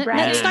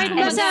Let's start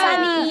and ba sa...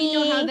 sunny. We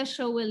know how the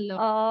show will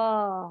look.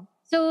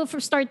 So,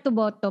 from start to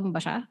bottom ba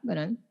siya?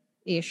 Ganun?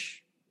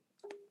 Ish.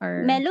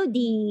 Or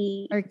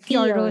Melody. Or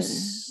feel. chorus.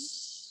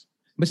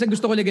 Basta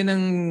gusto ko lagyan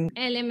ng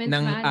Elements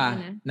ng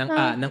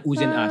ng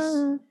us and us.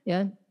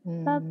 Yan.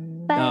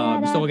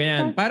 Gusto ko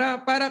ganyan.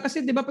 Para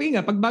kasi 'di ba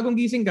pag bagong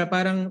gising ka,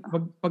 parang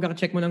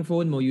pag-check mo ng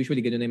phone mo,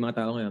 usually ganoon na yung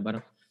mga tao ngayon,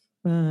 parang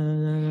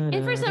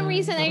And for some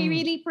reason, I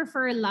really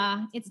prefer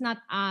la. It's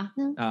not a.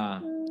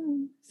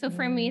 So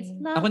for me, it's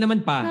la. Ako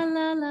naman pa. La,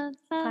 la, la,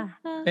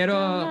 Pero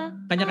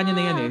kanya-kanya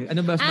na yan eh.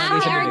 Ano ba?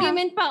 the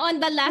argument pa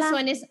on the last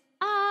one is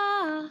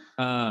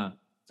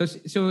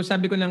So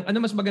sabi ko lang,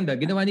 ano mas maganda?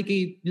 Ginawa ni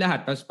Kay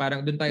lahat. Tapos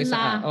parang doon tayo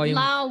sa La. yung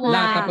La la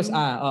one. tapos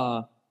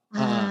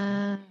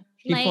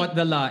She Like- fought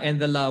the la and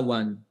the la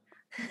one.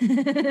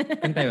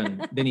 Kanta yun.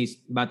 Denise,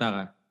 bata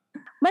ka.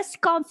 Mas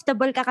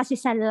comfortable ka kasi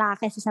sa la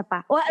kaysa sa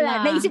pa. Wala,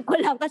 La. naisip ko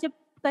lang kasi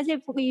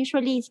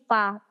usually is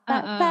pa.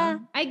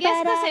 I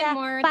guess kasi parara,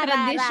 more parara.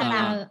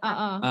 traditional.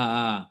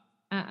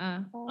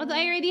 Oh. Although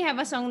I already have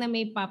a song na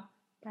may pop.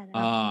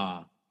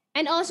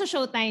 And also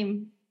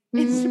Showtime. Mm.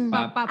 It's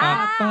Pop, pop,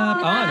 pop,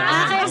 pop. pop.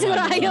 Kaya siguro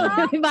ayaw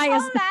may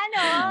bias.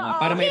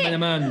 Para may iba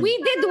naman. We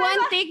did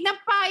one take na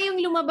pa yung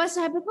lumabas.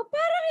 Sabi ko,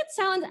 parang it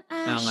sounds,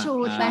 nga.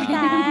 Showtime.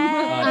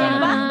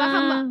 tama.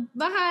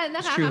 Baka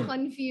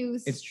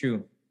nakaka-confuse. It's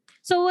true.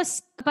 So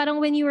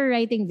parang when you were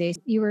writing this,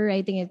 you were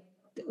writing it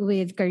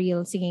with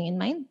Kareel singing in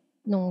mind?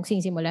 Nung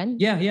sinisimulan?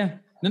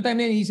 Yeah. Noong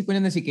time na yun, iisip ko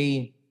na si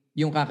Kay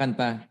yung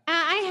kakanta.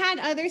 I had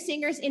other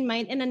singers in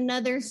mind and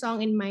another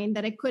song in mind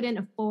that I couldn't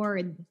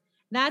afford.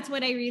 That's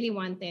what I really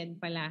wanted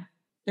pala.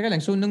 Teka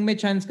lang, so nung may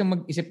chance kang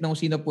mag-isip na kung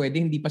sino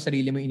pwede, hindi pa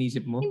sarili mo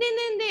inisip mo? Hindi.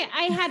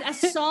 I had a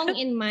song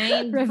in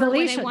mind for what I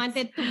Revelations.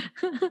 wanted to.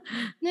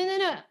 No.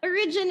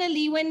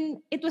 Originally,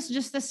 when it was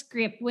just a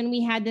script, when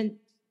we hadn't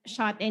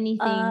shot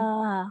anything,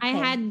 I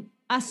had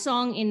a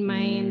song in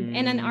mind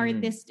and an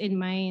artist in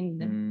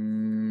mind.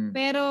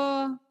 Pero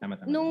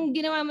Tama. nung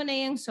ginawa mo na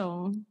yung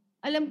song,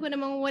 alam ko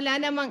namang wala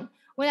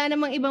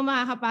namang ibang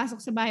makakapasok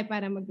sa bahay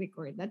para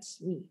mag-record. That's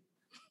me.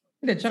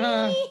 Hindi,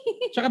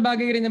 tsaka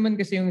bagay rin naman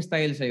kasi yung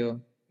style sa'yo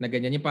na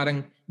ganyan. Yung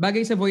parang bagay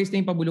sa voice na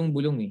yung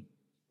pabulong-bulong eh.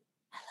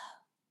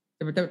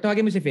 Hello.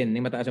 Tawagin mo si Finn,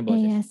 yung mataas ang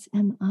boses.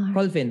 ASMR.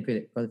 Call Finn.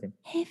 Call Finn.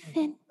 Hey,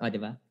 Finn.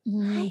 Diba?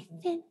 Hi,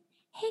 Finn.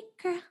 Hey,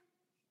 girl.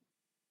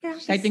 Girl,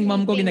 she's I think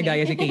mom ko sleeping.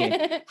 ginagaya si Kay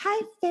eh. Hi,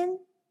 Finn.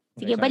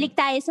 Sige, sorry. balik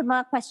tayo sa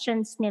mga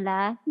questions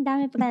nila. Ang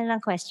dami pa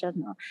nilang question,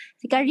 no?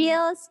 Si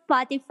Kareel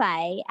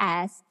Spotify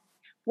asked,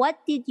 what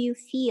did you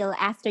feel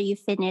after you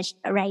finished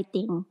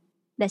writing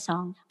the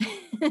song?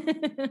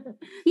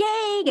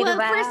 Yay! Well, Ganun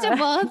ba? first of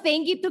all,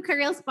 thank you to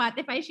Karel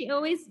Spotify. She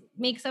always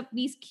makes up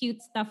these cute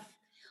stuff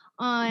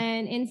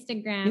on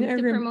Instagram You know,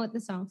 to promote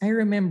the songs. I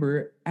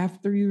remember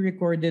after you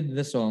recorded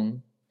the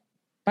song,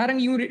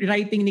 parang yung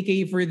writing ni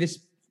Kay for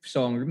this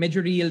song, medyo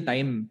real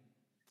time.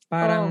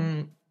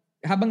 Parang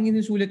habang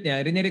inusulat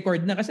niya,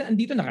 rine-record na kasi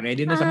andito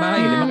naka-ready na sa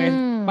bahay. Diba? Kaya,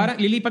 parang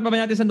lilipat pa ba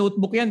natin sa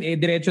notebook yan?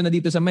 Diretso na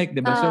dito sa mic,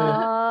 diba?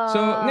 So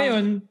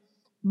ngayon,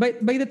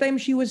 by the time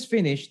she was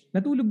finished,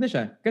 natulog na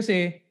siya.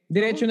 Kasi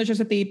diretso na siya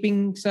sa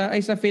taping,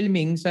 sa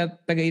filming sa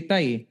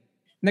Tagaytay.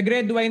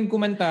 Nag-redwine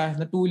kumanta,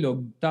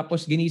 natulog,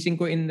 tapos ginising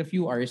ko in a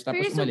few hours,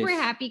 tapos Pero umalis. super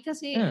happy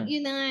kasi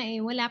yun na nga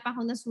wala pa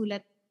ako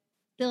nasulat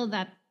till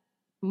that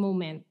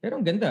moment. Pero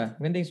ang ganda.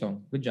 Ganda yung song.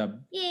 Good job.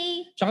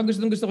 Yay! Tsaka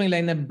gusto ko yung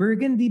line na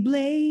Burgundy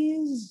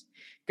Blaze.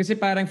 Kasi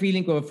parang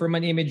feeling ko, from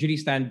an imagery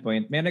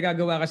standpoint, may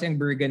nagagawa kasi ang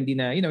burgundy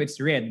na, it's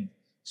red.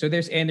 So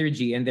there's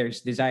energy and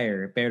there's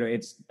desire. Pero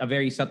it's a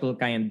very subtle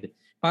kind.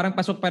 Parang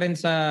pasok pa rin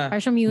sa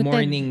Parang muted.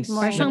 mornings.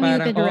 Parang na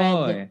muted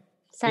red.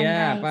 Sunrise.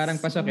 Yeah, parang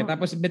pasok.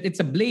 Tapos, but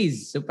it's a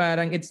blaze. So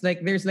parang it's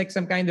like, there's like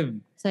some kind of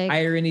It's like,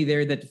 irony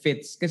there that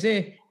fits.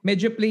 Kasi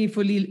medyo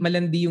playfully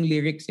malandi yung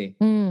lyrics eh.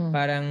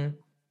 Parang,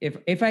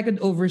 if I could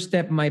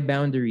overstep my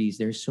boundaries,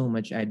 there's so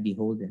much I'd be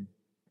holding.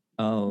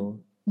 Oh.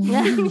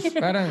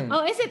 Parang,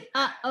 Oh, is it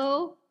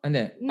uh-oh?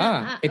 Hindi.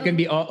 It can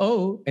be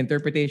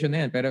interpretation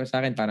na yan. Pero sa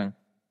akin parang,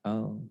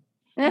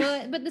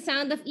 But the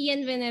sound of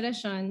Ian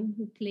Veneracion,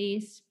 who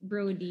plays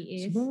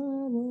Brody, is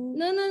no,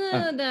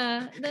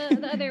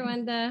 the other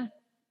one, the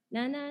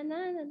na na na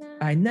na na.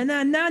 Ay, na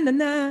na na na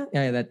na.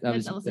 Yeah, that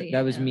also,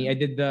 that was me. I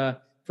did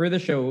for the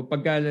show,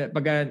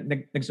 pagka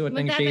nagsuot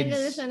ng shades.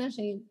 Magtatanggal siya ng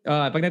shade.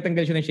 Pag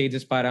natanggal siya ng shades,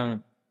 is parang,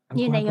 ang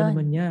Yun na gwapo yun.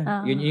 naman niya.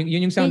 Yun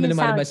yung Yun sound na yung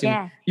lumalabas. sound,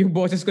 yeah. Yung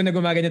boses ko na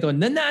gumaganito,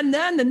 na na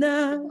na na na.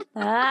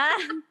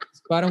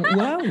 Parang,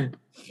 wow.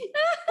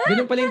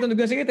 Ganun pala yung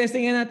tunog. Sige,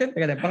 testingin natin.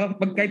 Teka lang,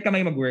 pag kahit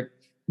kamay mag-work.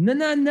 Na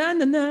na na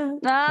na na.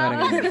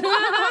 Parang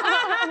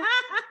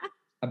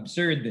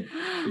absurd.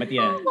 But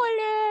yeah.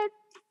 Kulit.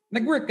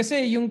 Nag-work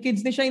kasi yung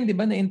kids ni Shine, di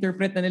ba,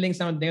 na-interpret na nila yung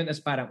sound na yun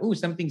as parang,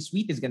 something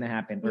sweet is gonna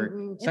happen.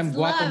 Or some It's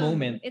guwapo love.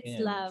 moment. It's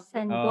Yeah. love.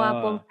 San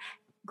guwapo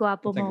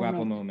It's a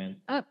guwapo moment.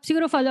 moment.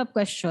 siguro follow-up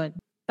question.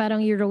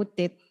 Parang you wrote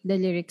it, the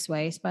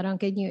lyrics-wise. Parang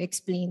can you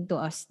explain to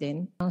us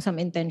din some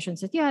intentions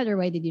that you had or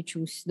why did you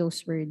choose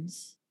those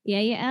words?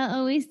 Yeah, I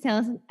always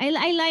tell. I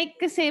like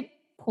kasi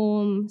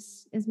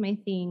poems is my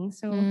thing.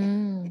 So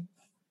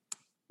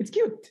It's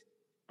cute.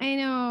 I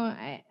know.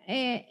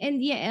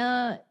 And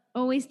Yael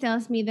always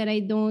tells me that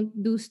I don't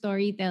do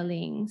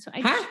storytelling. So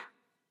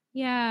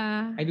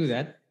yeah. I do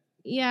that.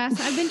 Yeah, so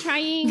I've been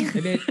trying.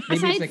 Maybe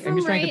it's like, I'm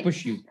just trying to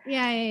push you.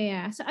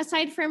 Yeah. So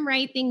aside from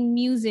writing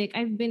music,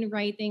 I've been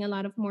writing a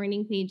lot of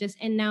morning pages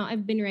and now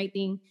I've been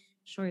writing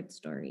short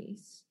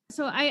stories.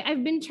 So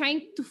I've been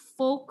trying to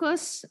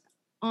focus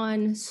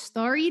on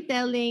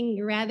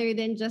storytelling rather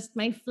than just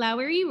my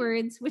flowery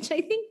words, which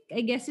I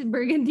guess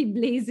Burgundy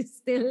Blaze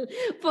still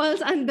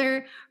falls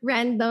under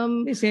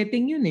random.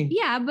 Setting yun eh.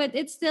 Yeah, but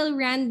it's still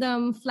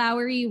random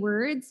flowery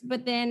words.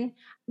 But then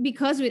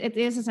because it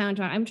is a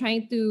soundtrack, I'm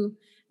trying to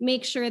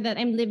make sure that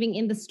I'm living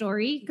in the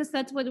story because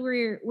that's what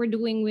we're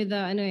doing with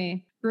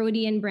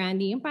Brody and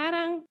Brandy.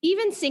 Parang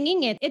even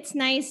singing it, it's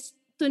nice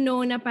to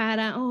know na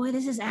parang,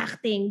 this is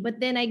acting. But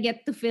then I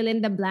get to fill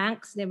in the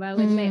blanks, diba?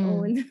 With my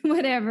own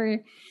whatever.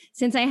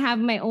 Since I have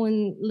my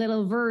own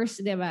little verse,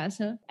 diba?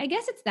 So I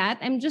guess it's that.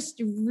 I'm just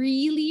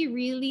really,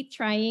 really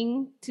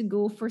trying to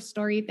go for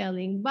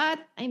storytelling. But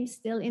I'm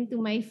still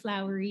into my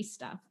flowery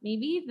stuff.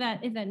 Maybe if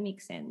that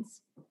makes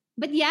sense.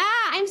 But yeah,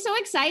 I'm so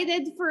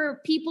excited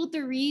for people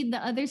to read the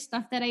other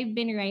stuff that I've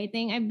been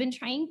writing. I've been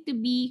trying to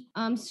be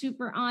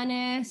super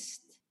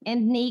honest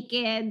and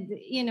naked.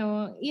 You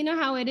know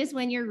how it is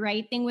when you're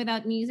writing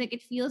without music.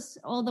 It feels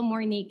all the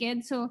more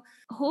naked. So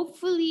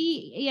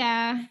hopefully,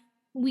 yeah,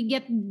 we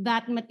get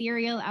that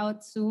material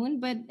out soon.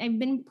 But I've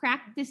been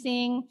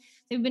practicing.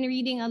 I've been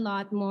reading a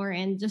lot more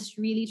and just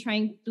really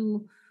trying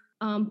to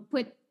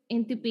put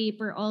into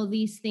paper all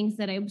these things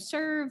that I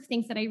observe,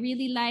 things that I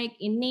really like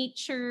in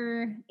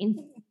nature,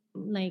 in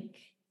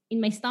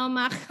my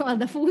stomach, all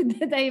the food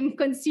that I'm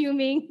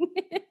consuming.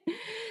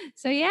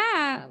 So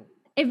yeah,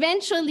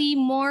 eventually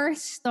more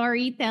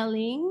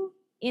storytelling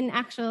in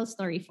actual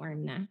story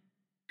form na.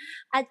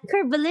 At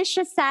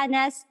Curvilicious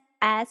Sanas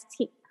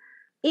asked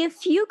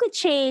if you could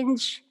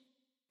change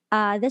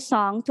the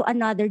song to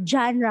another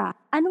genre,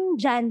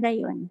 anong genre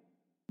yun?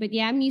 But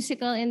yeah,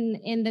 musical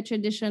in the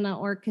traditional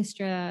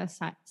orchestra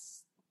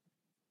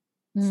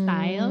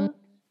style,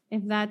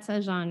 if that's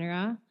a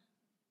genre.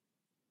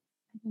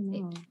 I don't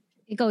know.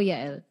 Ikaw,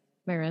 Yael.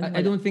 Meron?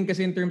 I don't think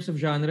kasi in terms of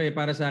genre,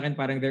 para sa akin,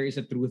 parang there is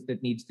a truth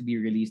that needs to be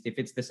released. If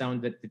it's the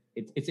sound that,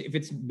 if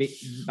it's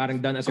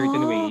parang done a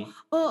certain way,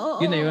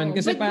 yun na yun.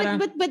 Kasi parang,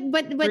 but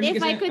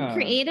if I could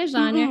create a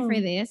genre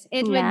for this,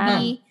 it would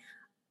be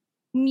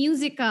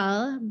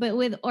musical, but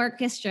with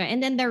orchestra.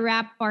 And then the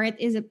rap part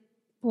is a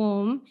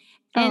poem.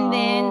 And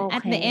then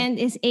at the end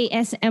is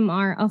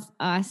ASMR of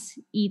us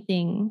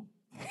eating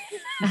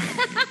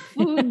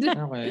food.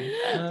 okay.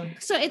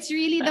 So it's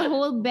really the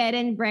whole bed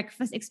and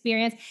breakfast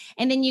experience.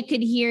 And then you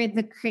could hear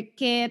the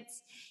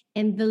crickets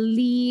and the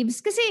leaves.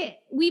 Kasi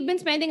we've been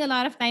spending a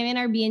lot of time in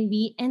our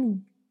B&B,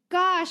 and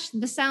gosh,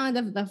 the sound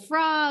of the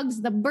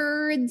frogs, the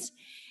birds,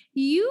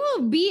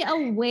 you'll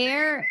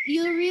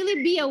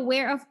really be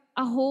aware of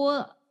a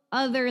whole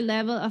other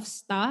level of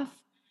stuff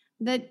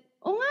that,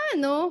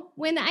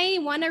 when I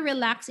want to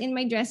relax in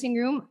my dressing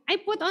room, I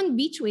put on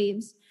beach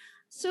waves.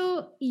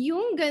 So,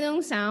 yung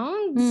ganong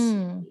sounds,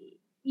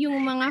 yung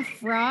mga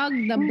frog,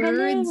 the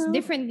birds,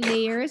 different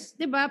layers,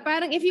 diba?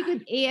 Parang if you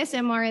could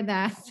ASMR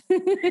that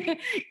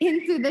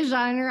into the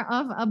genre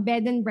of a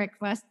bed and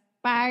breakfast,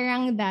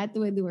 parang that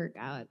would work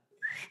out.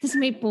 Tapos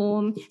may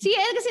poem. Sige,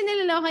 kasi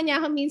niloloka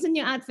niya ako minsan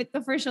yung outfit ko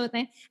for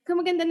showtime.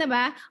 Kung maganda na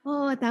ba?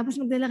 Tapos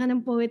magdala ka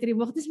ng poetry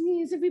book. Tapos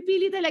minsan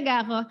pipili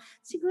talaga ako.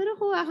 Siguro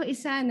kuha ako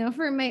isa, no?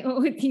 For my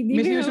OOTD.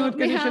 May sinusunod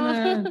ka siya na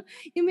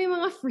yung may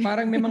mga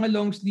parang may mga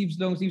long sleeves,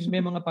 may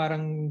mga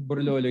parang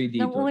burloloy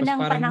dito. Nung unang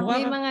panahon.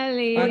 May mga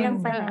layers. Unang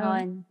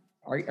panahon.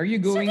 Are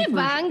you going so,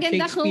 diba, for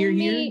Shakespeare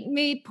here?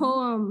 May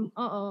poem.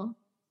 Oo.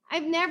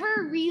 I've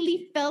never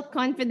really felt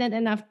confident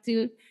enough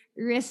to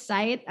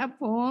recite a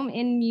poem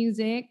in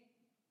music.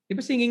 Di ba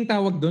singing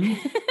tawag dun?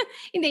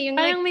 Hindi, yung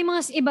parang may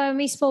mga iba,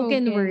 may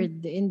spoken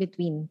word in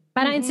between.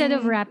 Parang instead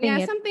of rapping it.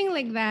 Yeah, something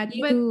like that.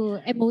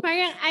 You But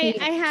parang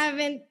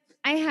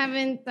I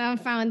haven't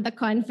found the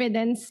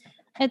confidence.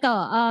 Ito,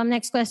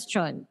 next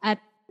question. At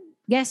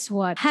guess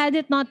what? Had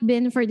it not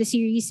been for the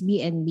series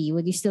B&B,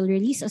 would you still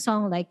release a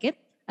song like it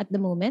at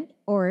the moment?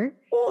 Or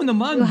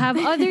naman. you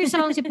have other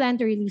songs you plan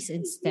to release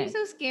instead? You're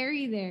so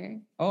scary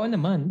there. Oo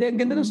naman.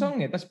 Ang ganda ng song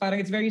eh. Tapos parang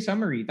it's very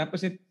summery.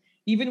 Tapos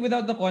even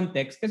without the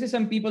context, kasi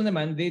some people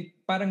naman,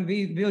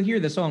 they'll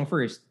hear the song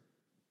first.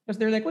 Tapos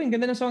they're like, ang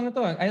ganda ng song na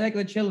to. I like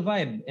the chill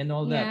vibe and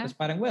all that. Tapos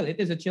parang, it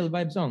is a chill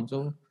vibe song.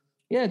 So,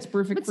 yeah, it's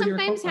perfect but for your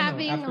sometimes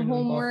having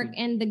homework coffee.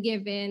 and the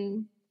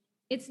given,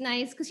 it's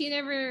nice because you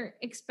never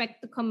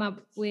expect to come up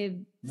with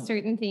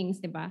certain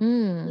things, diba?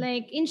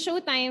 Like in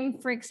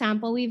Showtime, for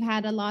example, we've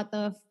had a lot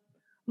of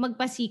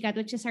Magpasikat,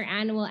 which is our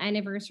annual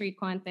anniversary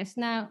contest.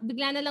 Na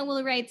bigla na lang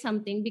we'll write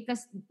something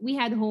because we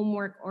had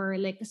homework or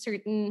like a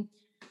certain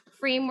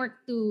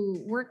framework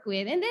to work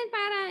with. And then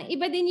parang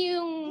iba din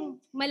yung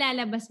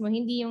malalabas mo,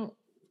 hindi yung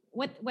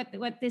what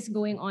is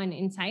going on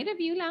inside of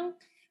you lang.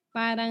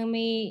 Parang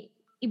may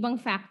ibang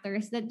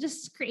factors that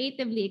just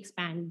creatively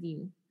expand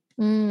you.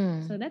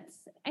 So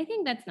I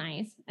think that's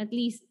nice. At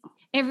least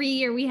every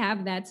year we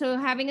have that. So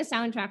having a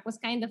soundtrack was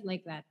kind of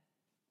like that.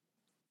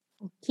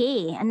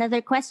 Okay, another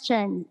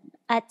question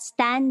at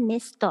Stan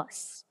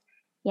Mistos.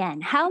 Yan,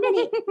 how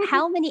many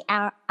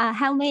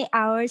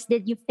hours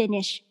did you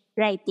finish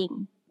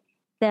writing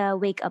the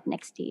Wake Up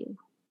Next to You?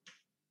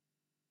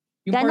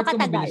 Yung part ko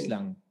mabilis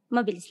lang.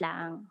 Mabilis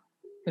lang.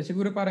 Kasi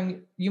siguro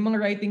parang yung mga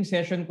writing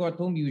session ko at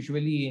home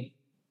usually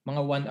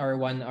mga 1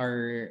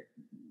 hour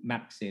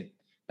max it.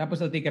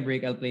 Tapos I'll take a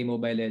break, I'll play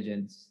Mobile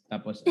Legends.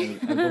 Tapos I'll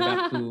go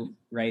back to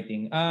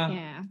writing.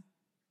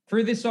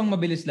 For this song,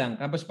 mabilis lang.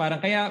 Tapos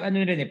parang, kaya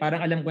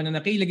parang alam ko na,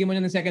 lagyan mo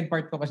na ng second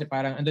part ko kasi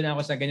parang andun na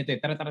ako sa ganito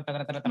eh. Tara.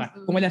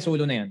 Kung wala,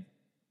 solo na yan.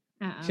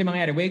 Kasi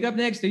mangyayari, wake up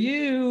next to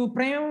you.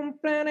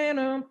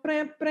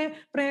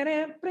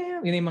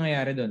 Yun yung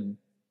mangyayari dun.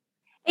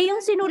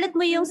 Yung sinulat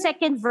mo yung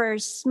second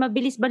verse,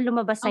 mabilis ba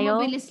lumabas sa'yo?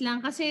 Mabilis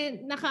lang.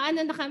 Kasi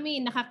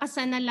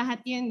nakakasa na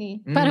lahat yan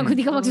eh. Parang kung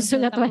di ka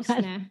magsusulat, wala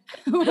na.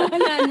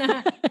 Wala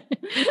na.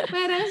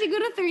 Parang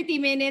siguro 30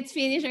 minutes,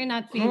 finish or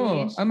not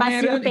finish. Ang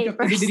mangyayari dun,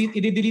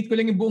 i-delete ko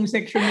lang yung buong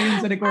section na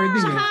yun sa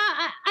recording. Saka,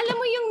 alam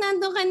mo yung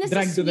nandun ka na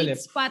sa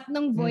sweet spot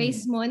ng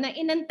voice mo na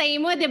inantay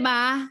mo, di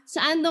ba?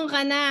 Saan doon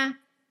ka na?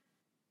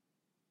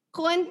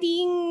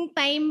 Konting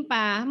time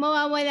pa,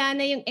 mawawala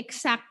na yung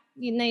exact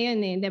yun na yun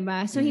eh,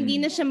 diba? So,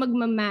 hindi na siya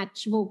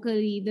magmamatch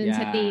vocally dun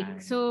sa take.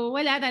 So,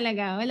 wala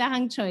talaga. Wala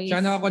kang choice. Siya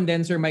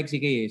naka-condenser mic si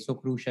Kay eh. So,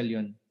 crucial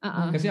yun.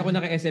 Kasi ako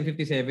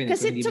naka-SM57.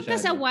 Kasi it took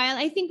us a while.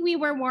 I think we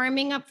were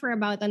warming up for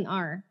about an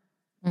hour.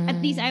 At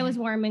least I was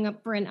warming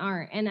up for an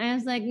hour. And I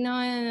was like, no,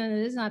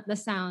 this is not the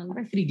sound.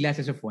 Parang 3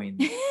 glasses of wine.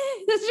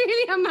 That's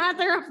really a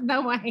matter of the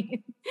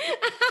wine.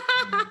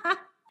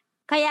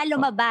 Kaya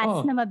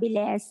lumabas na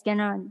mabilis.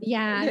 Ganon.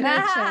 Yeah, no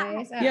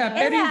choice.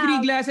 Pero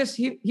yung 3 glasses,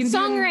 hindi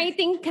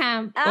songwriting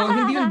camp.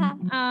 Hindi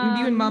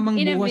yun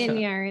mamang in buhos. In a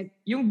vineyard.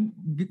 Yung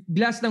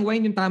glass ng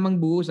wine, yung tamang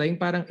buhos. Yung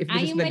parang, if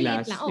this is the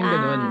glass. Yung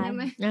ganun.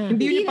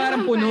 Hindi yun yung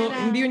parang puno.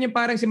 Hindi yun yung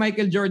parang si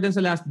Michael Jordan sa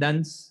Last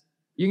Dance.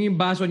 Yung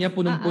baso niya,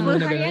 punong-puno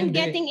na gano'n.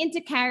 Getting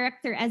into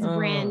character as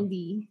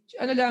Brandy.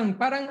 Ano lang,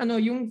 parang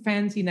yung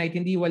fancy night,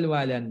 hindi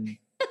walwalan.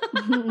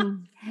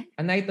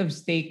 A night of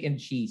steak and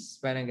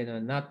cheese. Parang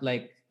gano'n. Not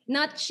like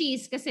Not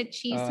cheese, kasi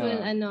cheese Ah.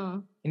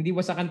 will Hindi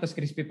wasakan tas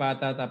crispy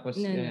pata tapos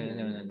No.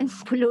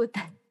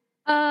 Pulutan.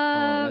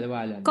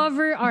 walwalan.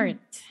 Cover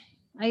art.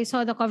 I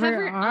saw the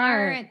cover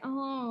art.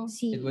 Oh.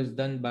 See. It was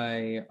done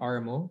by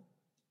Armo,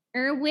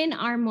 Erwin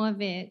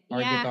Armovit.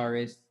 our Yeah.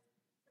 guitarist.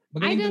 I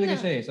Magaling don't talaga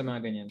know. siya sa mga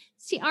ganyan.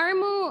 Si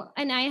Armo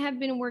and I have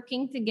been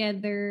working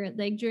together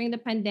like during the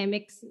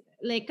pandemics.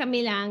 Like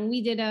kami lang,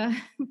 we did a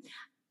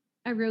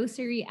a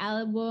rosary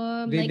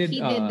album. They like did,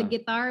 he did the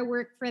guitar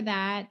work for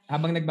that.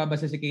 Habang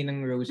nagbabasa si Kay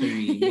ng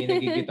Rosary, may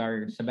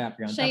nag-guitar sa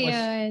background. Siya Tapos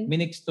yun.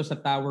 minix to sa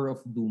Tower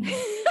of Doom.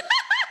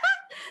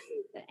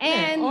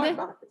 And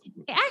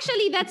Yeah,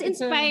 actually, that's it's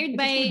a- inspired it's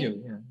a by studio,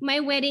 yeah. my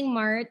wedding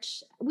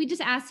march. We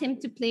just asked him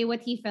to play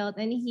what he felt,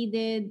 and he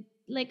did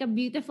like a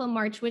beautiful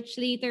march, which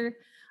later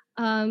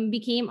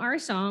became our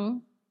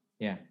song.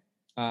 Yeah.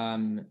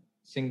 And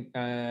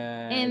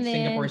then-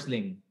 Singapore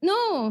Sling.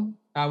 No,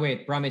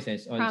 Wait,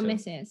 Promises also.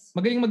 Promises.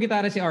 Magaling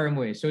mag-gitara si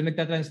Armo eh. So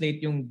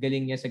nagta-translate yung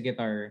galing niya sa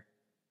guitar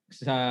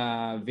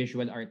sa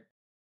visual art.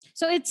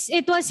 So it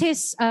was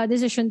his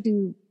decision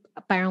to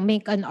parang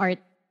make an art,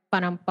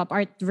 parang pop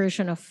art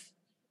version of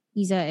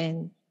Isa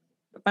and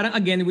Parang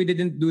again, we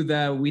didn't do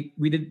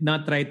we did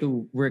not try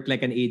to work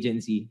like an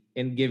agency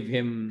and give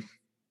him,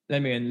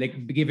 alam mo yun, like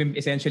give him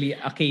essentially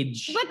a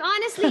cage. But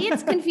honestly,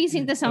 it's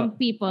confusing to some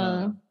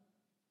people.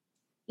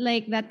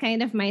 Like that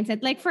kind of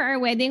mindset. Like for our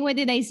wedding, what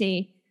did I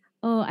say?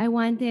 Oh, I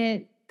want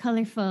it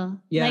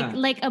colorful. Yeah.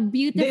 Like a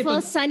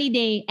beautiful Hindi, sunny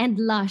day and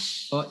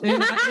lush. Oh,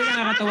 yun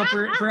nakakatawa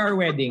for our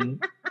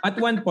wedding.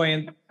 At one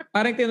point,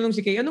 parang tinanong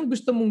si Kay, anong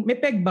gusto mong, may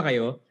peg ba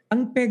kayo?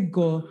 Ang peg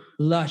ko,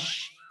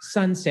 lush,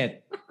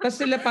 sunset. Tapos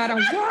sila parang,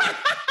 what?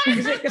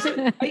 Kasi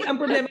ay, ang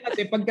problema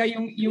kasi, pagka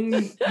yung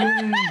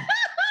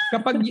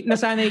kapag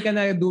nasanay ka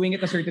na doing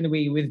it a certain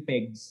way with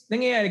pegs,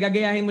 nangyayari,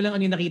 gagayahin mo lang ano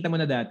yung nakita mo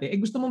na dati.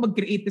 Gusto mo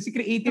mag-create kasi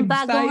creative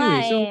Bago tayo nga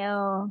eh. So,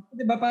 oh.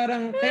 diba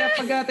parang, kaya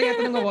pag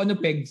tinatanong ako ano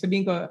peg,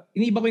 sabihin ko,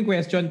 iniiba ko yung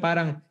question,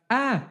 parang,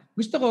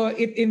 gusto ko,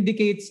 it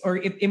indicates or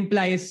it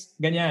implies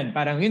ganyan.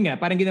 Parang yun nga,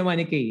 parang ginawa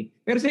ni Kay.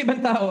 Pero sa ibang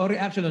tao,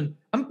 reaction nun,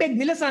 ang peg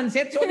nila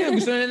sunset, so ano yun,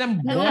 gusto nila ng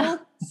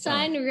No,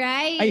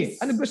 sunrise. Ay,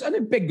 ano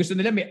yung peg? Gusto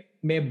nila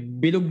may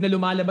bilog na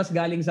lumalabas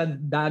galing sa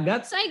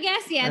dagat So I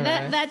guess,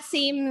 yeah, that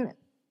same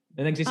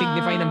na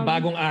nagsisignify ng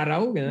bagong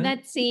araw. Ganun?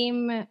 that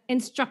same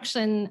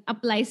instruction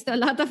applies to a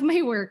lot of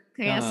my work.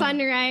 Kaya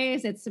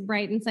sunrise, it's a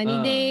bright and sunny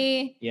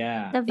day.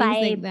 Yeah. The Things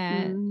like vibe.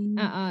 that.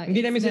 Hindi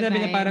namin it's the sinabi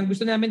na vibe. parang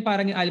gusto namin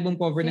parang yung album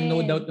cover ng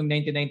No Yeah. Doubt ng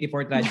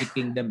 1994 Tragic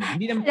Kingdom.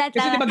 Hindi naman, Lata-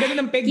 kasi diba ganun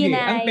ang peg eh.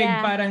 Ang peg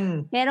Ginaya. parang,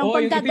 Merong ito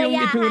yung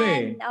itsura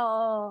eh.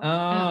 pagkagayahan.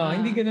 Oo.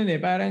 Hindi ganun eh.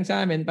 Parang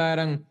sa amin,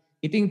 parang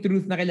ito yung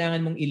truth na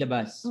kailangan mong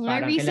ilabas.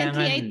 Parang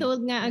Recently, I kailangan,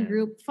 told nga a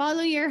group,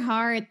 follow your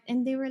heart.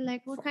 And they were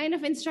like, what kind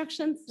of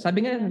instructions?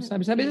 sabi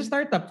sa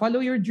startup, follow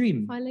your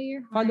dream. Follow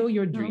your heart. Follow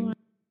your dream.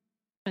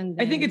 And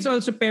I think then- it's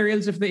also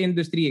perils of the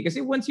industry.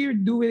 Kasi once you're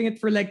doing it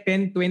for like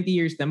 10, 20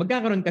 years na,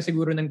 magkakaroon ka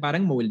siguro ng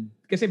parang mold.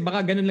 Kasi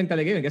baka ganun lang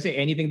talaga yun. Kasi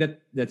anything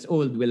that's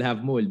old will have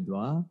mold.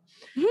 Wow.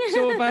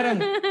 So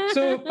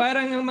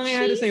parang ang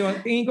mangyayari sa'yo,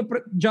 tingin ko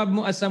job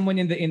mo as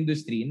someone in the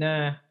industry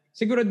na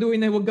siguraduhin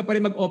na huwag ka pa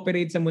rin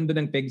mag-operate sa mundo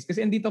ng pegs.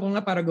 Kasi andito ko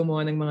nga para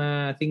gumawa ng mga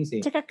things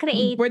eh. Tsaka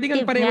creative. Pwede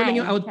kang pareho nga lang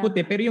yung output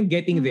eh. Pero yung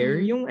getting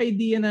there, yung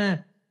idea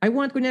na, I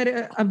want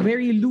kunyari a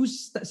very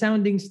loose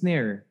sounding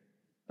snare.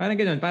 Parang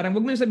gano'n. Parang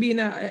wag mo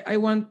sabihin na I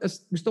want,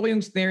 gusto ko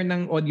yung snare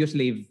ng Audio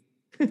Slave.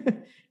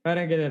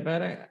 Parang gano'n.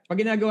 Parang, pag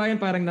ginagawa yun,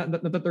 parang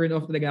nata-turn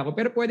off talaga ako.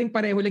 Pero pwedeng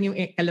pareho lang yung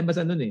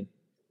kalabasan nun eh.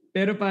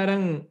 Pero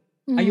parang,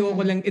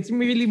 ayoko lang. It's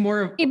really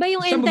more, iba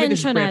yung some of it is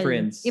intentional.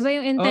 preference. Iba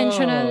yung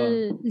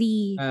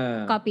intentionally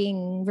Ah.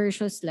 copying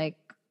versus like,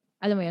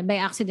 alam mo yun, by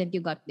accident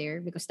you got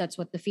there because that's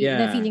what the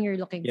Yeah. feeling you're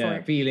looking yeah,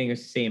 for. feeling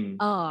is same.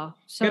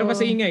 So, Pero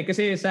kasi yun nga eh,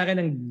 kasi sa akin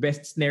ang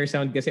best snare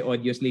sound kasi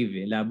Audio Slave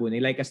eh. Labo na.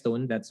 Like a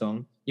Stone, that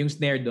song. Yung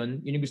snare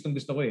doon, yun yung gustong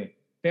gusto ko eh.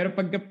 Pero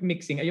pagka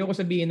mixing, ayoko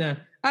sabihin na,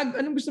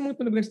 anong gusto mong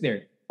tunog ng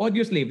snare?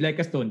 Audio Slave, Like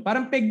a Stone.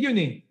 Parang peg yun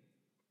eh.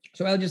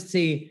 So I'll just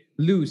say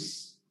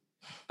loose.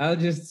 I'll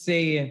just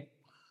say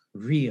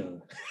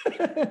real.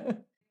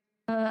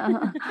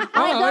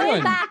 Okay,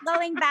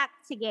 going back.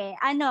 Sige.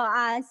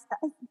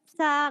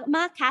 Sa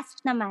mga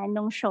cast naman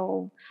nung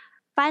show,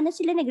 paano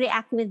sila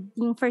nag-react with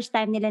yung first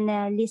time nila na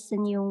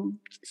listen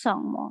yung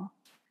song mo?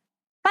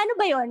 Paano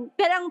ba yun?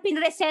 Parang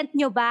pinresent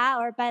nyo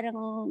ba? Or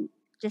parang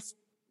just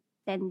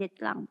send it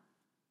lang?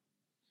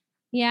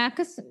 Yeah,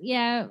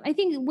 I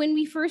think when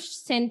we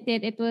first sent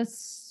it, it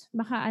was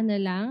baka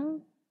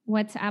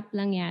WhatsApp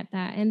lang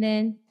yata. And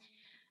then,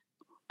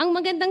 ang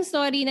magandang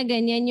story na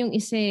ganyan yung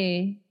isa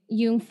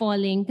yung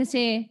Falling.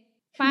 Kasi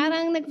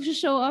parang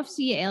nag-show off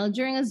si El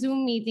during a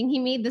Zoom meeting. He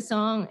made the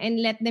song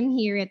and let them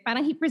hear it.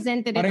 Parang he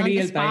presented it Parang on the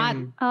real spot. time.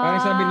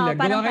 Parang sabi nila,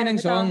 gawa kayo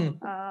ng song.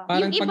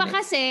 Yung iba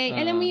kasi,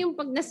 alam mo yung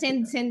pag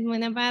na-send mo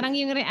na, parang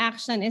yung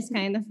reaction is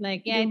kind of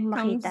like, it Yung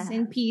comes makita.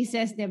 in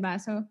pieces, diba?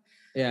 So,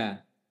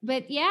 Yeah.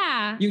 but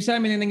yeah. Yung sa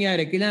amin na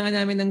nangyari, kailangan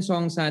namin ng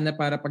song sana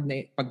para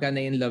pagka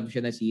na-in-love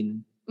siya na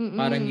scene.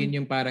 Parang yun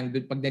yung parang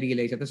pag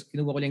na-realize. Tapos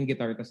kinuha ko lang yung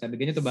guitar. Tapos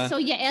sabi, ganito ba? So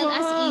Yael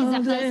as Iza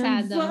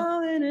Calzado.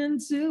 Falling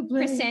into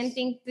place.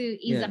 Presenting to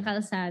Iza Yan.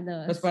 Calzado.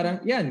 Tapos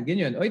parang, yan,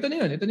 ganyan. O ito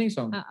na yun. Ito na yung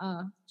song. Oo.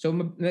 So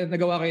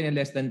nagawa kayo in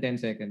less than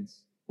 10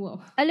 seconds.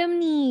 Wow. Alam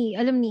ni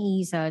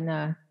Isa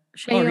na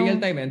siya Oh, yung...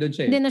 real time. Andun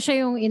siya. Hindi na siya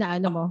yung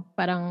inaano mo.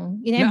 Parang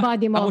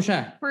ina-embody mo. Ako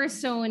siya.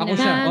 Persona. Ako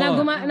siya.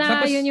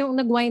 Tapos, yun yung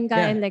nag-wine ka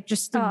Yeah. and like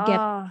just to get...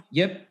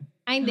 Yep.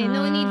 Ay, hindi.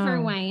 No need for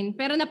wine.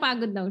 Pero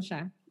napagod daw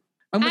siya.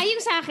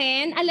 Yung sa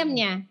akin, alam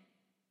niya.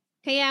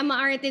 Kaya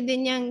maarte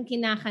din niyang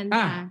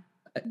kinakanta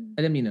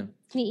Alam niyo na.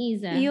 ni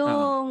Iza.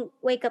 Yung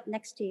Wake Up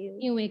Next to You.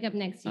 Yung Wake Up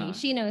Next to You.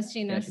 She knows. Yeah,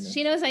 she knows.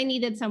 She knows I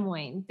needed some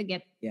wine to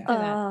get to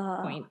that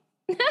point.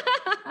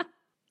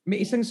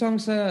 May isang song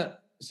sa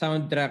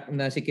soundtrack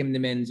na si Kim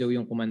Nimenzo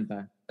yung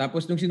kumanta.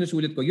 Tapos nung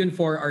sinusulit ko, yun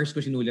 4 hours ko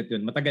sinulit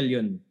yun. Matagal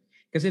yun.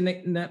 Kasi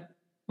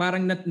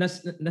parang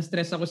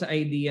na-stress ako sa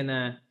idea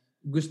na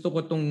gusto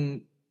ko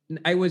tong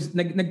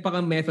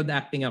nagpaka method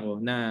acting ako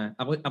na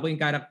ako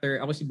yung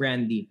character, ako si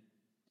Brandy.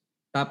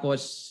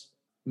 Tapos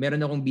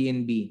meron akong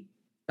B&B.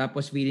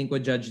 Tapos feeling ko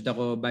judged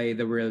ako by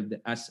the world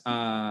as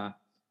a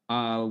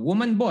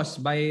woman boss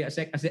by a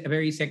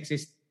very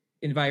sexist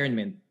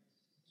environment.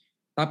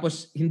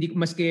 Tapos hindi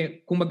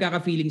maski kung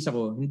magkaka-feelings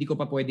ako, hindi ko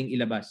pa pwedeng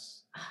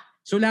ilabas.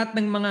 So lahat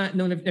ng mga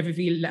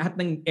nafe-feel, lahat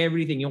ng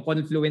everything, yung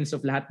confluence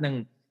of lahat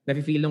ng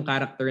nafe-feel ng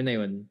character na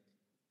yon,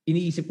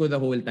 iniisip ko the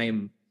whole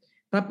time.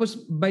 Tapos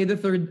by the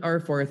 3rd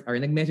or 4th hour,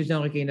 nag-message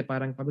na ako kay Kay na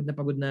parang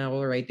pagod na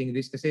ako writing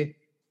this kasi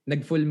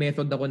nag-full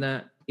method ako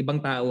na ibang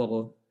tao ako.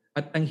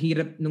 At ang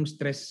hirap nung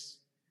stress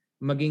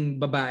maging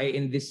babae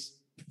in this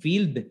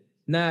field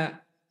na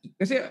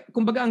kasi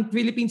kumbaga ang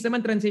Philippines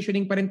naman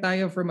transitioning pa rin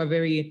tayo from a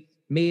very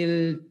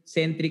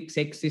male-centric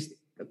sexist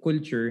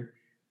culture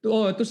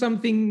to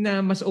something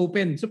na mas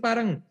open. So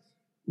parang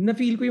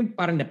na-feel ko yung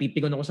parang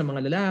napipigon ako sa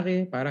mga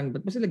lalaki. Parang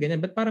ba't ba sila ganyan?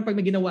 Ba't parang pag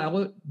may ginawa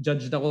ako,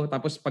 judged ako.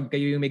 Tapos pag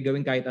kayo yung may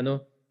gawin kahit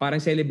ano, parang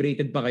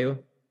celebrated pa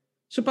kayo.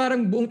 So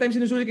parang buong time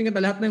sinusulit ko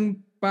lahat ng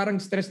parang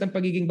stress ng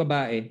pagiging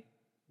babae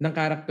ng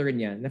character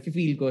niya,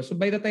 nafe-feel ko. So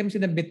by the time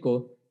sinabit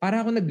ko,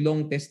 para ako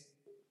nag-long test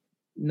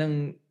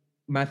ng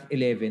Math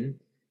 11.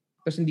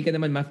 Tapos hindi ka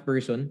naman math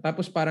person.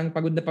 Tapos parang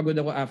pagod na pagod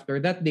ako after.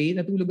 That day,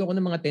 natulog ako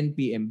ng mga 10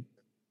 p.m.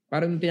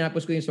 Parang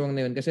tinapos ko yung song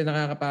na yun kasi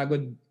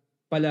nakakapagod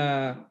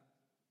pala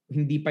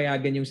hindi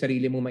payagan yung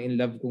sarili mo ma-in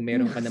love kung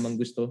meron ka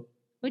namang gusto.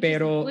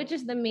 Which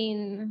is the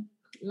main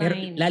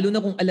line. Lalo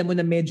na kung alam mo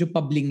na medyo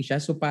pabling siya,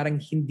 so parang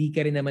hindi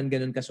ka rin naman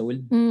ganun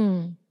ka-sold.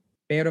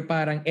 Pero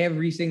parang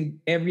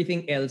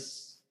everything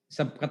else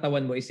sa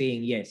katawan mo is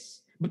saying yes.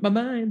 But my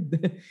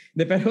mind.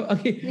 Pero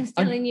okay. It's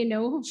telling you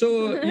no.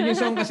 So, yun yung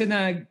song kasi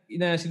na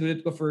sinulit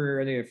ko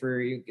for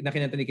yung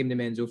nakinanta ni Kim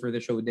Nimenzo for the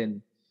show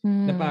din.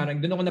 Na parang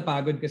doon ako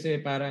napagod kasi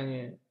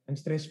parang ang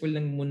stressful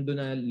ng mundo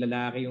na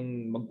lalaki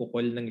yung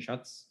magkukol ng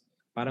shots.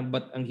 Parang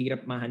ba't ang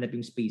hirap mahanap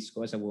yung space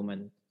ko as a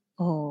woman.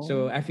 Oh.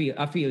 So, I feel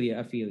you.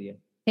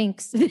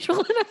 Thanks.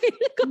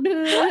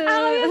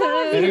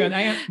 Pero yun,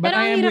 I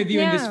am with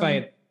you in this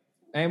fight.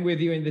 I am with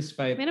you in this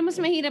fight. Pero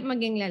mas mahirap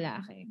maging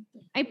lalaki.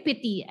 I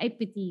pity,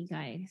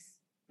 guys.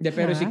 Hindi,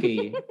 pero si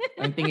Kay,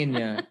 ang tingin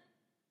niya,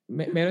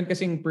 meron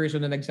kasing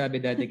person na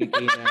nagsabi dati kay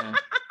Kay na,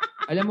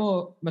 alam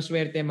mo,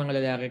 maswerte ang mga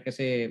lalaki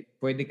kasi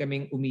pwede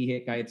kaming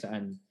umihi kahit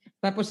saan.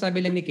 Tapos sabi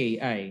lang ni Kay,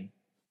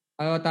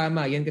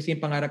 tama, yan kasi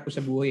yung pangarap ko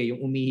sa buhay,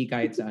 yung umihi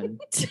kahit saan.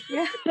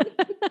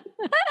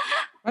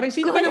 Parang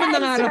sino ba naman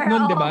nangarap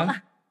nun, di ba?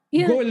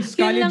 Goals,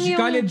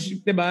 college,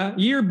 di ba?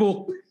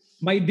 Yearbook.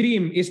 My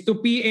dream is to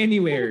pee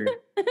anywhere.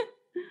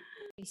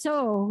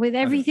 So, with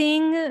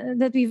everything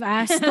that we've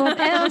asked,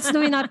 what else do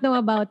we not know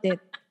about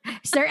it?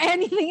 Is there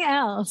anything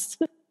else?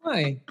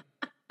 Why?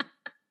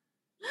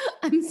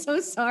 I'm so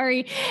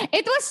sorry.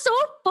 It was so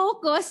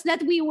focused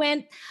that we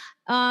went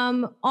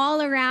all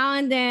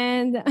around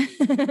and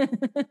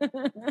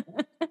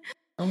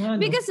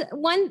because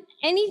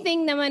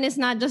anything naman is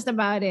not just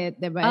about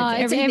it, diba?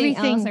 It's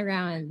everything else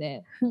around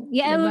it.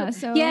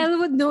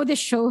 Yael would know the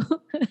show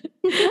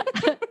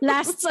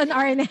lasts an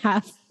hour and a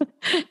half.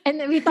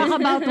 And we talk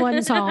about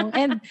one song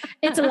and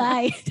it's a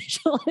lie.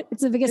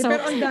 It's the biggest song.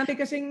 Pero ang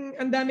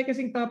dami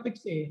kasing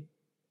topics eh.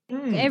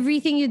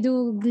 Everything you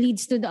do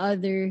leads to the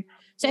other.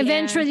 So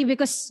eventually,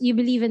 because you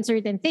believe in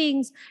certain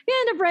things, you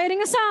end up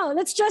writing a song.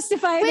 Let's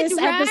justify this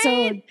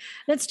episode.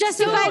 Let's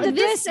justify the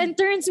twists and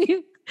turns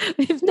we've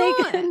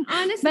taken.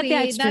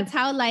 Honestly, that's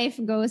how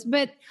life goes.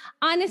 But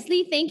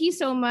honestly, thank you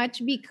so much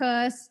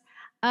because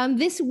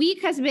this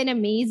week has been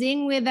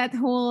amazing with that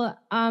whole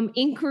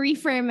inquiry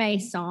for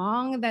my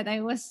song that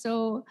I was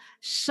so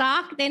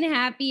shocked and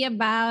happy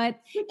about.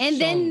 And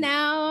then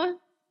now,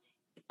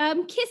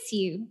 Kiss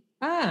You.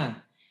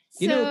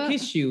 You know,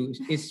 kiss you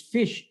is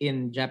fish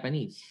in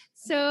Japanese.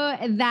 So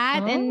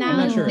that and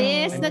now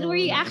this, that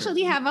we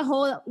actually have a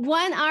whole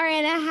 1 hour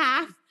and a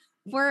half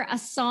for a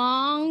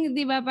song,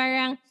 di ba?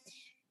 Parang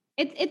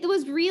it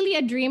was really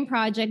a dream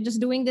project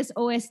just doing this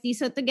OST.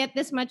 So to get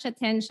this much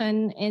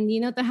attention and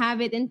to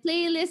have it in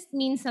playlist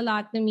means a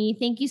lot to me.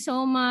 Thank you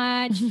so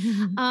much.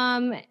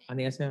 Ano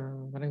yan siya?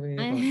 Parang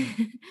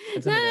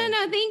No.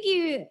 Thank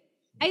you.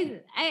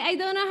 I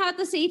don't know how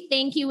to say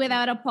thank you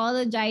without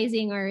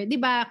apologizing or, di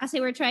ba?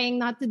 Kasi we're trying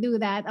not to do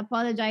that,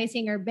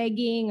 apologizing or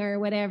begging or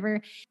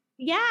whatever.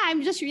 Yeah,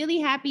 I'm just really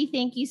happy.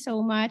 Thank you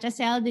so much,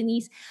 Asel,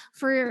 Denise,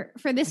 for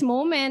this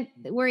moment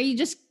where you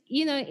just,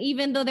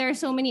 even though there are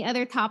so many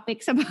other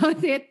topics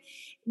about it,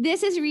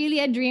 this is really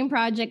a dream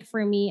project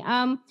for me.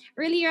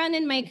 Earlier on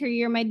in my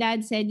career, my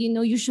dad said,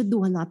 you should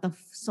do a lot of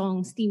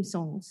songs, theme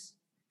songs.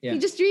 Yeah. He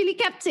just really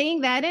kept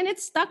saying that, and it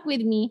stuck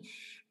with me.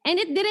 And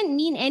it didn't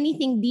mean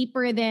anything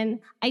deeper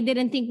than I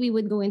didn't think we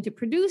would go into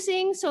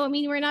producing. So, I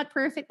mean, we're not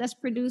perfect as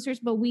producers,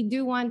 but we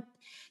do want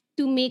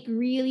to make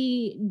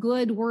really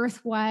good,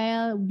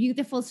 worthwhile,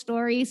 beautiful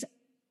stories.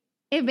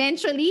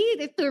 Eventually,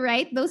 to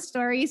write those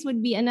stories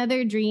would be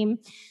another dream.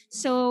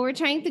 So we're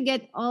trying to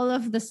get all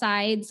of the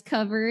sides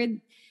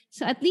covered.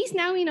 So at least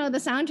now we know the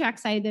soundtrack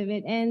side of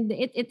it. And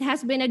it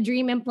has been a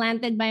dream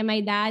implanted by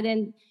my dad.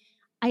 And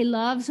I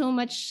love so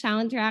much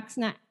soundtracks.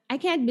 I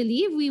can't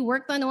believe we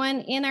worked on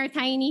one in our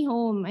tiny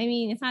home. I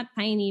mean, it's not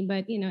tiny,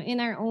 but, in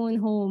our own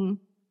home.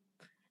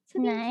 So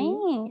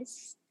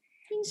Nice.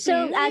 thank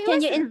So, you.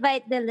 can you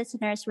invite the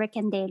listeners where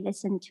can they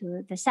listen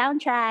to the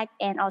soundtrack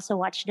and also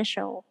watch the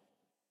show?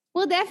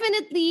 Well,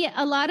 definitely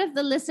a lot of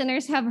the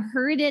listeners have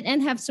heard it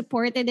and have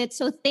supported it.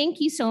 So thank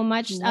you so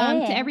much to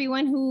Yeah.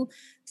 everyone who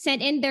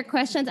sent in their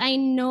questions. I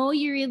know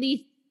you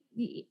really,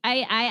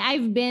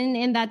 I've been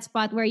in that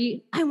spot where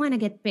I want to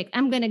get picked.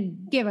 I'm going to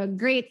give a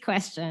great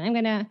question. I'm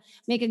going to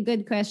make a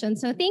good question.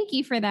 So thank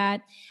you for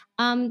that.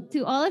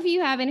 To all of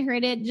you who haven't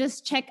heard it,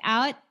 just check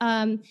out.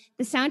 The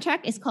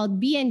soundtrack is called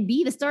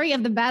BNB, the story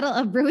of the Battle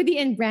of Brody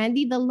and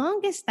Brandy, the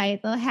longest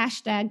title,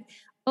 hashtag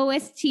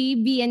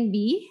OST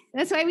BNB.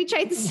 That's why we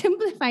try to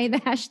simplify the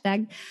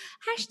hashtag.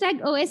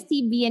 Hashtag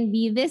OST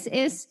BNB. This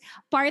is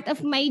part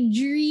of my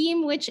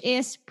dream, which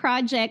is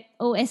Project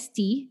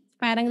OST.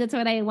 Parang that's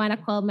what I want to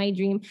call my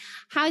dream.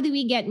 How do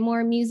we get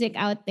more music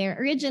out there,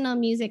 original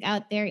music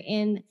out there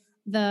in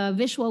the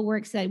visual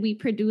works that we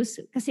produce?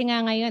 Kasi nga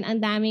ngayon, ang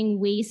daming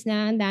ways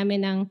na, ang dami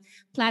ng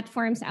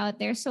platforms out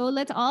there. So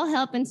let's all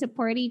help and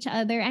support each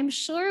other. I'm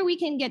sure we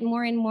can get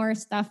more and more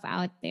stuff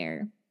out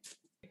there.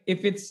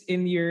 If it's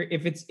in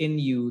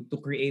you to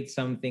create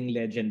something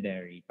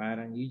legendary,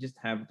 parang you just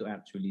have to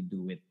actually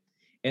do it.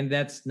 And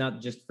that's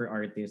not just for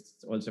artists,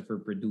 it's also for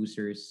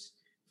producers,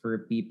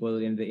 for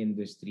people in the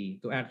industry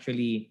to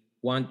actually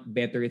want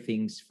better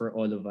things for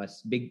all of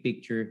us. Big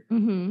picture.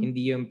 Mm-hmm.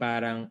 Hindi yung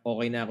parang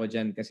okay na ako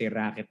dyan kasi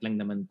racket lang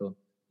naman to.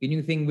 Yun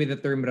yung thing with the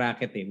term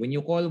racket eh. When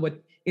you call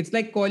it's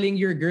like calling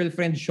your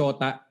girlfriend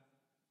Shota.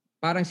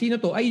 Parang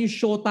sino to? Ay, yung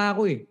Shota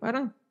ko eh.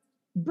 Parang,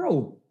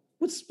 bro,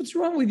 what's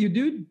wrong with you,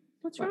 dude?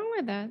 What's wrong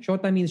with that?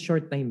 Shota means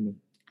short time eh.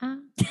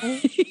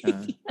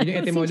 Yun yung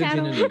etymology Si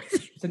Charo. nun eh.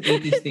 It's an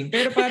 80s thing.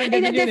 Pero parang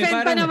ganun yun eh. Ina-defend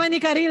pa Parang, naman ni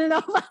Karil, no?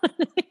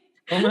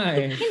 oo nga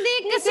eh. Hindi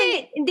kasi Kasi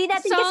hindi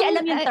natin kasi song,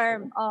 alam yung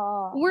term.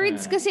 Oh.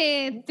 words kasi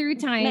through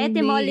time. May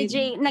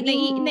etymology,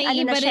 naging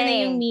naiiba siya rin na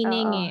eh. yung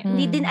meaning Oo. eh.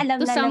 Hindi din alam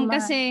To na some naman.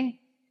 kasi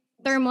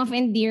term of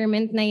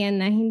endearment na yan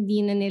na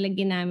hindi na nila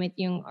ginamit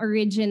yung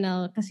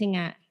original kasi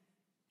nga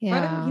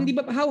Parang hindi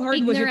ba, how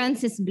hard was it?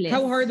 ignorance is bliss.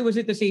 How hard was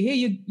it to say, hey,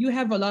 you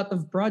have a lot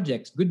of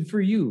projects, good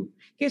for you.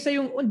 Kesa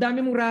yung ang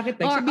dami mong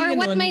racket. Like, Or sabihin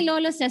what nun, my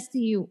lolo says to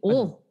you,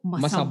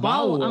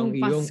 masabaw ang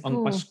Pasko. ang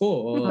Pasko.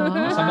 Oh. Ah.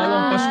 Masabaw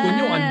ang Pasko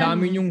nyo.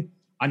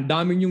 Ang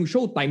dami yung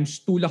show times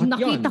 2 lahat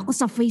yan. Nakita ko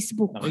sa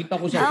Facebook. Nakita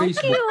ko sa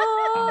Facebook.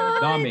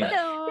 Ang dami.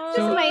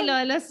 This is my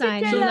lolo son,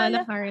 So- yung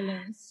Lola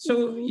Carlos. So,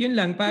 yun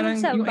lang. Parang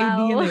yung Sabaw.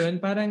 idea na yun,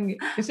 parang,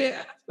 kasi,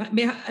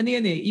 may, ano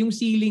yan eh, yung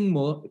ceiling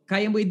mo,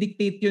 kaya mo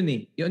i-dictate yun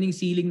eh. Yun yung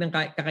ceiling ng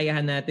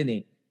kakayahan natin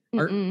eh.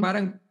 Or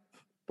parang,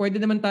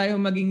 pwede naman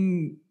tayo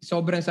maging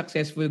sobrang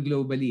successful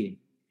globally eh.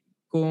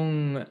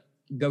 Kung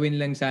gawin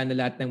lang sana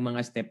lahat ng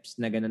mga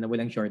steps na gano'n na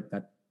walang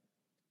shortcut.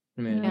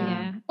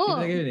 Yeah. Oh,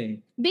 Oh, yun eh.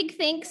 big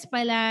thanks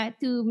pala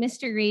to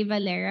Mr. Ray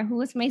Valera, who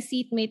was my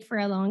seatmate for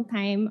a long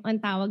time on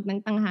Tawag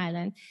ng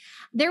Tanghalan.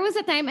 There was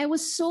a time I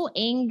was so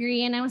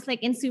angry and I was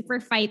like in super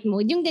fight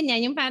mode. Yung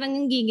ganyan, yung parang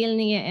yung gigil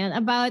ni Yael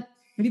about...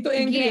 Hindi to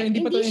angry, Yeah, hindi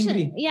pa to siya-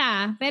 angry. Yeah,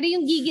 pero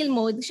yung gigil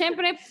mode,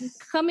 syempre,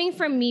 coming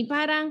from me,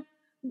 parang,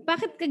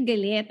 bakit ka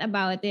galit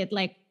about it?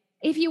 Like,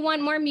 if you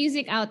want more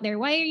music out there,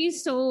 why are you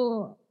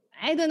so...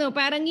 I don't know,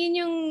 parang yun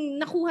yung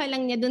nakuha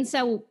lang niya dun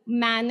sa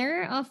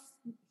manner of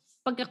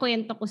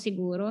pagkakwento ko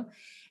siguro.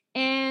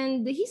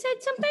 And he said,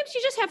 sometimes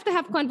you just have to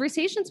have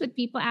conversations with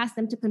people, ask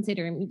them to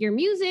consider your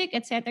music,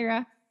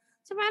 etc.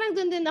 So parang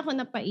dun din ako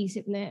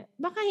napaisip na,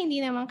 baka hindi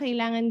naman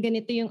kailangan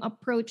ganito yung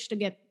approach to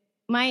get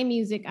my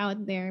music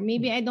out there.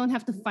 Maybe I don't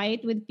have to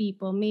fight with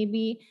people.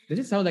 Maybe, Does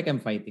it sound like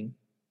I'm fighting?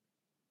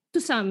 to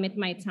some, it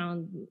might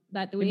sound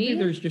that Maybe way.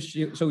 there's just so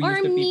used Or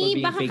to people me,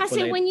 being baka fake kasi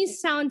polite. when you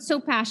sound so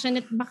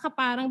passionate, baka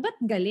parang, ba't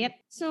galit?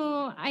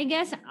 So, I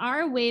guess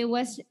our way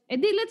was,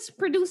 let's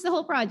produce the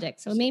whole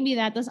project. So, maybe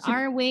that was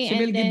our way. Si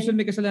Mel and Gibson then,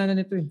 may kasalanan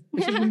nito eh.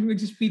 Kasi nung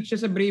nag-speech siya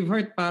sa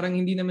Braveheart, parang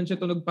hindi naman siya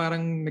tunog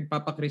parang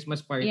nagpapa-Christmas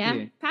party yeah,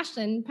 eh.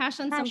 passion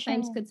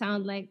sometimes could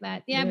sound like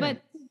that. Yeah, Yeah. but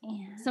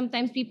Yeah.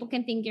 sometimes people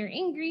can think you're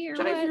angry or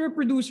Tsaka if what. you're a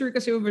producer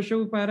kasi of a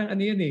show, parang ano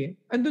yun eh.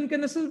 Andun ka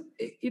na sa,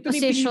 ito na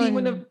yung Position. pinili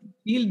mo na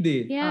field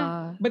eh.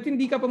 Yeah. Ba't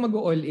hindi ka pa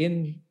mag-all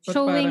in? Ba't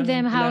Showing parang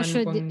them how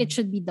kailangan pang- it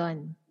should be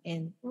done,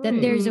 and that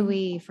Right. there's a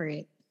way for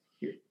it.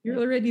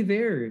 You're already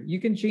there. You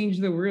can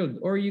change the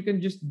world or you can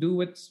just do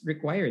what's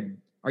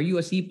required. Are you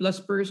a C+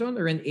 person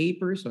or an A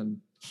person?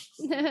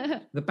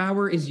 The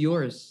power is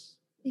yours.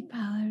 The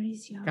power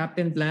is yours.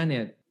 Captain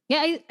Planet.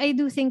 Yeah, I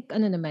do think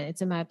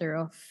it's a matter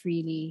of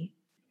really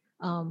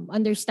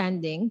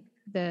understanding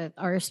that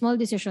our small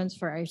decisions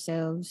for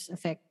ourselves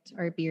affect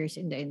our peers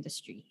in the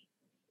industry.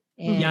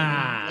 And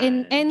Yeah.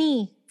 in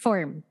any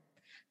form.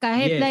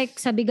 Kahit Yes. like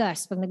sa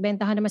bigas, pag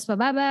nagbenta ka na mas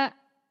mababa,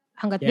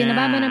 hanggat Yeah.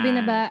 binaba mo na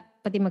binaba,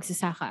 pati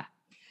magsasaka.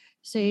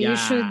 So you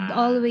should Yeah.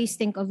 always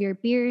think of your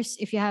peers.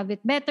 If you have it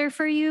better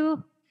for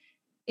you,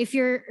 if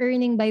you're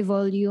earning by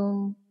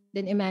volume,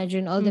 then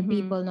imagine all the Mhm.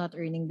 people not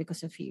earning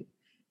because of you.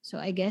 So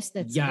I guess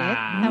that's Yeah. it.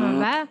 Tama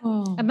ba?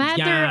 Oh. A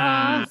matter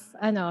Yeah.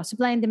 of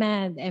supply and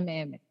demand,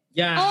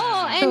 Yeah.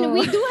 Oh, and So-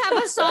 we do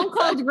have a song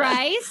called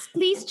Rise.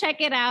 Please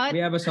check it out. We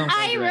have a song called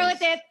I Rise.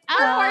 wrote it.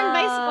 Performed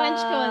by Sponge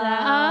Cola.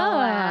 Oh,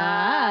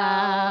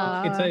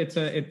 wow.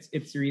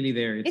 It's really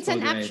there. It's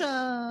an called Rise.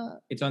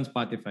 actual. It's on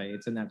Spotify.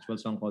 It's an actual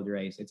song called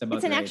Rise. It's about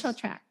It's an rice. actual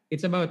track.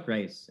 It's about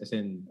rice, as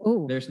in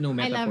Oh. there's no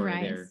I love metaphor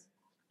there. Rice.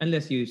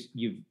 Unless you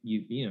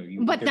know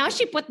you. But now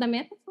she interpret. put the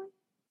metaphor.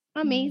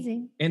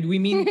 Amazing. And we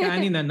mean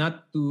kanina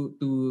not to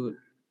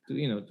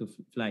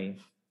fly,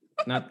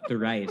 not to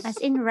rise, As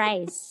in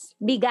rice,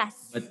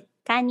 bigas, but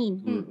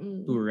kanin.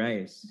 to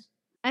rise.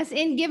 As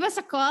in, give us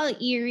a call,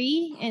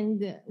 Erie,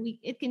 and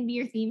it can be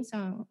your theme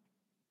song.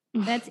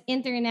 That's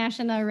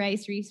International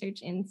Rice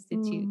Research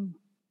Institute. Mm.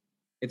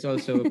 It's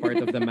also part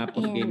of the map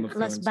of In Game of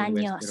Los Thrones in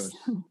Baños.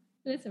 Westeros.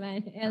 That's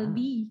man,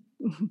 LB.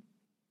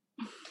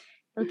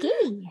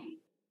 Okay.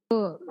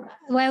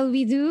 While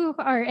we do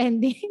our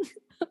ending,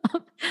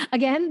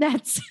 again,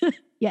 that's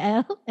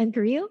Yael and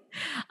Kareel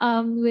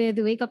with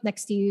Wake Up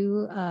Next to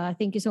You.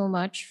 Thank you so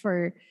much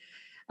for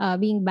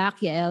being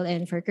back, Yael,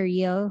 and for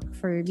Kareel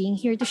for being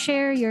here to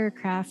share your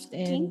craft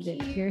and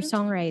Thank you. your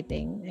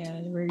songwriting.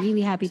 And we're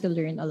really happy to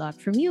learn a lot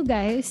from you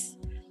guys.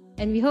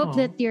 And we hope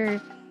Aw. that the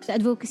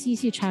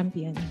advocacies you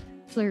champion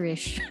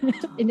flourish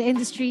in the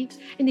industry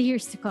in the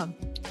years to come.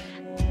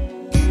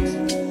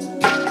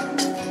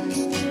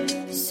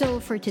 So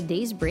for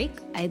today's break,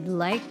 I'd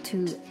like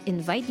to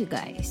invite you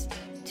guys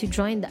to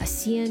join the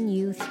ASEAN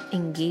Youth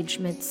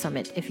Engagement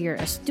Summit. If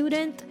you're a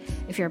student,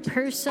 if you're a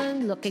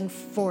person looking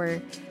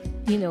for,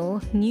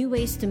 new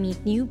ways to meet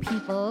new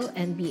people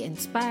and be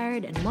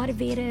inspired and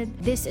motivated,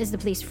 this is the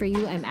place for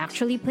you. I'm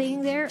actually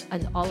playing there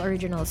an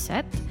all-original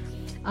set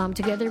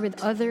together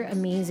with other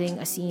amazing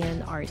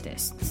ASEAN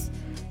artists.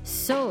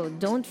 So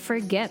don't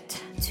forget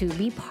to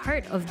be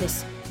part of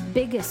this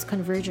biggest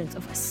convergence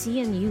of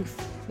ASEAN youth,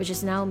 which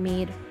is now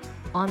made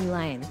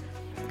online.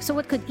 So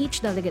what could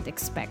each delegate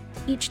expect?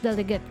 Each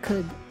delegate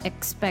could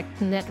expect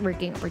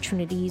networking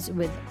opportunities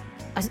with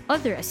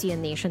other ASEAN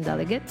nation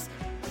delegates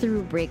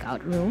through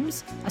breakout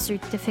rooms, a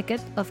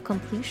certificate of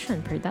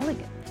completion per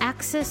delegate,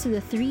 access to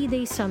the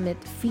 3-day summit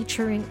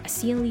featuring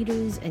ASEAN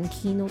leaders and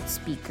keynote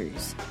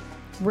speakers,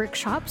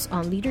 workshops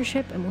on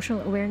leadership,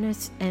 emotional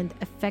awareness, and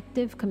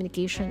effective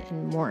communication,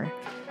 and more.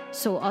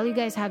 So all you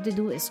guys have to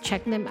do is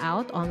check them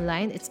out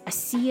online. It's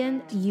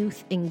ASEAN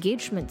Youth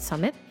Engagement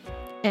Summit.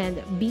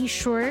 And be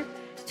sure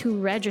to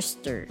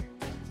register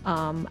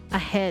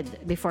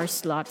ahead before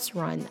slots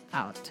run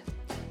out.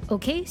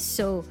 Okay,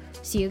 so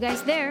see you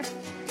guys there.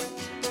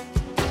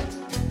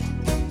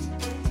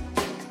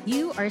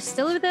 You are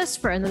still with us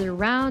for another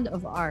round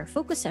of our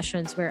focus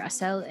sessions where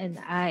Asel and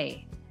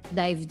I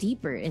dive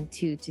deeper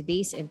into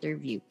today's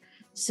interview.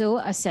 So,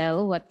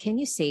 Asel, what can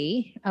you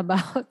say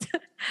about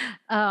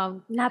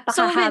so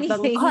many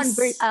Napakahabang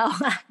things?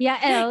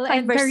 Yael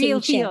and the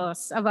real Conversation.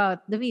 feels about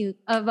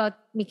about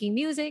making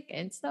music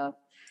and stuff,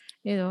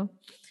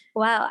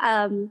 Wow.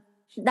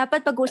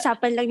 Dapat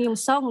pag-usapan lang yung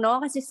song,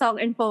 no? Kasi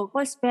song and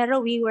focus. Pero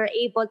we were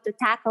able to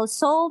tackle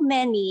so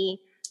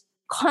many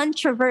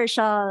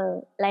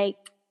controversial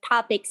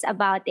topics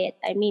about it.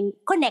 I mean,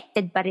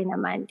 connected pa rin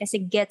naman.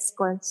 Kasi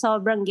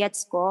sobrang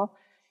gets ko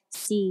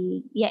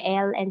si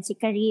Yael and si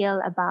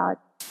Kareel about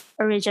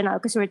original,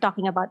 because we're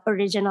talking about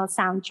original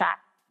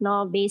soundtrack,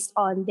 no, based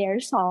on their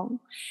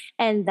song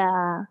and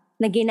na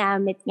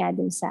ginamit nga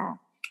dun sa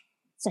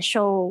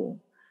show.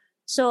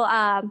 So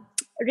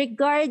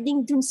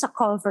regarding dun sa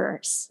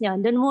covers,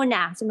 yun, dun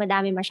muna, so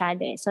madami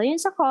masyado eh. So yun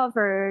sa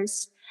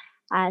covers,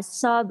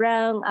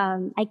 sobrang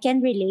I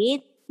can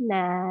relate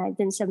na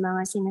dun sa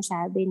mga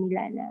sinasabi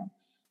nila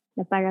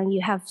na parang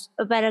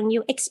parang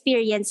yung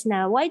experience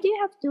na why do you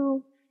have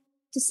to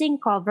to sing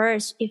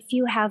covers if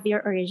you have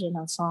your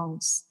original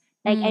songs.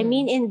 Like, I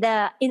mean,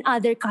 in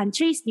other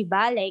countries, di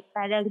ba? Like,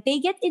 parang they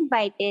get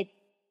invited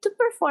to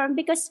perform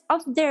because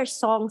of their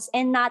songs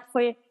and not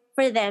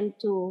for them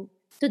to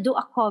do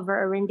a cover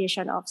or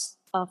rendition of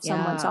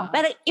someone's song.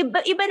 Pero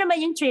iba naman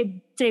yung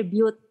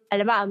tribute.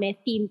 Alam mo, may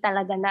theme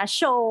talaga na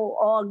show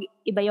o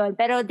iba yon.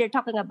 Pero they're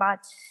talking about,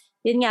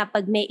 yun nga,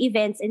 pag may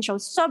events and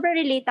shows, sobrang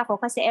relate ako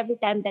kasi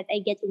every time that I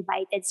get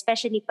invited,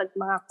 especially pag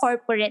mga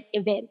corporate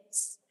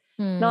events.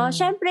 No,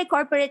 syempre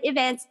corporate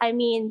events, I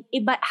mean,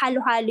 iba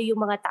halo-halo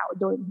yung mga tao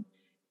doon.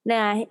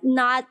 Na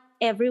not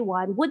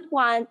everyone would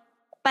want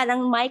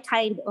parang my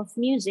kind of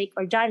music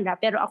or genre,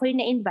 pero ako yung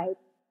na-invite.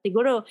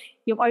 Siguro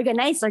yung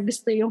organizer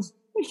gusto yung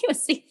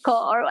music ko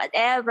or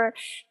whatever.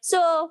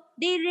 So,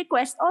 they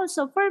request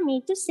also for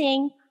me to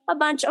sing a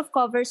bunch of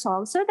cover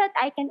songs so that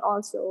I can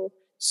also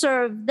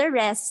serve the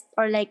rest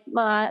or like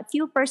a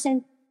few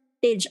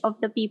percentage of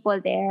the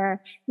people there,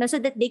 no, so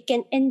that they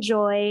can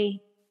enjoy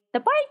the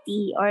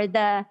party or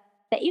the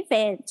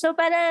event. So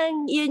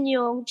parang yun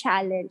yung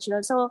challenge.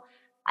 No? So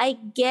I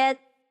get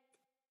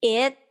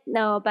it.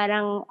 No,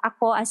 parang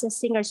ako as a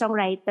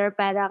singer-songwriter,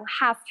 parang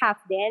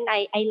half-half din.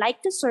 I like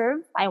to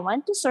serve. I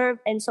want to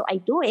serve. And so I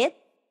do it.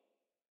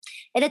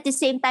 And at the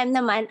same time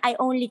naman, I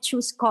only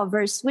choose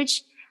covers,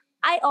 which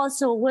I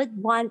also would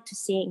want to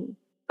sing.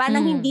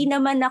 Parang hindi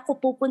naman ako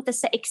pupunta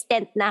sa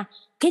extent na,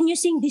 can you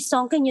sing this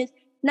song?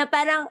 Na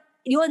parang,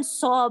 yun,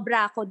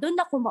 sobra ako. Doon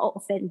ako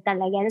ma-offend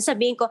talaga.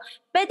 Sabihin ko,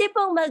 pwede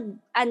pong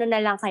na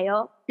lang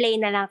kayo,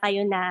 play na lang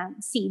kayo ng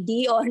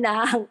CD o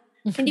ng,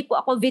 hindi po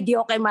ako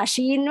video kay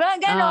machine. Mga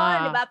ganon,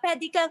 di ba?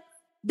 Pwede kang,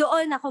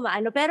 doon ako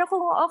maano. Pero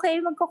kung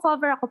okay,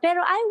 magko-cover ako. Pero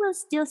I will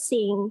still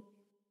sing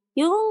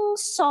yung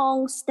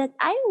songs that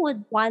I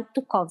would want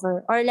to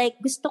cover. Or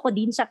like, gusto ko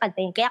din siya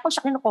kantayin. Kaya ako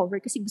siya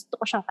kino-cover kasi gusto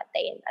ko siyang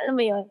kantayin. Alam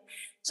mo yun?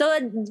 So,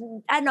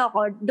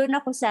 doon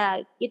ako sa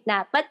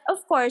gitna. But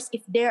of course,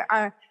 if there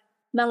are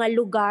mga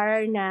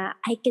lugar na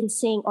I can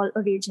sing all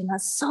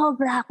original,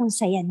 sobra akong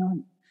saya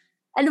nun.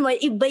 Alam mo,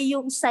 iba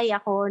yung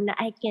saya ko na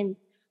I can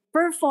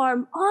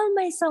perform all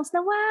my songs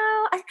na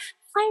wow,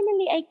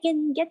 finally I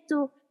can get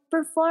to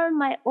perform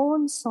my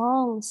own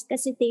songs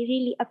kasi they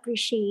really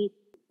appreciate.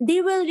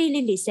 They will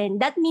really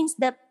listen. That means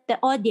that the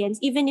audience,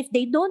 even if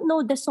they don't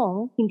know the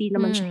song, hindi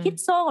naman siya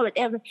hit song or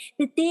whatever,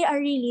 that they are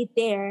really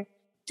there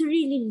to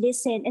really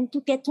listen and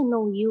to get to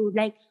know you.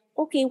 Like,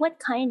 okay,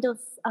 what kind of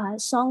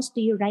songs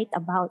do you write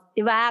about?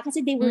 Diba?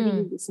 Kasi they will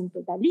really listen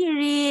to the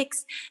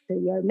lyrics, to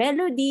your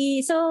melody.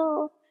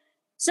 So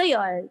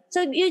yun.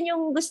 So yun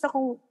yung gusto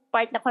kong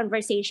part na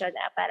conversation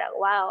na parang,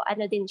 wow,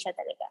 ano din siya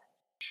talaga.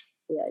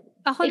 Yun.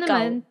 Ako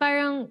naman,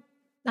 parang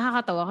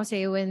nakakatawa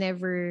kasi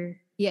whenever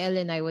Yael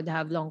and I would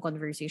have long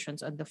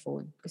conversations on the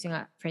phone, kasi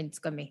nga, friends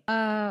kami,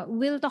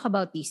 we'll talk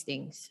about these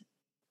things.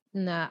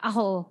 Na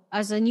ako,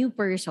 as a new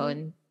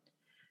person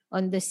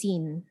on the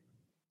scene,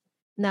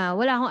 na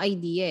wala akong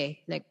idea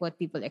like what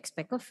people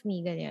expect of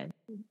me, ganyan.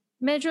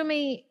 Medyo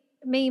may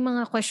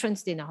mga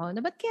questions din ako,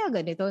 na ba't kaya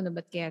ganito, na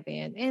ba't kaya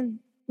ganyan. And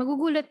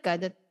magugulat ka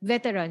that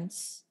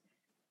veterans,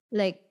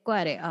 like,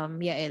 kuwari,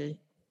 Yael,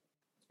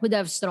 would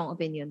have strong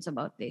opinions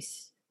about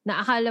this.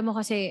 Na akala mo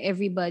kasi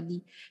everybody,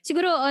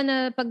 siguro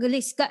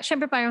pag-list ka,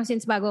 syempre parang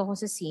since bago ako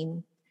sa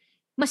scene,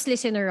 mas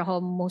listener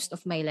ako most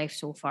of my life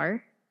so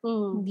far.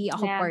 Hindi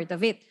ako part of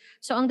it.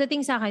 So ang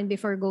dating sa akin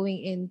before going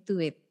into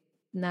it,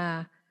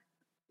 na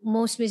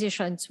most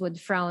musicians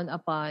would frown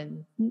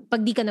upon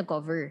pag di ka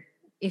nag-cover.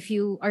 If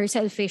you are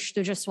selfish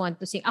to just want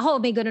to sing. Ako,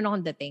 may ganun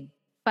akong dating.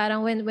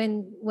 Parang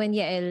when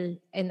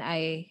Yael and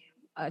I,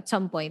 at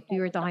some point,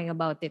 we were talking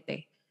about it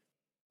eh.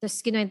 Tapos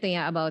kinuwento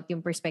niya about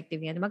yung perspective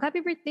niya.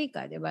 Mag-happy birthday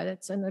ka, di ba?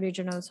 That's an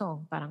original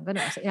song. Parang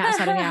gano'n.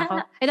 Inaasar niya ako.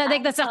 And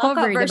like, that's a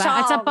cover, di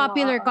ba? It's a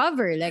popular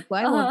cover. Like,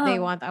 why would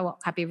they want a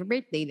happy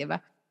birthday, di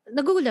ba?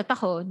 Nagulat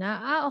ako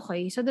na,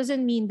 okay, so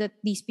doesn't mean that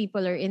these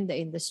people are in the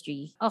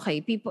industry. Okay,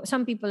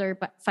 some people are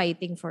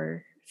fighting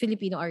for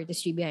Filipino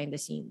artistry behind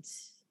the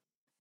scenes.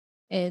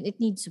 And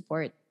it needs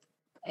support.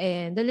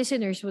 And the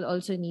listeners will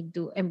also need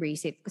to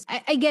embrace it. Because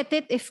I get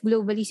it if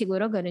globally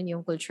siguro ganun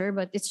yung culture,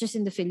 but it's just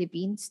in the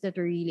Philippines that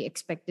we're really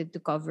expected to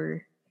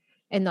cover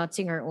and not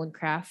sing our own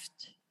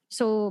craft.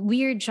 So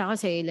weird siya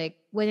kasi like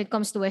when it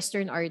comes to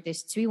Western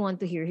artists, we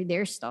want to hear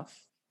their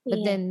stuff.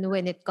 But then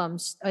when it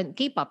comes on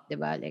K-pop,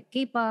 diba? Like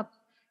K-pop,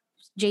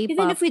 J-pop,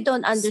 even if we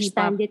don't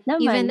understand C-pop, it naman.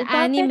 even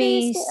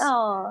animes,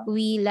 oh.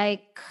 we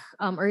like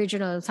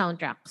original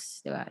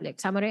soundtracks, diba?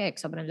 Like Samurai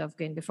X, sobrang love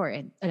ko yun before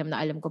and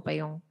alam ko pa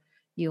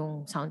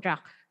yung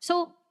soundtrack.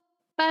 So,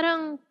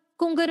 parang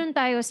kung ganoon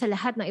tayo sa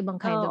lahat ng ibang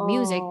kind of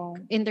music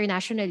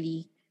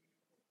internationally,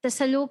 tas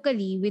sa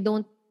locally, we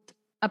don't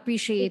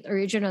appreciate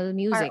original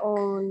music.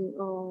 Our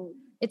own.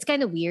 It's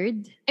kind of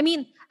weird. I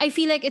mean, I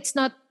feel like it's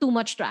not too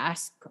much to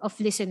ask of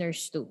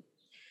listeners too.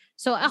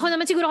 So, ako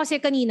naman siguro kasi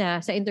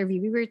kanina sa interview,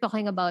 we were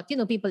talking about,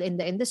 people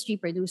in the industry,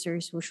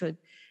 producers who should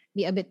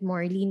be a bit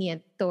more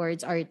lenient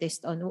towards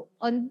artists on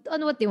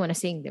what they want to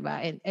sing,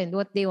 diba? And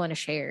what they want to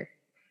share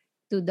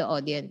to the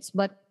audience.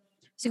 But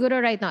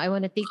siguro right now, I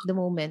want to take the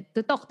moment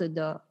to talk to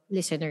the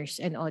listeners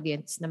and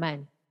audience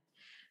naman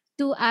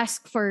to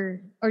ask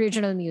for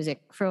original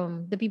music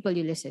from the people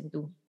you listen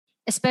to.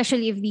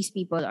 Especially if these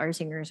people are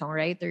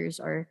singer-songwriters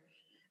or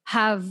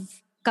have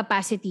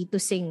capacity to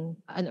sing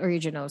an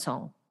original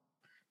song.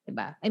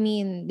 Diba? I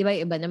mean, diba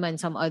iba naman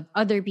some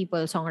other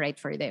people songwrite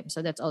for them.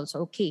 So that's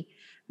also okay.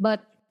 But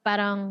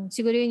parang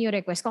siguro yun yung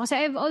request ko. Kasi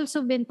I've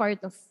also been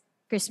part of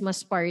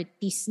Christmas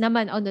parties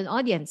naman on the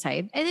audience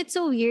side. And it's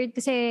so weird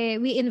kasi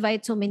we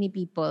invite so many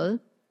people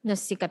na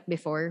sikat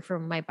before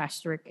from my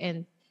past work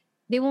and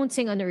they won't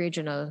sing an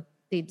original.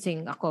 They'd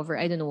sing a cover.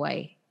 I don't know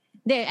why.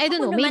 I don't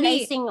know. Naman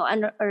Maybe I sing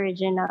an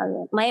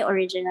original. My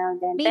original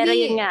din. Pero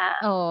yun nga.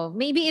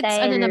 Maybe it's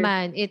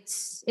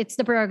dahil- it's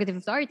the prerogative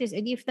of the artist.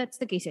 And if that's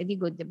the case, edi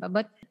good, diba?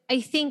 But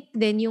I think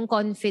then yung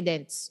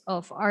confidence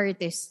of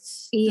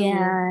artists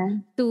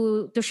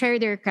to share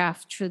their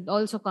craft should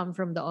also come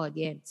from the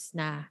audience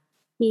na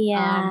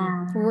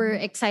we're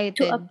excited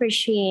to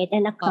appreciate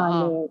and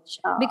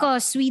acknowledge.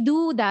 because we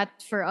do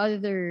that for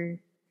other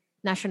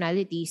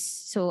nationalities.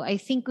 So I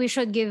think we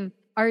should give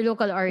our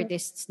local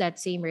artists that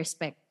same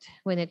respect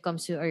when it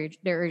comes to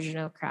their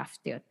original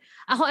craft. Yun.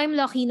 Ako, I'm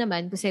lucky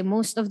naman kasi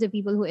most of the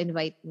people who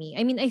invite me,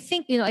 I mean, I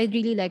think, I'd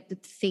really like to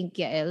thank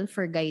Yael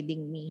for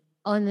guiding me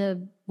on a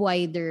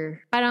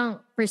wider parang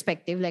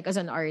perspective, like as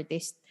an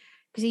artist.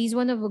 Kasi he's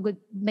one of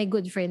my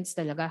good friends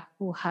talaga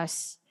who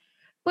has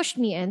pushed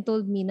me and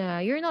told me na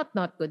you're not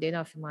good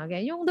enough. Mga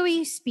ganyan. Yung the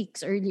way he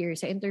speaks earlier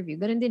sa interview,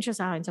 ganun din siya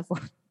sa akin sa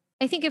phone.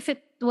 I think if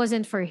it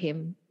wasn't for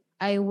him,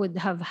 I would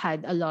have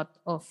had a lot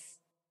of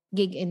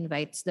gig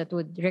invites that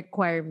would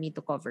require me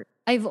to cover.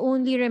 I've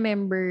only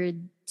remembered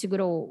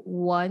siguro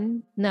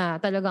one na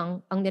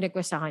talagang ang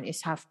nirequest sa akin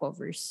is half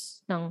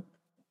covers ng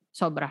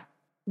sobra.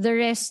 The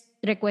rest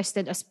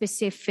requested a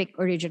specific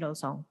original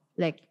song.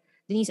 Like,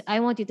 Denise, I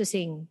want you to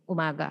sing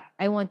Umaga.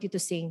 I want you to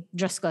sing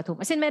Just Got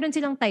Home. As in, meron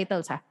silang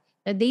titles that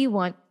they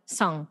want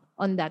sung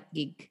on that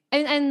gig.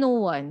 And no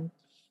one.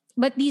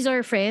 But these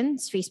are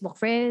friends, Facebook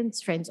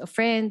friends, friends of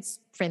friends,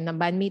 friend ng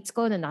bandmates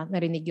ko na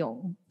narinig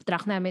yung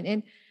track namin.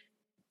 And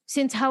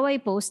since how I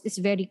post is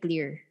very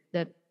clear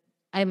that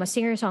I'm a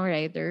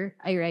singer-songwriter,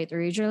 I write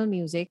original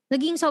music,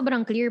 naging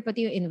sobrang clear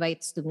pati yung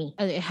invites to me.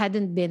 It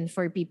hadn't been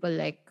for people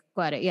like,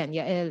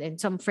 Yael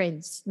and some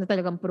friends na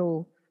talagang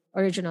pro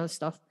original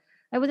stuff,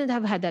 I wouldn't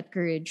have had that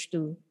courage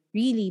to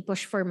really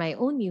push for my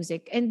own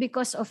music. And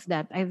because of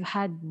that, I've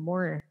had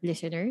more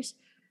listeners.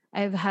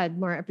 I've had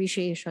more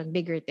appreciation,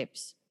 bigger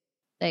tips.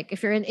 Like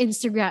if you're on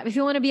Instagram, if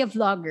you want to be a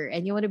vlogger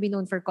and you want to be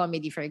known for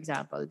comedy, for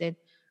example, then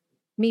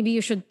maybe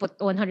you should put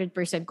 100%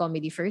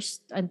 comedy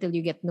first until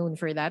you get known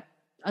for that,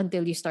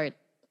 until you start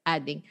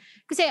adding.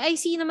 Kasi I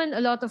see naman a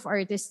lot of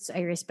artists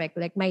I respect,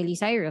 like Miley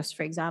Cyrus,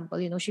 for example.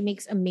 She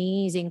makes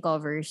amazing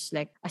covers.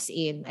 Like, as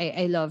in,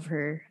 I love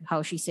her,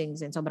 how she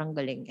sings and sobrang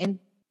galing. And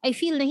I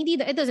feel na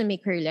it doesn't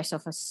make her less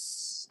of a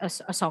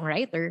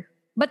songwriter.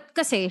 But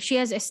kasi she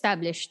has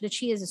established that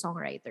she is a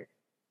songwriter.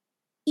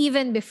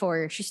 Even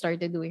before she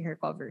started doing her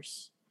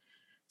covers.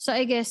 So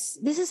I guess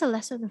this is a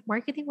lesson of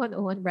marketing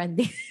 101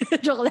 branding.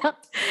 Joke lang.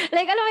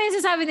 Like, alam mo yung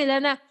sasabi nila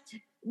na,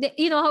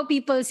 how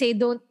people say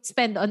don't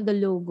spend on the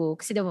logo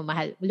kasi daw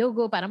mahal.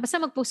 Logo, parang basta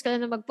mag-post ka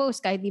na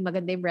mag-post kahit di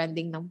maganda yung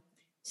branding ng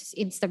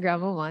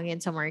Instagram mo, yan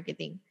sa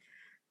marketing.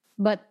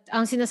 But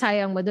ang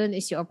sinasayang mo dun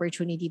is yung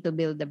opportunity to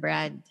build the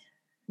brand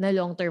na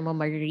long-term mo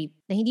ma-reap.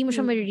 Na hindi mo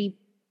siya ma-reap.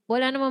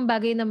 Wala namang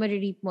bagay na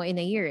ma-reap mo in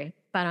a year eh.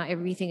 Parang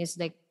everything is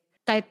like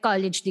kahit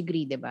college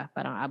degree, di ba?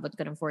 Parang abot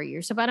ka ng 4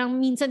 years. So parang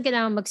minsan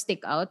kailangan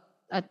mag-stick out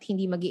at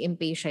hindi magi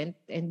impatient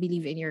and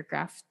believe in your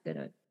craft.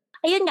 Ganun.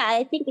 Ayun nga,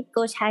 I think it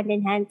goes hand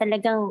in hand.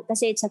 Talagang,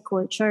 kasi it's a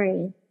culture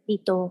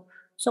dito.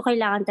 So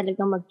kailangan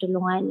talagang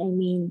magtulungan. I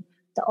mean,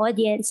 the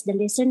audience, the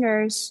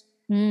listeners,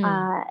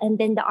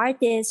 and then the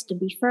artists to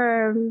be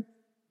firm,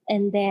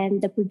 and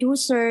then the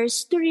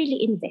producers to really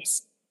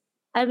invest.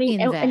 I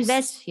mean,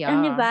 invest. Yeah.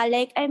 Diba?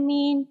 Like, I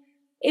mean,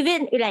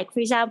 even like,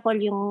 for example,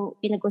 yung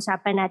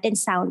pinag-usapan natin,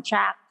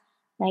 soundtrack.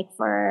 Like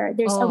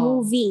there's a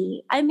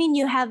movie. I mean,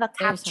 you have a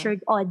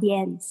captured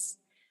audience.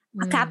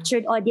 A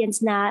captured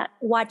audience na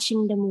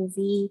watching the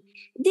movie.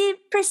 They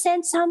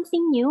present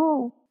something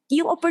new.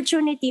 Yung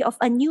opportunity of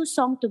a new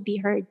song to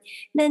be heard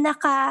na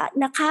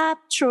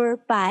na-capture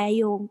pa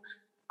yung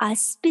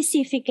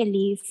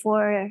specifically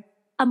for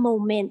a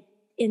moment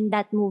in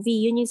that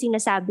movie. Yun yung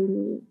sinasabi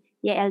ni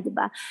Yael,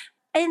 diba?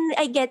 And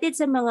I get it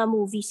sa mga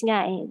movies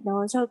nga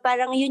no? So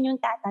parang yun yung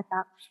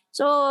tatatak.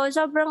 So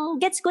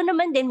sobrang gets ko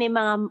naman din may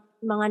mga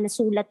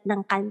nasulat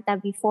ng kanta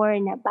before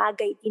na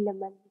bagay din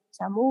naman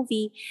sa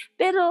movie.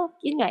 Pero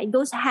yun nga, it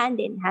goes hand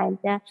in hand.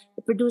 The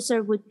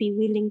producer would be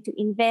willing to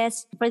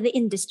invest for the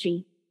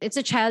industry. It's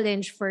a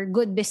challenge for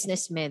good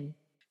businessmen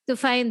to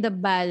find the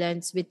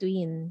balance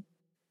between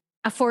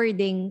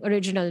affording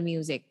original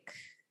music.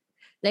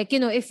 Like,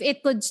 if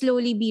it could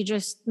slowly be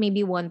just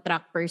maybe one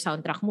track per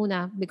soundtrack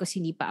muna because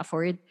hindi pa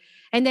afford.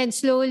 And then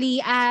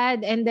slowly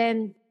add and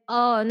then,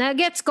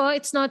 na-gets ko,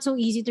 it's not so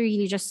easy to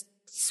really just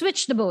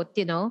switch the boat,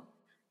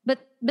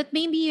 But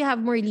maybe you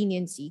have more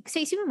leniency.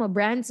 Kasi isipin mo,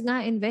 brands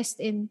nga invest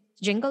in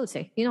jingles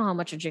eh. You know how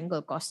much a jingle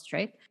costs,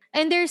 right?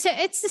 And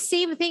it's the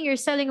same thing.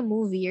 You're selling a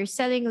movie. You're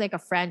selling like a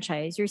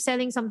franchise. You're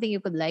selling something you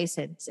could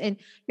license, and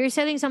you're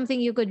selling something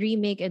you could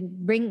remake and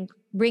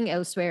bring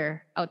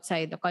elsewhere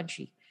outside the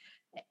country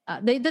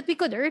that we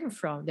could earn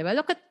from. Diba?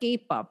 Look at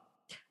K-pop.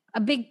 A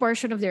big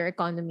portion of their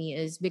economy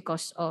is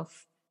because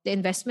of the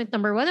investment.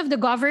 Number one, of the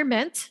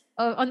government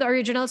on the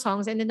original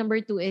songs, and then number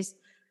two is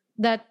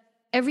that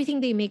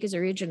everything they make is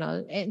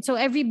original, and so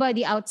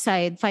everybody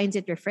outside finds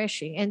it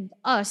refreshing. And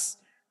us,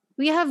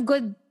 we have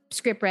good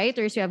script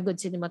writers, we have good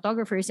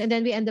cinematographers, and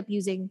then we end up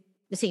using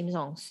the same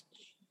songs.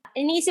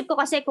 Iniisip ko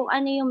kasi kung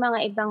ano yung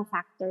mga ibang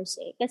factors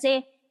eh.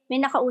 Kasi may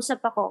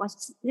nakausap ako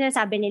kasi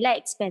sinasabi nila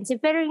expensive.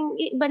 Pero yung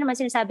iba naman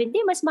sinasabi, hindi,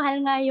 mas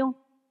mahal nga yung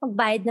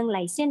magbayad ng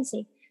license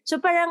eh. So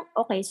parang,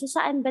 okay, so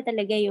saan ba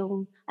talaga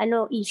yung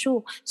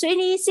issue? So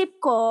iniisip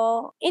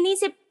ko,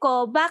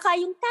 baka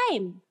yung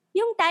time.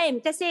 Yung time,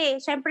 kasi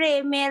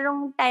syempre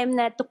merong time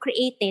na to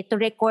create to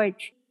record.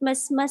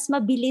 Mas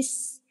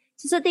mabilis.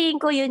 So sa tingin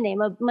ko yun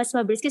mas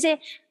mabilis.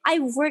 Kasi I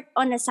worked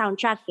on a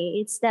soundtrack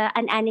It's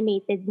an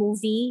animated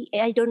movie.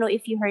 I don't know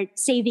if you heard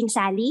Saving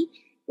Sally.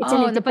 It's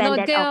an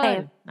independent.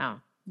 Okay.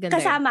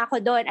 Kasama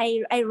ako doon.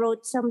 I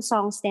wrote some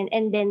songs then.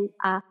 And then,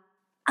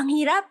 ang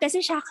hirap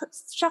kasi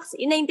shucks,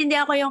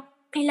 inaintindihan ko yung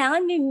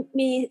kailangan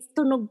may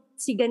tunog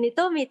si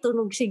ganito, may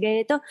tunog si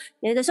ganito.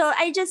 So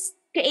I just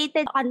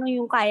created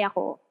yung kaya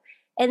ko.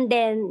 And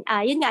then,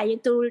 yun nga,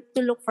 yung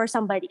to look for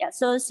somebody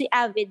else. So si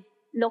Avid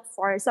look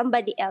for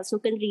somebody else who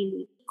can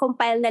really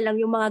compile na lang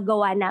yung mga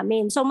gawa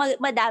namin. So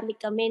madami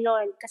kami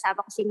noon.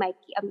 Kasama ko si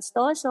Mikey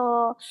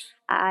Amistoso,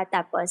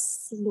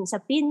 tapos yung sa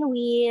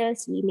Pinwheel,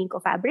 si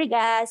Minko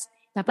Fabregas.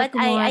 Dapat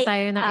kumuha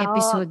tayo ng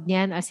episode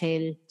niyan,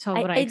 Asel.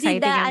 Sobrang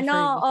exciting yan for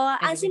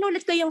me. Ang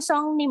sinulat ko yung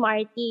song ni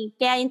Marty.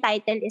 Kaya yung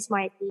title is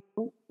Marty.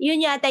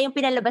 Yun yata yung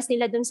pinalabas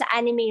nila dun sa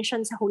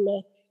animation sa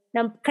huli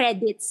ng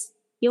credits.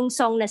 Yung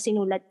song na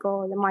sinulat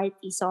ko, the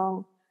Marty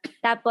song.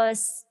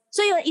 Tapos,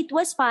 so yun, it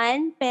was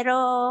fun, pero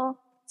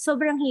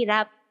sobrang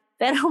hirap.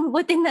 Pero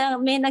mabuti na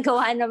may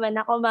nagawa naman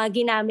ako, mga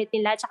ginamit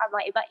nila, tsaka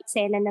mga ibang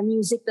eksena na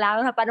music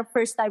lang. Parang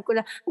first time ko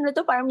na,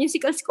 parang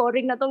musical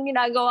scoring na tong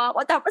ginagawa ko.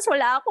 Tapos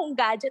wala akong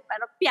gadget,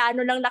 parang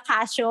piano lang na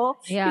Casio.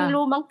 Yeah. Yung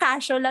lumang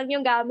Casio lang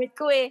yung gamit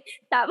ko eh.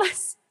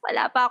 Tapos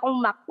wala pa akong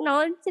Mac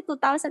noon. Si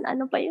 2000,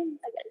 ano pa yun?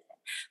 Tagal.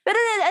 Pero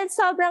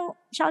sobrang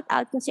shout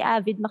out ko si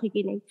Avid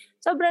makikinig.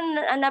 Sobrang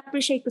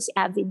na-appreciate ko si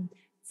Avid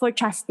for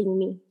trusting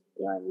me.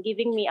 Yun,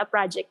 giving me a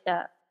project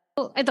na.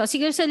 So, ito,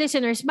 siguro sa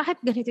listeners, bakit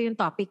ganito yung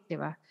topic, di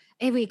ba?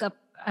 Wake up,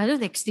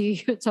 next to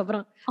you.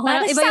 Sobrang,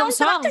 parang iba yung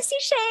song. Kasi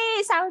siya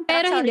soundtrack.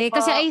 Pero hindi,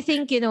 kasi I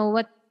think,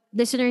 what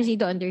listeners need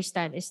to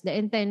understand is the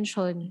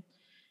intention,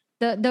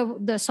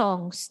 the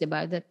songs, di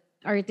ba, that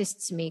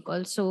artists make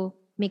also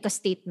make a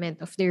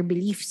statement of their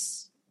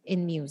beliefs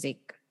in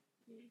music.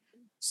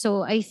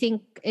 So I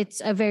think it's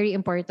a very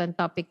important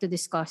topic to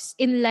discuss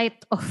in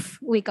light of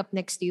Wake Up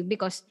Next to You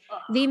because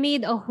they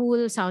made a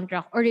whole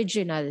soundtrack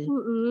original.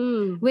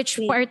 Mm-mm. Which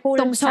part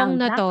tong song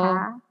na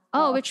to?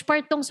 Which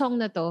part tong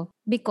song na to?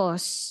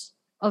 Because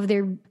of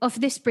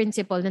this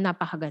principle na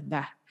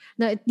napakaganda.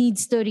 Na it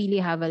needs to really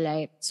have a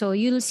light. So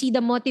you'll see the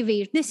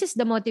motivation. This is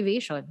the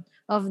motivation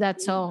of that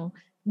song.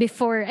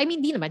 Before,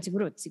 di naman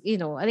siguro,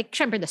 like,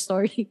 syempre the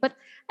story. But,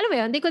 alam mo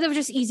yun, they could have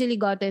just easily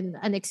gotten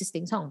an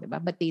existing song,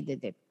 diba? But they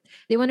did it.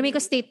 They want to make a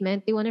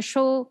statement. They want to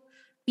show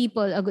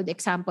people a good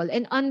example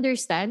and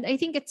understand. I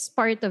think it's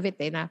part of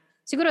it, na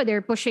siguro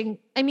they're pushing,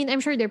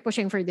 I'm sure they're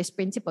pushing for this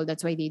principle.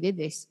 That's why they did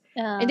this.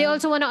 And they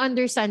also want to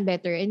understand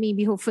better and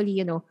maybe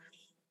hopefully,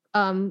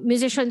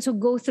 musicians who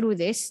go through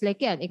this,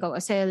 like yan, ikaw,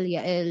 Asel,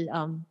 Yael,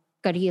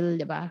 Karil,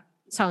 diba?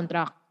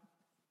 Soundtrack.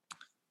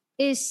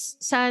 Is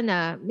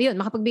sana, yun,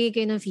 makapagbigay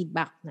kayo ng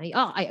feedback na,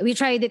 we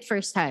tried it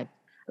firsthand.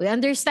 We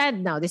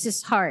understand now, this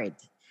is hard.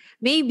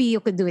 Maybe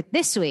you could do it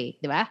this way,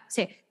 di ba?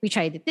 Kasi we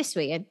tried it this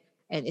way and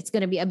it's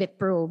gonna be a bit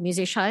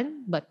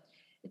pro-musician, but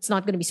it's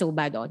not gonna be so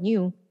bad on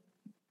you.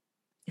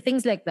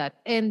 Things like that.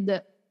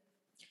 And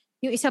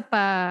yung isa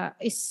pa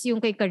is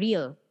yung kay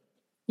Karil.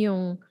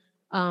 Yung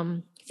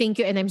Thank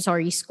You and I'm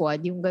Sorry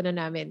Squad, yung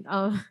gano'n namin.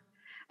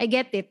 I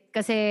get it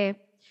kasi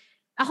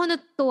ako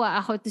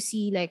natuwa ako to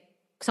see like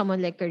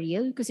someone like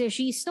Karil kasi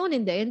she's known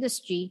in the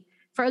industry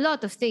for a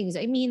lot of things.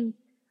 I mean,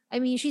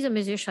 she's a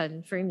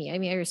musician for me. I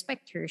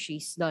respect her.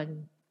 She's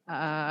done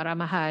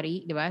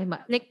Ramahari, di ba?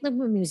 Like,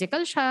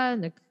 nag-musical siya,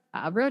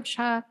 nag-abroad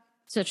siya,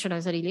 search siya ng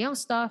sarili yung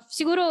stuff.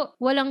 Siguro,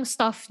 walang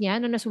stuff niya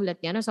na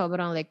nasulat niya na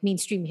sobrang like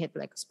mainstream hit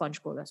like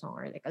Sponge Cola song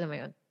or like, alam mo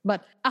yun.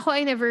 But ako,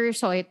 I never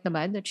saw it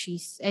naman that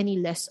she's any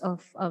less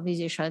of a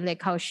musician.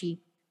 Like how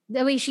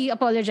the way she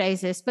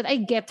apologizes. But I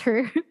get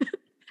her.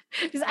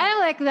 Because I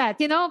like that,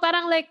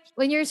 parang like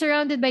when you're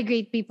surrounded by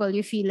great people,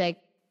 you feel like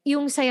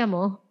yung saya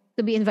mo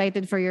to be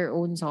invited for your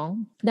own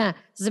song. Na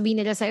sasabihin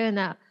nila sa'yo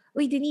na,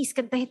 uy Denise,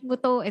 kantahin mo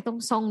to, itong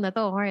song na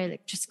to, or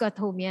like Just Got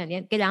Home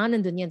yan. Kailangan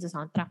nandun yan sa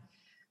soundtrack.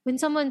 When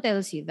someone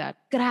tells you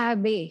that,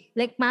 grabe.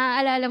 Like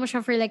maaalala mo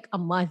siya for like a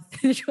month,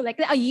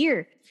 like a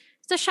year.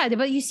 So siya, di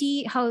ba, you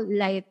see how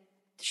light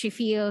she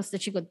feels,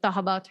 that she could talk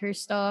about her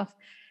stuff.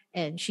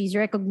 and she's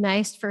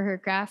recognized for her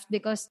craft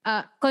because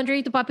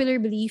contrary to popular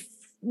belief,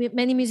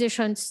 many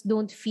musicians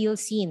don't feel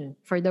seen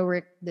for the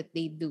work that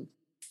they do.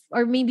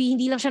 Or maybe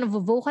hindi lang siya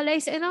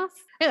na-vocalize enough.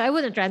 I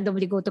wouldn't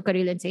randomly go to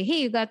Karil and say,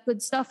 hey, you got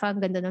good stuff,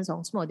 ang ganda ng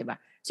songs mo, di ba?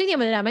 So hindi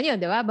mo nalaman yun,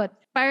 di ba? But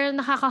parang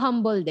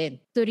nakaka-humble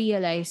din to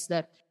realize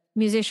that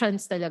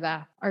musicians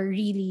talaga are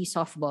really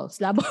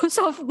softballs. Labo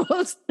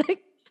softballs.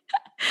 Like,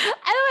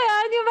 alam mo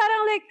yan, yung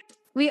parang like,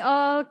 we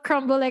all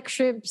crumble like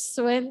shrimps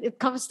when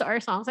it comes to our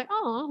songs. Like,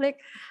 oh,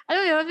 like,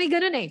 alam mo yun, may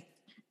ganun eh.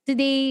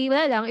 Today,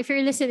 wala lang, if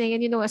you're listening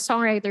and you know a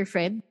songwriter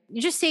friend,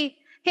 you just say,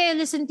 hey, I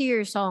listened to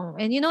your song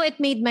and you know, it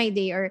made my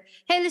day. Or,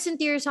 hey, I listened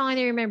to your song and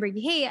I remembered,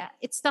 hey,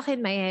 it's stuck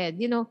in my head.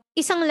 You know,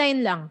 isang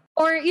line lang.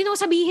 Or, you know,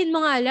 sabihin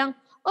mo nga lang,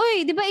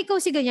 oy, di ba ikaw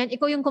si ganyan?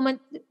 Ikaw yung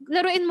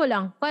laruin mo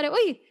lang. Para,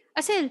 oy,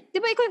 Asel, di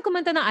ba ikaw yung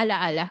kumanta ng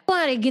Ala-Ala?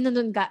 Pare,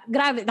 ginanon ka.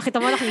 Grabe,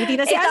 nakita mo,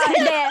 nakangiti na si Ito, Asel.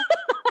 hindi.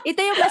 Ito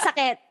yung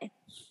masakit.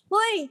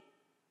 Hoy,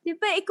 di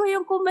ba ikaw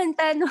yung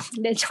kumanta no?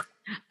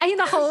 Ay,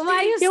 nako,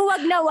 umayos. Yung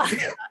wag na wag.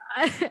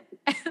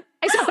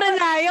 Ay, sobrang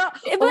layo.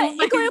 Diba,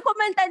 ikaw yung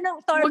kumanta ng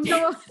Torbe.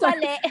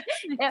 Mali.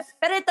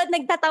 Pero ito,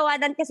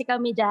 nagtatawanan kasi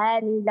kami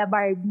dyan, nila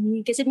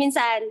Barbie. Kasi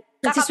minsan,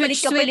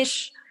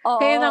 kakapalit-kapalit.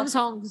 Kayo ng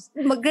songs.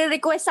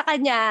 Magre-request sa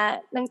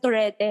kanya ng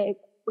Turete.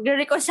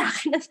 Magre-request sa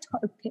akin ng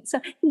Torbe. So,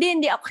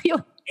 hindi ako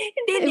yung...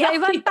 Hindi ako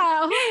Ibang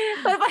tao.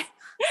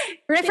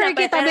 Refer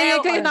kita, bigay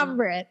ko yung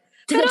number.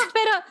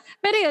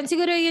 Pero yun,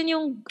 siguro yun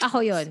yung,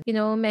 ako yun. You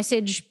know,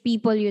 message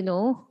people you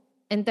know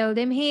and tell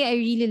them, hey, I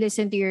really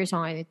listened to your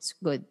song and it's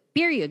good.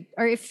 Period.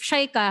 Or if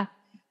shy ka,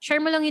 share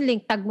mo lang yung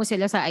link, tag mo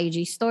sila sa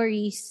IG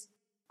stories.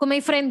 Kung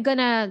may friend ka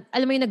na,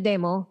 alam mo yung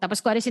nag-demo,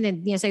 tapos kuwari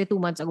sinend niya sa'yo 2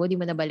 months ago, di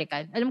mo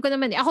nabalikan. Alam ko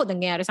naman, ako,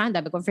 nangyayari sa akin,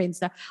 dami kong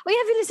friends na, oh,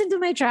 have you listened to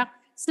my track?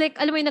 It's like,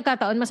 alam mo yung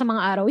nagkataon, masamang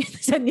araw yun,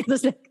 send niya,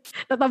 tapos like,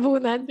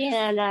 tatabunan.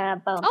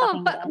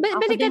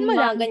 Balikan mo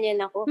lang.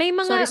 Ganyan ako. May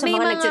mga, sorry sa may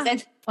mga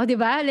nagsisend. Oh, di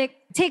ba?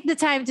 Like, take the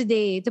time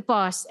today to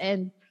pause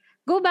and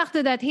go back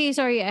to that, hey,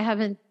 sorry, I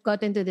haven't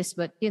gotten to this,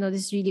 but, you know,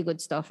 this is really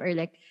good stuff. Or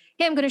like,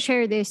 hey, I'm gonna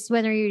share this.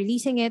 When are you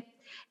releasing it?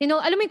 You know,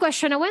 alam mo yung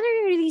question na, when are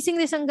you releasing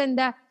this? Ang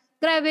ganda.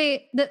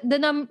 Grabe,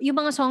 yung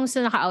mga songs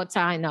na naka-out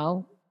sa akin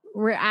now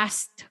were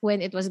asked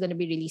when it was gonna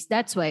be released.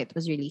 That's why it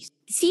was released.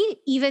 See,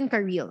 even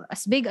Karil,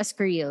 as big as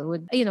Karil,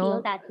 would, you know,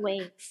 feel that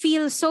way.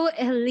 Feel so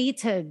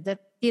elated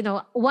that, you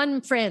know,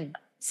 one friend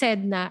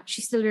said na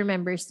she still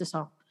remembers the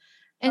song.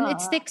 And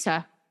it sticks,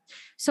 ha?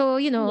 So,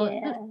 you know,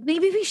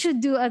 maybe we should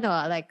do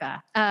like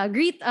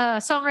greet a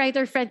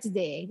songwriter friend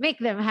today. Make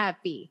them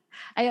happy.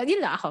 Ayun,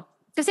 yun lang ako.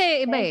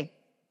 Kasi iba eh.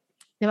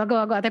 Di ba,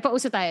 gawa-gawa. Tayo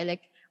pauso tayo.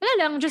 Like,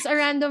 wala lang, just a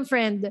random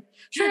friend.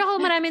 Sure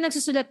ako marami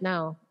nagsusulat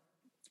now.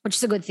 Which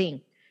is a good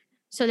thing.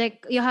 So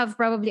like, you have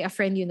probably a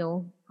friend you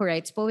know who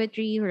writes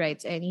poetry, who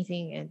writes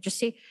anything. And just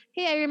say,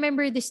 hey, I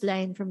remember this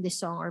line from this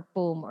song or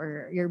poem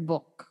or your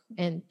book.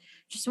 And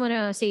just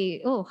wanna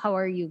say, oh, how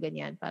are you?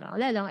 Ganyan. Parang,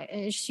 wala lang.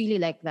 I just really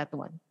like that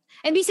one.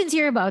 And be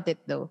sincere about it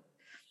though.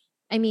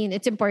 I mean,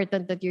 it's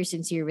important that you're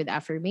sincere with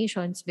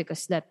affirmations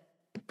because that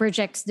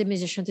projects the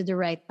musician to the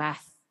right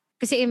path.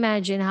 Kasi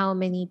imagine how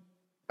many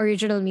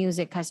original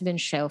music has been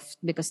shelved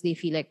because they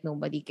feel like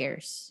nobody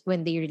cares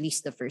when they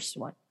release the first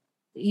one.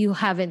 You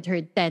haven't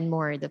heard 10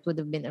 more that would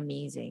have been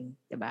amazing.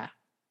 Diba?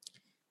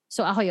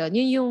 So ako yun.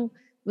 Yun yung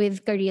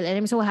with Karil. And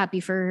I'm so happy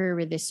for her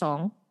with this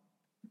song.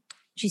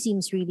 She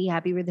seems really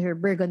happy with her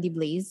Burgundy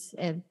Blaze.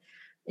 And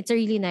it's a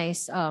really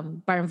nice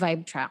parang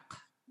vibe track.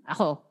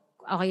 Ako,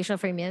 okay siya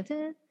for me.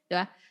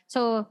 Diba?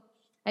 So,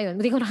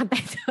 ayun, hindi ko nakantay.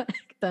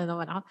 Ito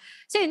naman ako.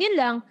 So, yun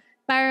lang.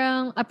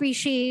 Parang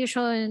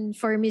appreciation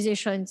for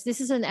musicians.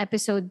 This is an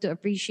episode to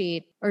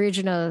appreciate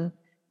original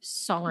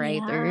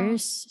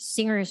songwriters,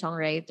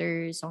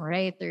 singer-songwriters,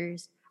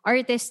 songwriters,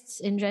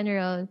 artists in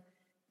general,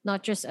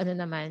 not just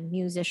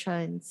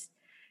musicians.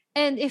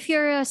 And if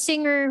you're a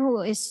singer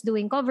who is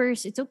doing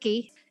covers, it's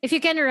okay. If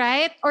you can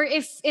write, or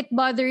if it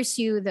bothers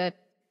you that,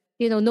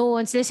 you know, no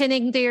one's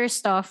listening to your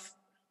stuff,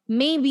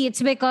 maybe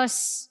it's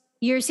because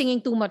you're singing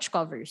too much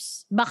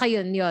covers. Baka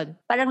yun.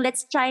 Parang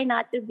let's try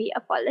not to be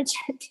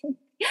apologetic.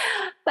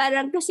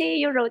 Parang kasi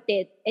you wrote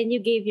it and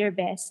you gave your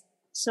best.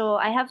 So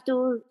I have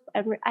to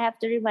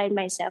remind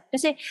myself.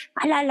 Kasi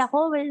alala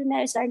ko when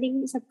I was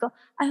starting, sabi ko,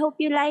 I hope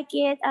you like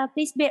it.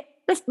 Please bear.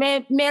 Plus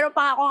meron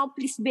pa ako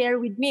please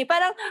bear with me.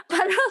 Parang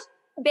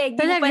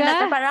begging pa na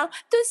to. Parang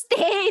to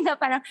stay. Na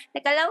parang,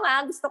 teka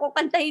lang gusto ko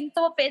kantahin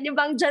to. Pwede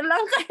bang dyan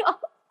lang kayo?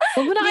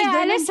 Huwag mo na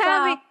kaya alis,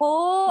 sabi ko.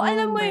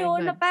 Alam mo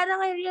yun, na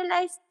parang I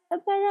realized na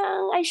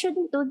parang I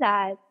shouldn't do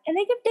that. And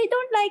like, if they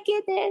don't like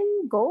it,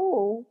 then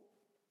go.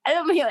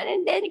 Alam mo yun.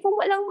 And then, kung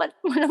walang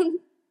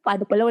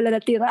paano pala wala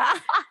natira?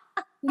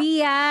 Di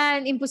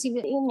yan.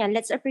 Imposible. Yun yan,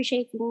 let's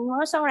appreciate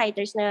mga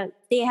songwriters na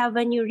they have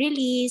a new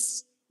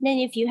release.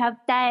 Then if you have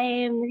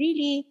time,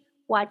 really,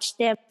 watch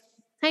them.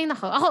 Ay,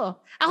 nako.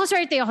 Ako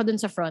swerte ako dun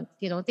sa front.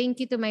 You know,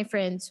 thank you to my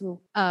friends who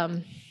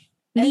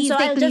and so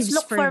I'll just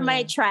look for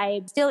my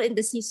tribe. Still in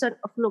the season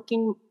of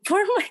looking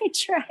for my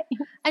tribe.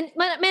 And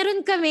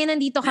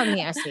nandito kami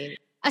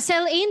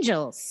Asel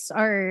Angels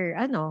are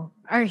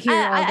here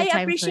all the time.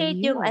 I appreciate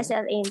yung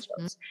Asel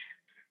Angels.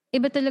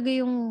 iba talaga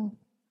yung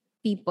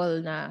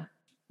people na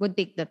would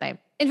take the time.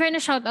 In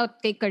fairness, shout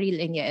out kay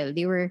Karil and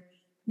Yael.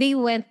 They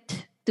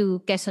went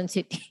to Quezon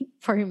City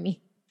for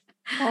me.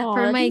 Oh,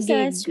 For my these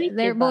are gig. sweet,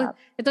 They're diba? both,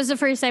 it was the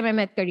first time I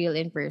met Karil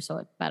in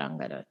person. Parang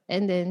gano'n.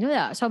 And then,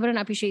 wala. Sobrang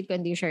na-appreciate ko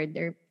and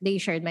they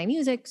shared my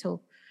music.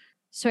 So,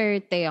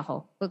 swerte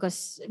ako.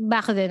 Because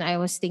back then, I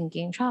was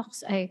thinking,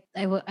 shucks,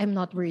 I'm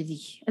not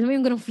worthy. Alam mo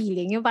yung ganung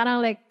feeling? Yung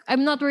parang like,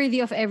 I'm not worthy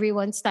of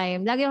everyone's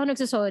time. Lagi ako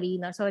nagsasorry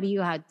na, sorry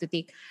you had to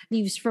take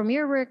leaves from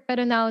your work.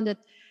 Pero now that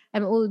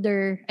I'm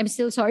older, I'm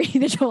still sorry.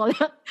 Na joke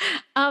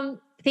lang.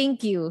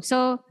 Thank you.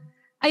 So,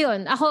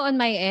 ayun, ako on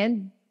my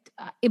end,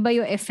 iba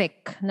yung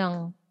effect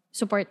ng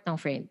support ng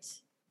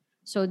friends.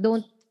 So,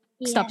 don't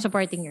stop Yes.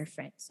 supporting your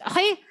friends.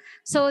 Okay?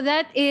 So,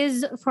 that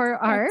is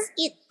for our That's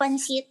it,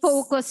 Pansits.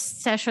 focus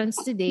sessions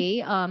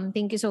today.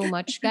 Thank you so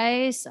much,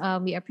 guys.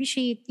 We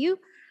appreciate you.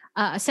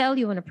 Asel,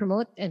 you want to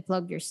promote and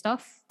plug your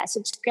stuff?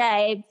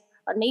 Subscribe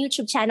on my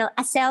YouTube channel,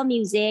 Asel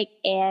Music.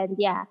 And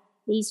yeah,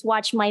 please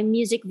watch my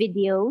music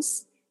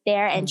videos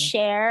there and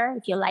share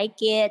if you like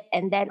it.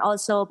 And then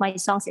also my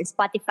songs in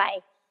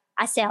Spotify,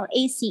 Asel,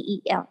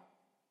 Acel.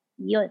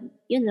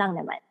 Yun lang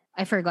naman.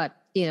 I forgot.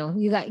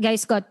 You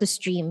guys got to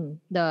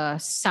stream the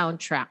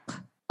soundtrack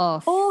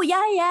of Oh,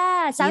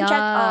 yeah.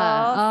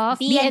 Soundtrack of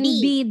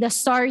B&B, the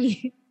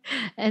story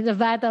and the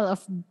battle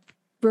of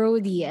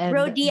Brody and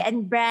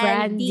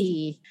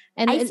Brandy.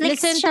 And iFlix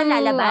listen siya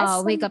lalabas.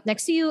 to Wake Up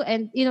Next to You.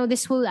 And,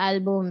 this whole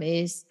album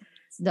is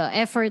the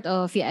effort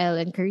of Yael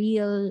and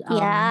Karil.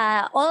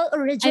 Yeah, all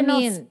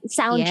original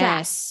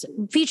soundtracks. Yes.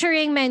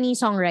 Featuring many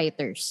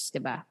songwriters,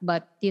 diba?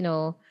 But,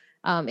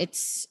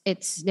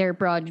 it's their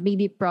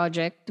baby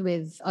project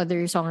with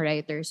other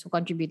songwriters who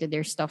contributed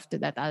their stuff to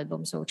that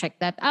album. So check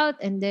that out.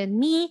 And then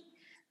me,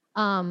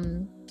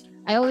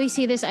 I always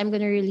say this, I'm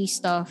gonna release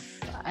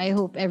stuff. I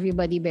hope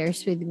everybody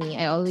bears with me.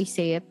 I always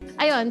say it.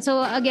 Ayun,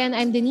 so again,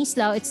 I'm Denise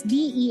Lau. It's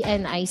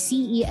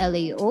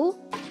DENICELAO.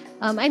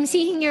 I'm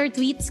seeing your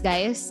tweets,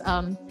 guys.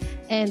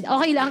 And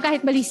okay lang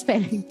kahit mali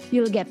spelling.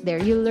 You'll get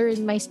there. You'll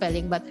learn my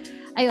spelling. But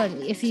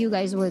ayun, if you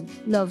guys would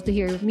love to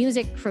hear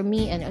music from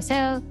me and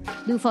Asel,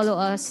 do follow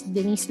us,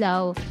 Denise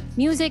Lau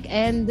Music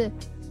and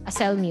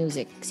Asel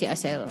Music, si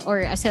Asel.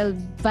 Or Asel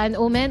Van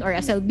Omen or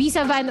Asel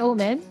Bisa Van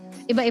Omen.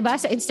 Iba-iba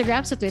sa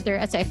Instagram, sa Twitter,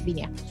 at sa FB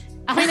niya.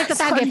 Ako yung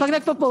nagtatag pag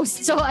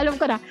nagpo-post. So, alam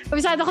ko na.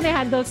 Kabisado ko na yung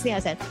handles ni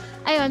Asel.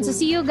 Ayun, so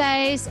see you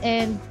guys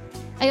and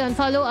ayun,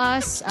 follow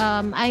us.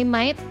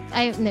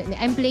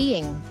 I'm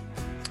playing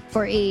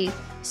for a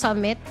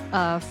summit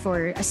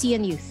for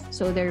ASEAN youth.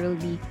 So, there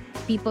will be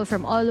people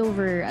from all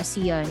over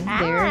ASEAN.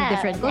 There are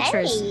different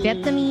cultures, nice.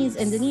 Vietnamese,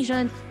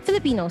 Indonesian,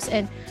 Filipinos.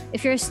 And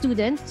if you're a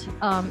student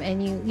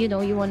and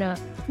you want to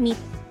meet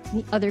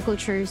other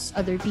cultures,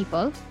 other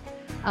people,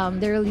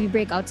 there will be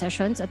breakout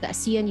sessions at the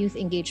ASEAN Youth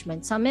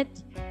Engagement Summit.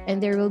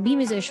 And there will be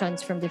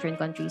musicians from different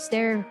countries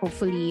there,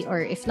 hopefully.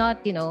 Or if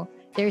not,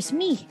 there's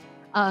me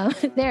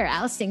there.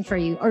 I'll sing for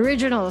you.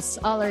 Originals,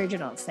 all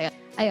originals.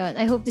 Ayun,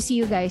 I hope to see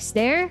you guys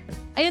there.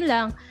 Ayun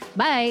lang.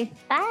 Bye!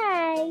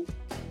 Bye!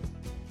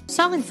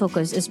 Song in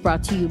Focus is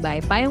brought to you by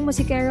Payong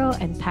Musikero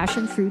and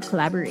Passion Fruit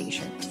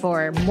Collaboration.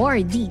 For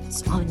more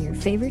deets on your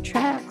favorite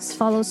tracks,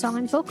 follow Song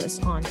in Focus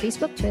on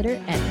Facebook,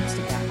 Twitter, and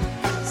Instagram.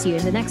 See you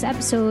in the next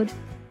episode.